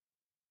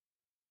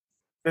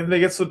wir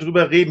jetzt so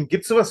drüber reden,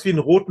 gibt es sowas wie einen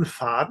roten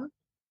Faden?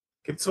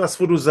 Gibt es was,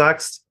 wo du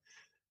sagst,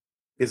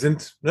 wir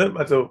sind, ne,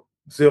 also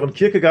Sören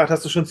Kierkegaard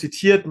hast du schon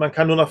zitiert, man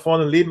kann nur nach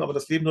vorne leben, aber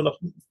das Leben nur noch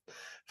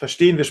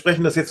verstehen. Wir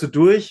sprechen das jetzt so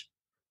durch.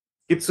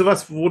 Gibt es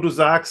sowas, wo du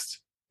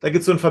sagst, da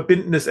gibt es so ein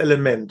verbindendes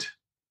Element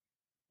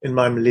in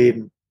meinem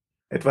Leben?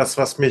 Etwas,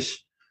 was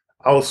mich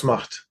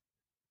ausmacht?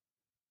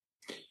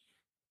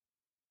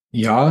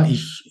 Ja,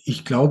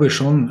 ich glaube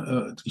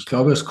schon. Ich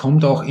glaube, es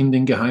kommt auch in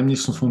den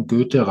Geheimnissen von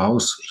Goethe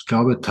raus. Ich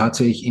glaube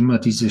tatsächlich immer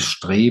dieses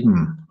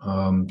Streben,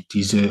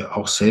 diese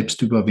auch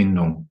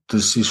Selbstüberwindung.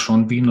 Das ist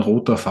schon wie ein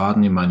roter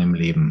Faden in meinem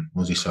Leben,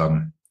 muss ich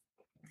sagen.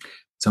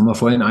 Jetzt haben wir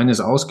vorhin eines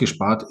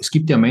ausgespart. Es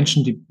gibt ja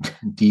Menschen,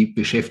 die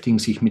beschäftigen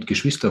sich mit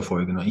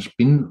Geschwisterfolgen. Ich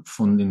bin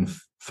von den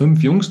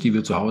 5 Jungs, die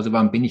wir zu Hause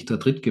waren, bin ich der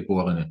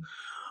Drittgeborene.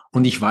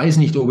 Und ich weiß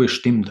nicht, ob es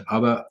stimmt,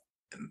 aber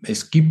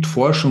es gibt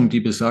Forschung,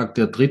 die besagt,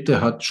 der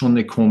Dritte hat schon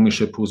eine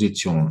komische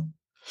Position.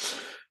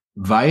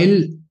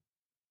 Weil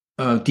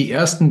die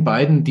ersten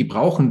beiden, die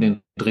brauchen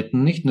den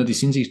Dritten nicht. Ne? Die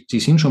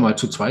sind schon mal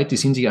zu zweit, die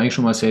sind sich eigentlich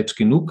schon mal selbst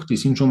genug, die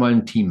sind schon mal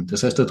ein Team.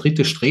 Das heißt, der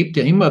Dritte strebt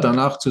ja immer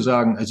danach zu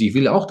sagen, also ich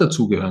will auch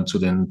dazugehören zu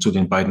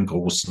den beiden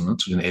Großen, ne?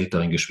 Zu den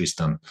älteren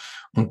Geschwistern.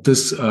 Und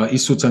das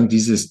ist sozusagen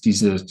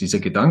dieser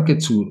Gedanke,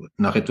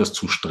 nach etwas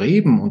zu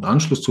streben und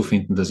Anschluss zu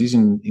finden, das ist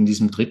in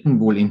diesem Dritten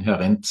wohl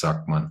inhärent,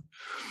 sagt man.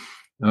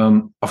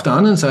 Auf der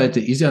anderen Seite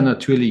ist er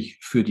natürlich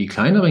für die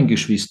kleineren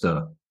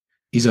Geschwister,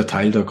 ist er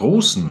Teil der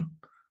Großen.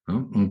 Ja,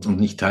 und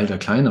nicht Teil der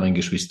kleineren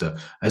Geschwister.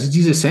 Also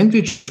diese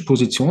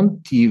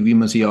Sandwich-Position, wie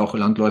man sie auch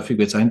landläufig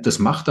bezeichnet, das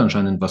macht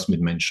anscheinend was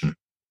mit Menschen.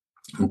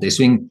 Und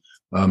deswegen,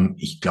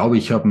 ich glaube,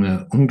 ich habe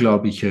einen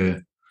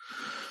unglaublichen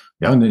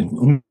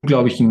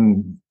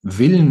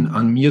Willen,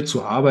 an mir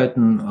zu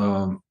arbeiten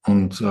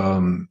und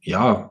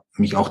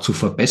mich auch zu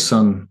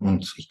verbessern.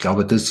 Und ich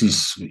glaube, das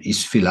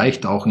ist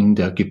vielleicht auch in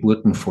der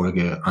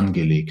Geburtenfolge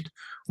angelegt.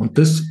 Und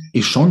das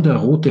ist schon der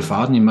rote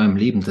Faden in meinem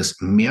Leben.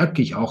 Das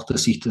merke ich auch,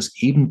 dass sich das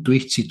eben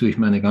durchzieht durch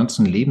meine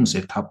ganzen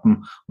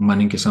Lebensetappen und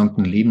meinen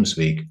gesamten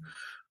Lebensweg.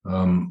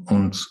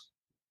 Und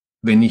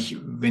wenn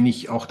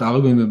ich auch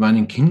darüber mit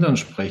meinen Kindern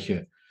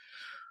spreche,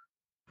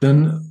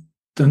 dann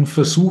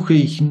versuche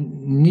ich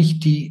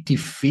nicht die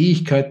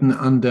Fähigkeiten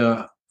an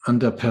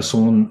der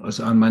Person,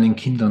 also an meinen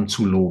Kindern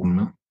zu loben,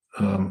 ne?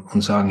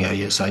 Und sagen, ja,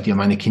 ihr seid ja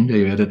meine Kinder,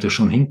 ihr werdet das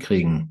schon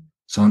hinkriegen,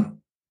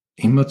 sondern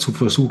immer zu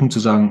versuchen zu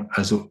sagen,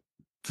 also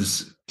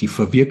die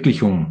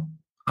Verwirklichung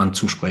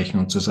anzusprechen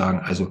und zu sagen,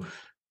 also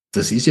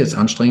das ist jetzt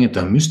anstrengend,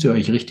 da müsst ihr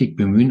euch richtig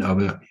bemühen,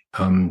 aber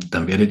dann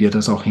werdet ihr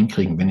das auch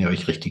hinkriegen, wenn ihr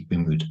euch richtig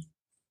bemüht.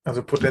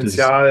 Also Das,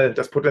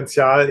 Das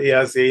Potenzial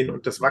eher sehen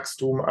und das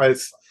Wachstum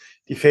als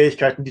die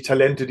Fähigkeiten, die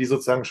Talente, die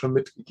sozusagen schon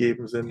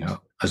mitgegeben sind.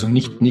 ja, also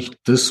nicht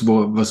das,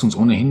 was uns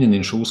ohnehin in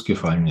den Schoß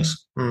gefallen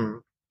ist,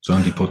 Mhm.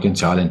 sondern die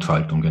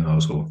Potenzialentfaltung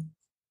genauso.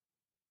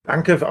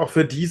 Danke auch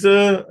für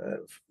diese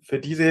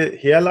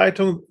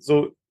Herleitung.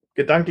 So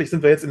gedanklich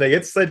sind wir jetzt in der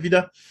Jetztzeit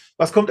wieder.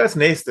 Was kommt als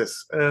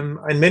nächstes?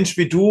 Ein Mensch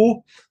wie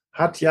du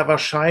hat ja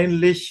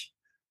wahrscheinlich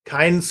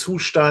keinen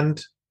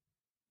Zustand,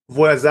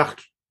 wo er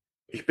sagt,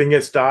 ich bin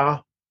jetzt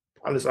da,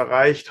 alles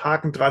erreicht,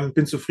 Haken dran,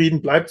 bin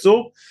zufrieden, bleibt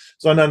so,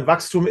 sondern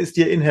Wachstum ist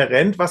dir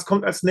inhärent. Was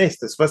kommt als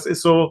nächstes? Was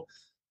ist so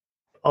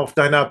auf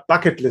deiner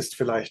Bucketlist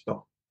vielleicht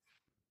noch?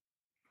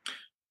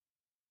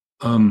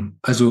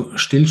 Also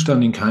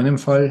Stillstand in keinem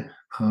Fall.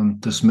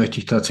 Das möchte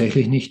ich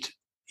tatsächlich nicht.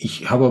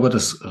 Ich habe aber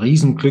das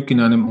Riesenglück, in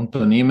einem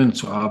Unternehmen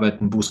zu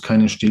arbeiten, wo es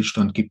keinen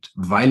Stillstand gibt,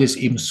 weil es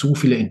eben so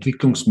viele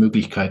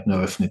Entwicklungsmöglichkeiten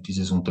eröffnet,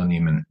 dieses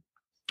Unternehmen.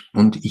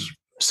 Und ich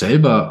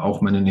selber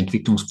auch meinen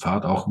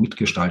Entwicklungspfad auch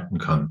mitgestalten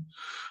kann.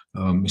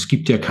 Es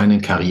gibt ja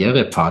keinen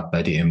Karrierepfad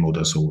bei DM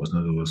oder sowas.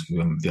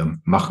 Wir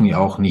machen ja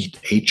auch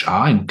nicht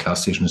HR im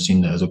klassischen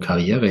Sinne, also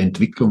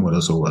Karriereentwicklung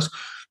oder sowas.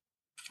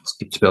 Das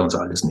gibt es bei uns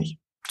alles nicht,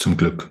 zum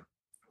Glück.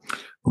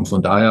 Und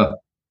von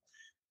daher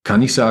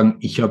kann ich sagen,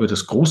 ich habe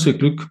das große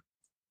Glück,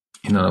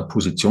 in einer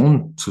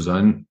Position zu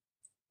sein,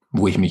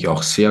 wo ich mich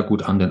auch sehr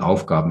gut an den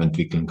Aufgaben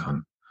entwickeln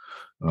kann.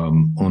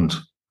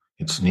 Und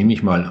jetzt nehme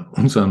ich mal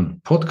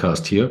unseren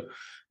Podcast hier.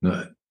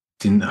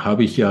 Den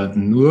habe ich ja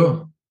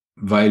nur,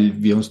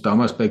 weil wir uns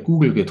damals bei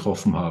Google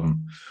getroffen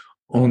haben.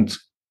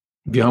 Und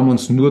wir haben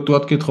uns nur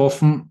dort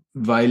getroffen,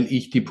 weil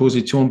ich die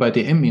Position bei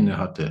DM inne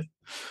hatte.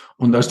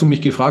 Und als du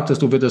mich gefragt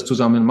hast, ob wir das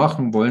zusammen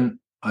machen wollen,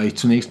 habe ich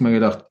zunächst mal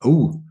gedacht,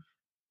 oh,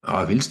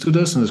 willst du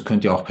das? Und das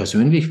könnte ja auch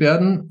persönlich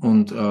werden.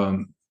 Und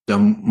da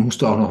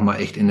musst du auch noch mal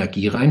echt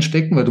Energie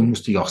reinstecken, weil du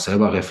musst dich auch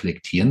selber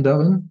reflektieren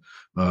darin.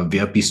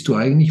 Wer bist du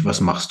eigentlich?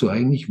 Was machst du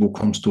eigentlich? Wo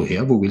kommst du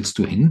her? Wo willst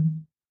du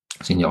hin?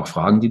 Das sind ja auch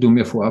Fragen, die du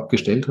mir vorab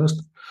gestellt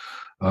hast.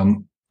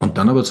 Und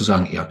dann aber zu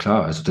sagen, ja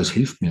klar, also das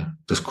hilft mir.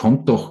 Das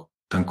kommt doch,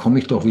 dann komme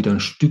ich doch wieder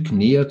ein Stück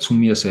näher zu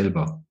mir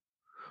selber.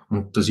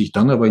 Und dass ich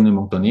dann aber in einem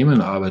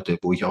Unternehmen arbeite,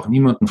 wo ich auch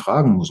niemanden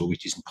fragen muss, ob ich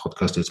diesen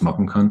Podcast jetzt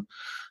machen kann,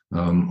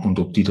 und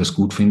ob die das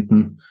gut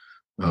finden,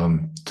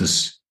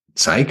 das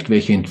zeigt,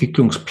 welche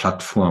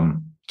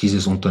Entwicklungsplattform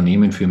dieses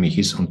Unternehmen für mich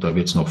ist. Und da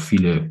wird es noch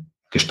viele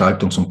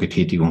Gestaltungs- und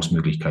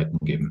Betätigungsmöglichkeiten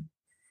geben.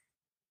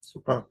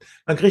 Super.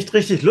 Man kriegt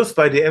richtig Lust,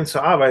 bei DM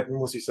zu arbeiten,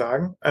 muss ich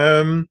sagen.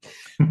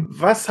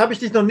 Was habe ich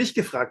dich noch nicht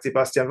gefragt,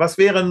 Sebastian? Was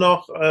wäre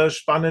noch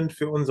spannend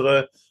für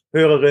unsere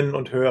Hörerinnen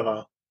und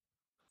Hörer?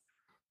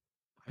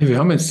 Wir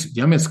haben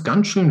jetzt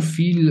ganz schön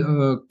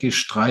viel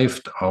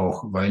gestreift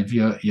auch, weil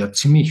wir ja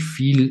ziemlich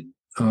viel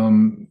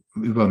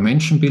über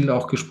Menschenbild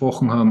auch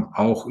gesprochen haben,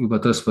 auch über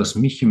das, was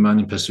mich in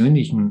meinem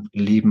persönlichen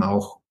Leben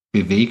auch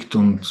bewegt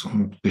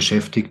und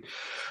beschäftigt.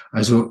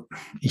 Also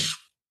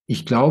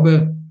ich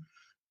glaube,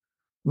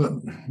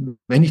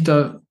 wenn ich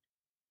da,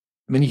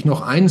 wenn ich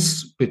noch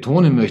eins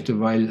betonen möchte,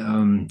 weil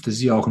das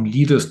ist ja auch ein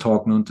Leaders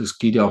Talk, ne, und es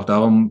geht ja auch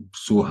darum,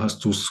 so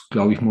hast du es,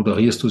 glaube ich,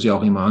 moderierst du es ja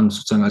auch immer an,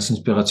 sozusagen als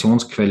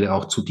Inspirationsquelle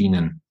auch zu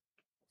dienen.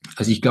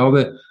 Also ich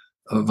glaube,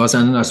 was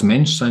einen als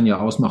Menschsein ja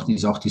ausmacht,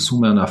 ist auch die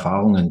Summe an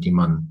Erfahrungen, die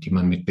man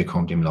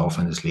mitbekommt im Laufe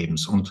eines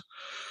Lebens. Und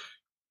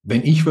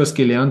wenn ich was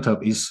gelernt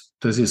habe, ist,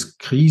 dass es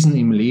Krisen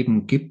im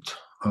Leben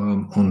gibt,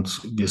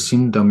 und wir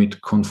sind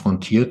damit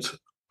konfrontiert,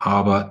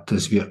 aber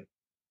dass wir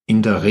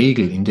in der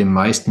Regel, in den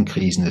meisten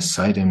Krisen, es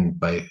sei denn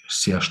bei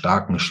sehr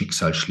starken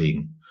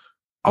Schicksalsschlägen,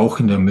 auch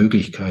in der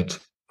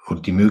Möglichkeit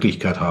oder die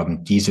Möglichkeit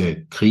haben,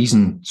 diese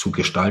Krisen zu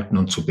gestalten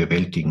und zu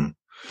bewältigen.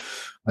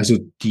 Also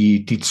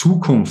die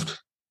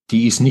Zukunft,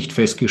 die ist nicht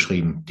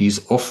festgeschrieben, die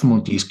ist offen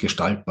und die ist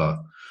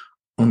gestaltbar.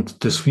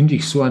 Und das finde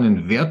ich so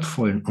einen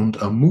wertvollen und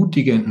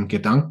ermutigenden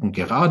Gedanken,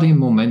 gerade im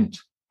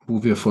Moment,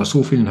 wo wir vor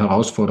so vielen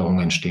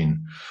Herausforderungen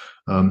stehen,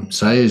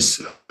 sei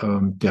es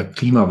der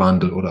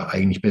Klimawandel oder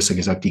eigentlich besser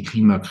gesagt die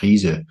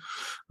Klimakrise.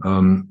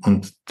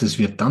 Und dass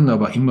wir dann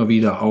aber immer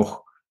wieder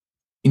auch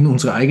in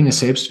unsere eigene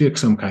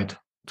Selbstwirksamkeit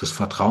das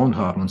Vertrauen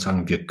haben und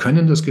sagen, wir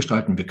können das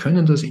gestalten, wir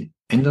können das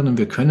ändern und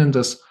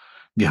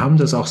wir haben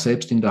das auch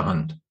selbst in der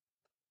Hand.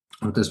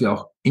 Und dass wir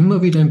auch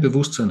immer wieder im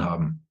Bewusstsein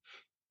haben,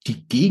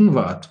 die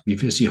Gegenwart,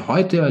 wie wir sie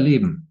heute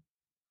erleben,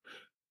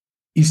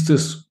 ist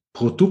das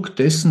Produkt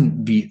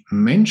dessen, wie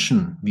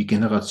Menschen, wie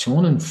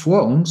Generationen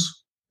vor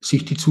uns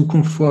sich die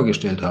Zukunft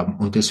vorgestellt haben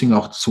und deswegen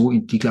auch so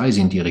die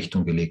Gleise in die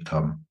Richtung gelegt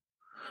haben.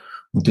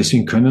 Und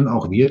deswegen können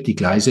auch wir die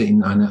Gleise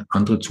in eine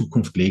andere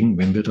Zukunft legen,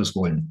 wenn wir das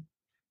wollen.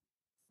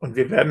 Und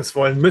wir werden es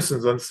wollen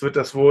müssen, sonst wird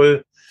das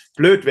wohl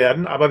blöd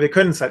werden. Aber wir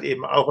können es halt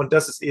eben auch. Und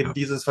das ist eben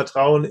dieses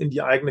Vertrauen in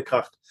die eigene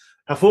Kraft.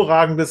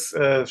 Hervorragendes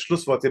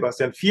Schlusswort,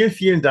 Sebastian. Vielen,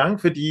 vielen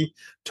Dank für die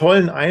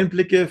tollen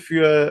Einblicke,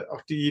 für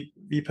auch die,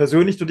 wie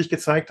persönlich du dich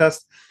gezeigt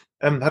hast.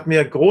 Hat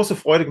mir große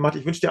Freude gemacht.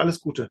 Ich wünsche dir alles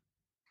Gute.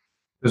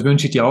 Das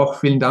wünsche ich dir auch.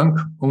 Vielen Dank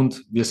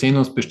und wir sehen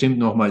uns bestimmt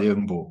noch mal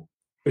irgendwo.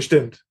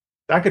 Bestimmt.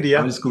 Danke dir.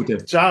 Alles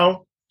Gute.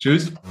 Ciao.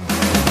 Tschüss.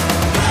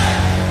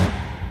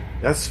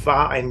 Das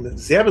war ein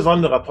sehr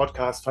besonderer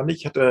Podcast, fand ich.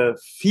 Ich hatte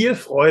viel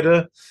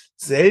Freude.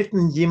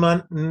 Selten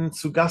jemanden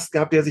zu Gast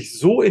gehabt, der sich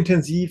so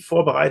intensiv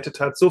vorbereitet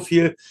hat, so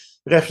viel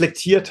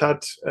reflektiert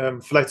hat.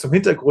 Vielleicht zum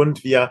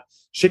Hintergrund. Wir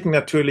schicken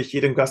natürlich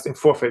jedem Gast im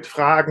Vorfeld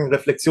Fragen,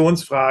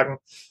 Reflexionsfragen,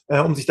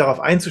 um sich darauf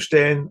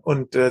einzustellen.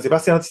 Und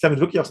Sebastian hat sich damit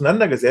wirklich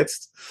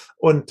auseinandergesetzt.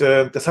 Und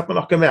das hat man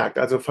auch gemerkt.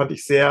 Also fand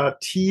ich sehr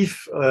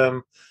tief,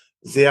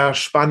 sehr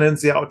spannend,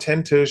 sehr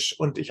authentisch.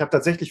 Und ich habe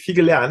tatsächlich viel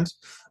gelernt.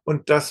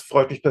 Und das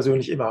freut mich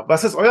persönlich immer.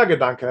 Was ist euer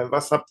Gedanke?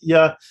 Was habt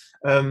ihr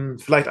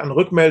vielleicht an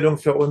Rückmeldungen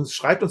für uns?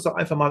 Schreibt uns doch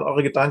einfach mal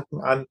eure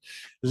Gedanken an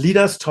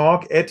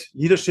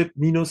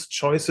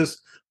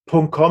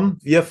leaderstalk@leadership-choices.com.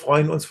 Wir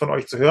freuen uns, von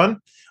euch zu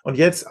hören. Und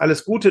jetzt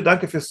alles Gute,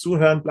 danke fürs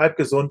Zuhören, bleibt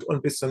gesund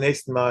und bis zum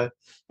nächsten Mal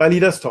bei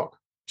Leaders Talk.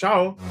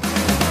 Ciao.